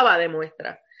que Abba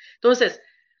demuestra. Entonces,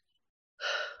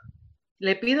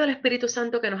 le pido al Espíritu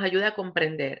Santo que nos ayude a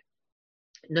comprender.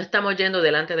 No estamos yendo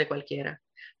delante de cualquiera.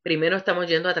 Primero estamos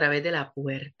yendo a través de la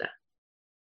puerta,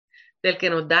 del que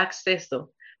nos da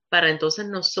acceso para entonces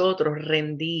nosotros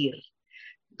rendir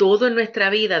todo en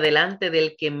nuestra vida delante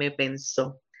del que me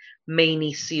pensó, me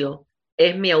inició,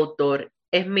 es mi autor,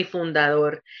 es mi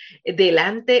fundador,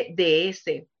 delante de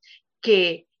ese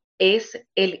que es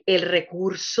el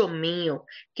recurso mío,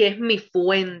 que es mi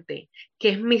fuente, que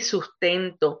es mi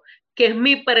sustento, que es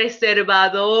mi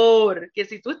preservador, que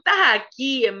si tú estás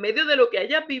aquí en medio de lo que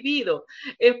hayas vivido,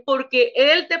 es porque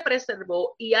Él te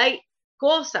preservó y hay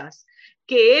cosas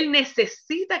que Él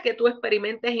necesita que tú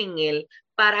experimentes en Él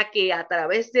para que a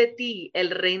través de ti el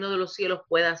reino de los cielos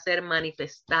pueda ser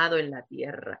manifestado en la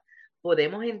tierra.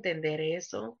 ¿Podemos entender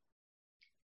eso?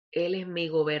 Él es mi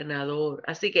gobernador.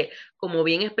 Así que, como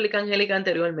bien explica Angelica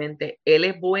anteriormente, Él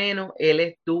es bueno, Él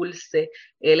es dulce,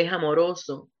 Él es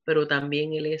amoroso, pero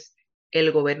también Él es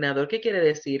el gobernador. ¿Qué quiere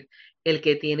decir? El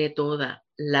que tiene toda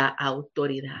la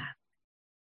autoridad.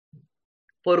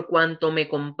 Por cuanto me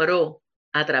compró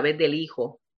a través del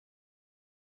Hijo,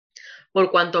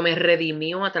 por cuanto me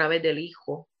redimió a través del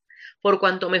Hijo, por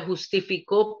cuanto me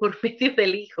justificó por medio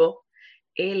del Hijo,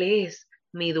 Él es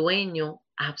mi dueño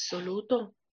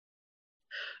absoluto.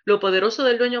 Lo poderoso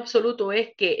del dueño absoluto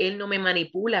es que Él no me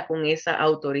manipula con esa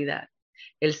autoridad.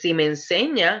 Él sí me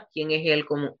enseña quién es Él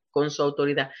con su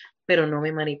autoridad, pero no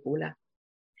me manipula.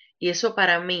 Y eso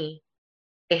para mí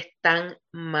es tan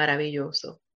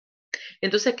maravilloso.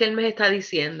 Entonces, ¿qué Él me está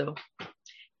diciendo?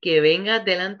 Que vengas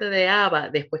delante de Abba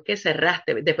después que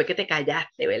cerraste, después que te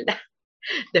callaste, ¿verdad?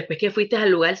 Después que fuiste al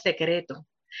lugar secreto,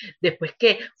 después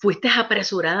que fuiste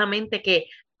apresuradamente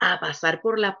a pasar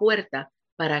por la puerta.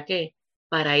 ¿Para qué?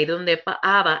 Para ir donde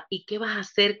Abba. ¿Y qué vas a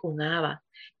hacer con Abba?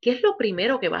 ¿Qué es lo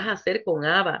primero que vas a hacer con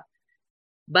Abba?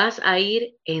 Vas a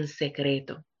ir en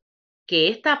secreto. Que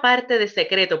esta parte de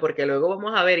secreto, porque luego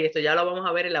vamos a ver, y esto ya lo vamos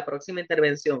a ver en la próxima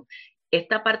intervención,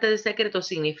 esta parte de secreto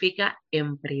significa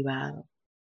en privado.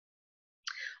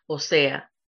 O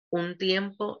sea, un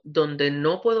tiempo donde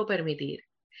no puedo permitir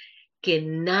que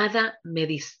nada me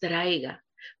distraiga,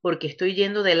 porque estoy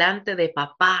yendo delante de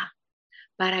papá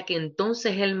para que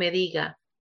entonces él me diga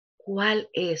cuál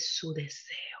es su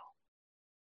deseo,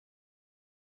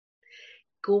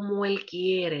 cómo él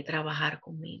quiere trabajar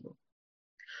conmigo,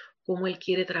 cómo él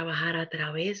quiere trabajar a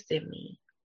través de mí,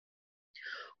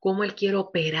 cómo él quiere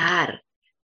operar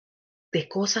de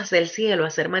cosas del cielo a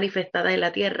ser manifestadas en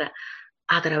la tierra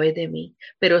a través de mí.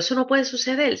 Pero eso no puede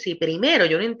suceder si primero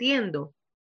yo no entiendo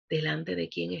delante de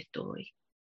quién estoy.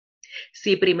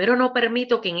 Si primero no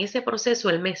permito que en ese proceso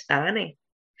Él me sane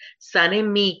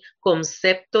mi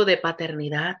concepto de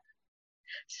paternidad,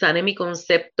 sane mi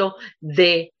concepto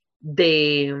de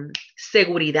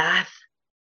seguridad,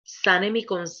 sane mi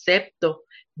concepto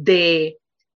de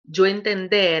yo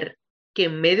entender que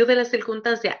en medio de las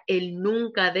circunstancias Él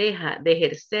nunca deja de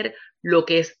ejercer lo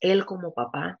que es Él como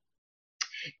papá,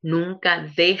 nunca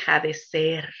deja de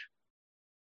ser.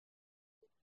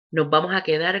 Nos vamos a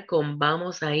quedar con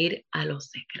vamos a ir a los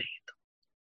secretos.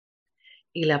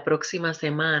 Y la próxima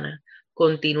semana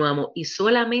continuamos y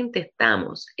solamente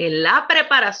estamos en la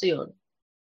preparación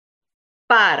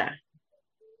para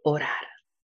orar.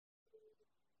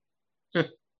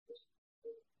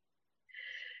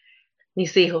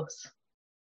 Mis hijos,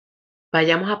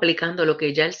 vayamos aplicando lo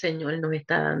que ya el Señor nos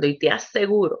está dando y te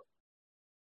aseguro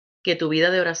que tu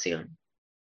vida de oración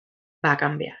va a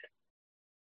cambiar.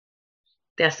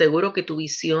 Te aseguro que tu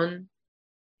visión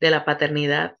de la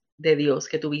paternidad de Dios,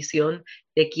 que tu visión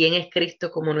de quién es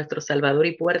Cristo como nuestro Salvador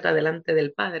y puerta delante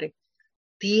del Padre,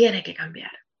 tiene que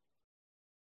cambiar.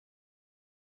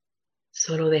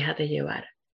 Solo déjate llevar.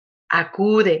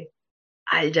 Acude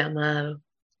al llamado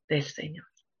del Señor.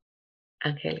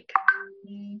 Angélica.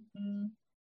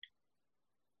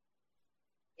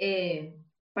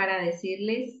 Para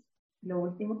decirles, lo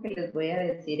último que les voy a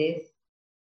decir es,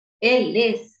 Él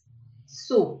es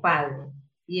su Padre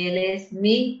y Él es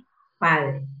mi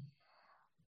Padre.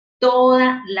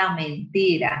 Toda la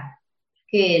mentira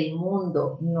que el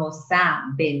mundo nos ha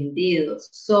vendido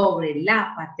sobre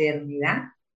la paternidad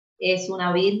es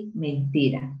una vil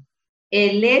mentira.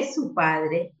 Él es su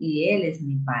Padre y Él es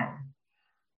mi Padre.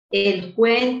 El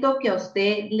cuento que a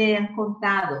usted le han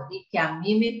contado y que a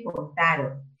mí me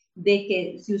contaron, de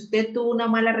que si usted tuvo una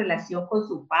mala relación con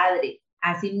su padre,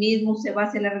 asimismo usted va a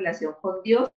hacer la relación con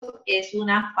Dios, es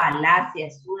una falacia,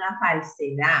 es una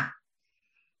falsedad.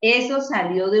 Eso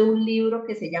salió de un libro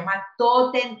que se llama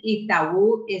Tótem y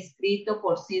Tabú, escrito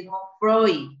por Sigmund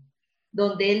Freud,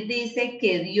 donde él dice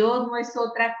que Dios no es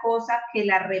otra cosa que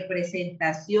la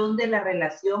representación de la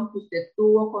relación que usted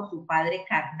tuvo con su padre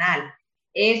carnal.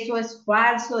 Eso es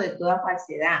falso de toda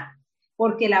falsedad,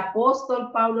 porque el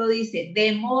apóstol Pablo dice,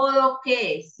 de modo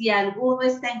que si alguno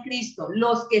está en Cristo,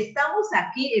 los que estamos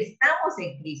aquí estamos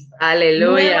en Cristo.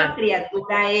 Aleluya. Nueva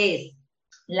criatura es.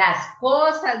 Las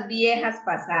cosas viejas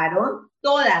pasaron,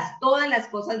 todas las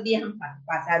cosas viejas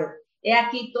pasaron. He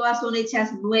aquí todas son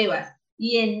hechas nuevas.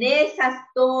 Y en esas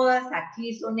todas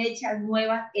aquí son hechas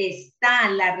nuevas está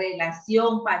la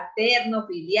relación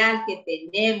paterno-filial que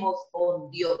tenemos con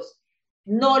Dios.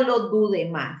 No lo dude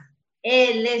más.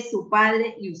 Él es su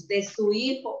padre y usted es su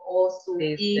hijo o su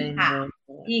hija. Señor.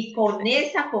 Y con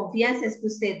esa confianza es que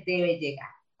usted debe llegar.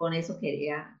 Con eso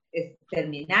quería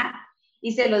terminar.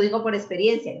 Y se lo digo por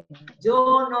experiencia.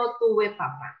 Yo no tuve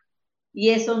papá. Y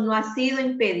eso no ha sido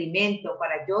impedimento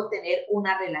para yo tener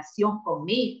una relación con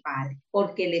mi Padre,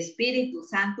 porque el Espíritu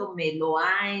Santo me lo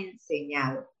ha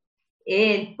enseñado.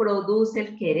 Él produce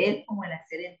el querer como el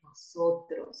hacer en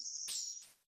nosotros.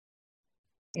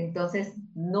 Entonces,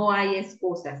 no hay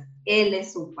excusas. Él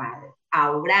es su Padre.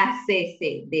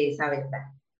 Abrácese de esa verdad.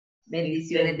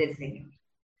 Bendiciones del Señor.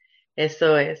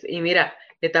 Eso es. Y mira,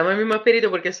 estamos en el mismo espíritu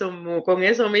porque eso, con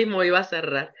eso mismo iba a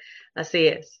cerrar. Así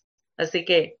es. Así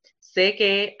que sé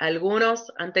que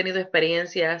algunos han tenido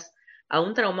experiencias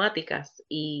aún traumáticas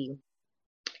y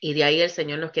de ahí el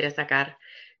Señor nos quiere sacar.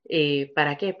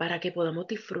 ¿Para qué? Para que podamos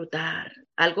disfrutar.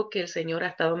 Algo que el Señor ha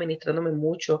estado ministrándome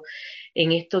mucho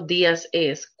en estos días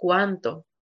es cuánto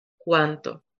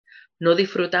no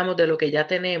disfrutamos de lo que ya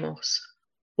tenemos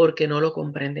porque no lo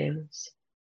comprendemos,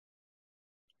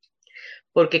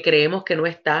 porque creemos que no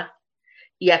está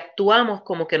y actuamos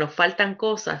como que nos faltan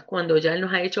cosas cuando ya Él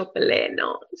nos ha hecho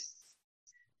plenos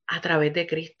a través de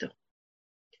Cristo.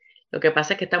 Lo que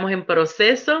pasa es que estamos en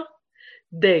proceso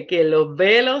de que los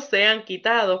velos sean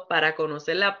quitados para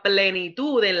conocer la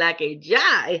plenitud en la que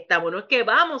ya estamos, no es que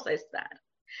vamos a estar.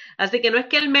 Así que no es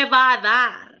que Él me va a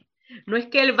dar, no es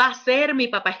que Él va a ser mi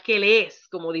papá, es que Él es,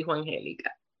 como dijo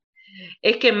Angelica.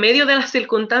 Es que en medio de las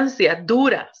circunstancias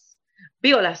duras,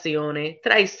 violaciones,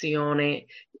 traiciones,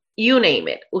 you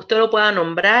name it, usted lo pueda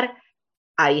nombrar,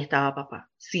 ahí estaba papá.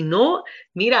 Si no,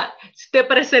 mira, te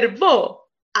preservó.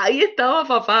 Ahí estaba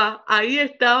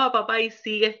papá y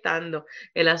sigue estando.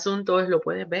 El asunto es, ¿lo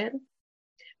puedes ver?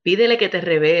 Pídele que te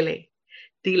revele.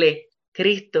 Dile,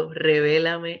 Cristo,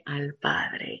 revélame al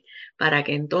Padre, para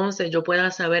que entonces yo pueda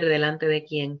saber delante de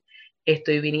quién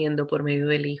estoy viniendo por medio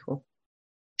del Hijo.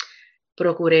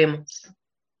 Procuremos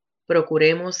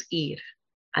ir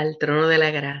al trono de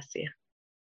la gracia,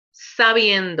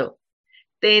 sabiendo,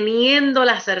 teniendo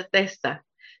la certeza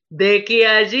de que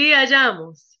allí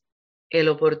hallamos el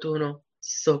oportuno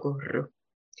socorro.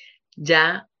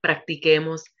 Ya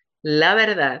practiquemos la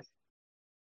verdad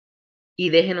y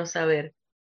déjenos saber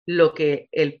lo que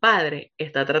el Padre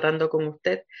está tratando con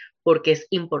usted, porque es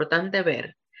importante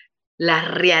ver la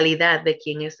realidad de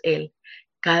quién es Él.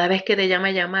 Cada vez que te llama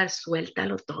a llamar,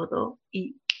 suéltalo todo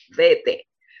y vete,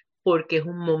 porque es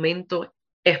un momento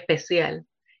especial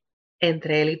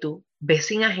entre Él y tú. Ve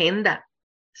sin agenda,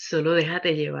 solo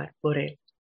déjate llevar por Él.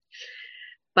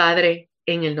 Padre,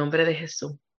 en el nombre de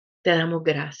Jesús, te damos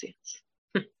gracias.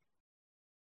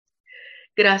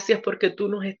 Gracias porque tú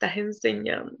nos estás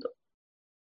enseñando.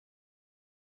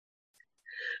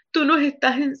 Tú nos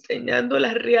estás enseñando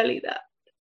la realidad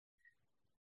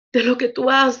de lo que tú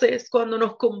haces cuando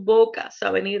nos convocas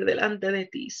a venir delante de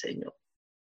ti, Señor.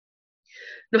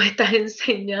 Nos estás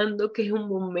enseñando que es un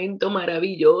momento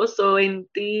maravilloso en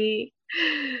ti,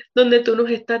 donde tú nos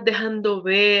estás dejando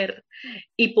ver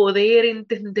y poder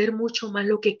entender mucho más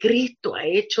lo que Cristo ha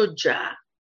hecho ya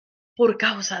por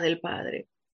causa del Padre.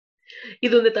 Y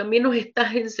donde también nos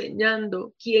estás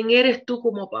enseñando quién eres tú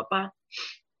como papá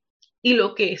y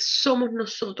lo que somos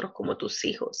nosotros como tus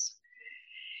hijos.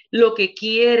 Lo que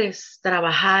quieres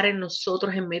trabajar en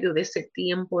nosotros en medio de ese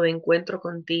tiempo de encuentro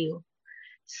contigo,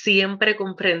 siempre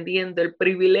comprendiendo el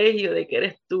privilegio de que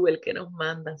eres tú el que nos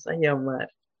mandas a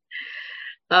llamar.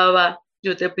 Abba,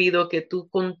 yo te pido que tú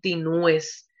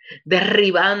continúes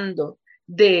derribando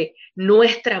de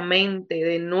nuestra mente,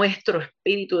 de nuestro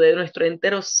espíritu, de nuestro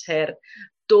entero ser,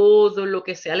 todo lo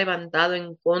que se ha levantado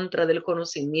en contra del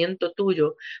conocimiento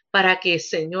tuyo, para que,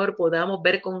 Señor, podamos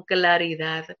ver con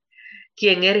claridad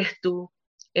quién eres tú,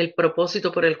 el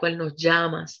propósito por el cual nos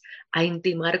llamas a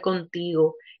intimar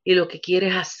contigo y lo que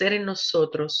quieres hacer en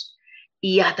nosotros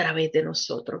y a través de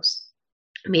nosotros.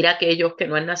 Mira aquellos que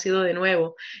no han nacido de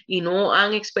nuevo y no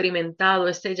han experimentado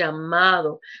ese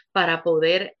llamado para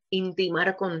poder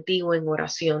intimar contigo en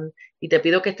oración. Y te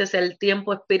pido que este sea el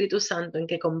tiempo, Espíritu Santo, en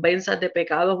que convenzas de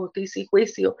pecado, justicia y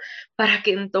juicio, para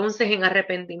que entonces en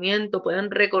arrepentimiento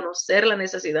puedan reconocer la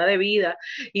necesidad de vida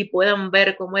y puedan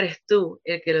ver cómo eres tú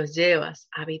el que los llevas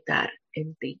a habitar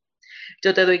en ti.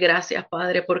 Yo te doy gracias,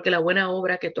 Padre, porque la buena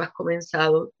obra que tú has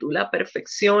comenzado, tú la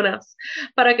perfeccionas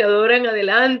para que de ahora en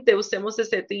adelante usemos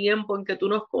ese tiempo en que tú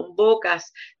nos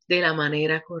convocas de la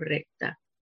manera correcta,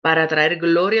 para traer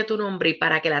gloria a tu nombre y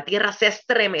para que la tierra sea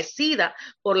estremecida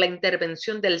por la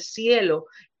intervención del cielo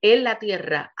en la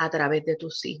tierra a través de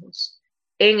tus hijos.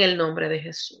 En el nombre de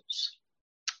Jesús.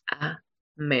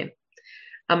 Amén.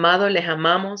 Amados, les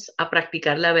amamos a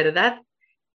practicar la verdad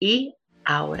y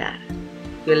a orar.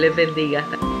 Dios les bendiga.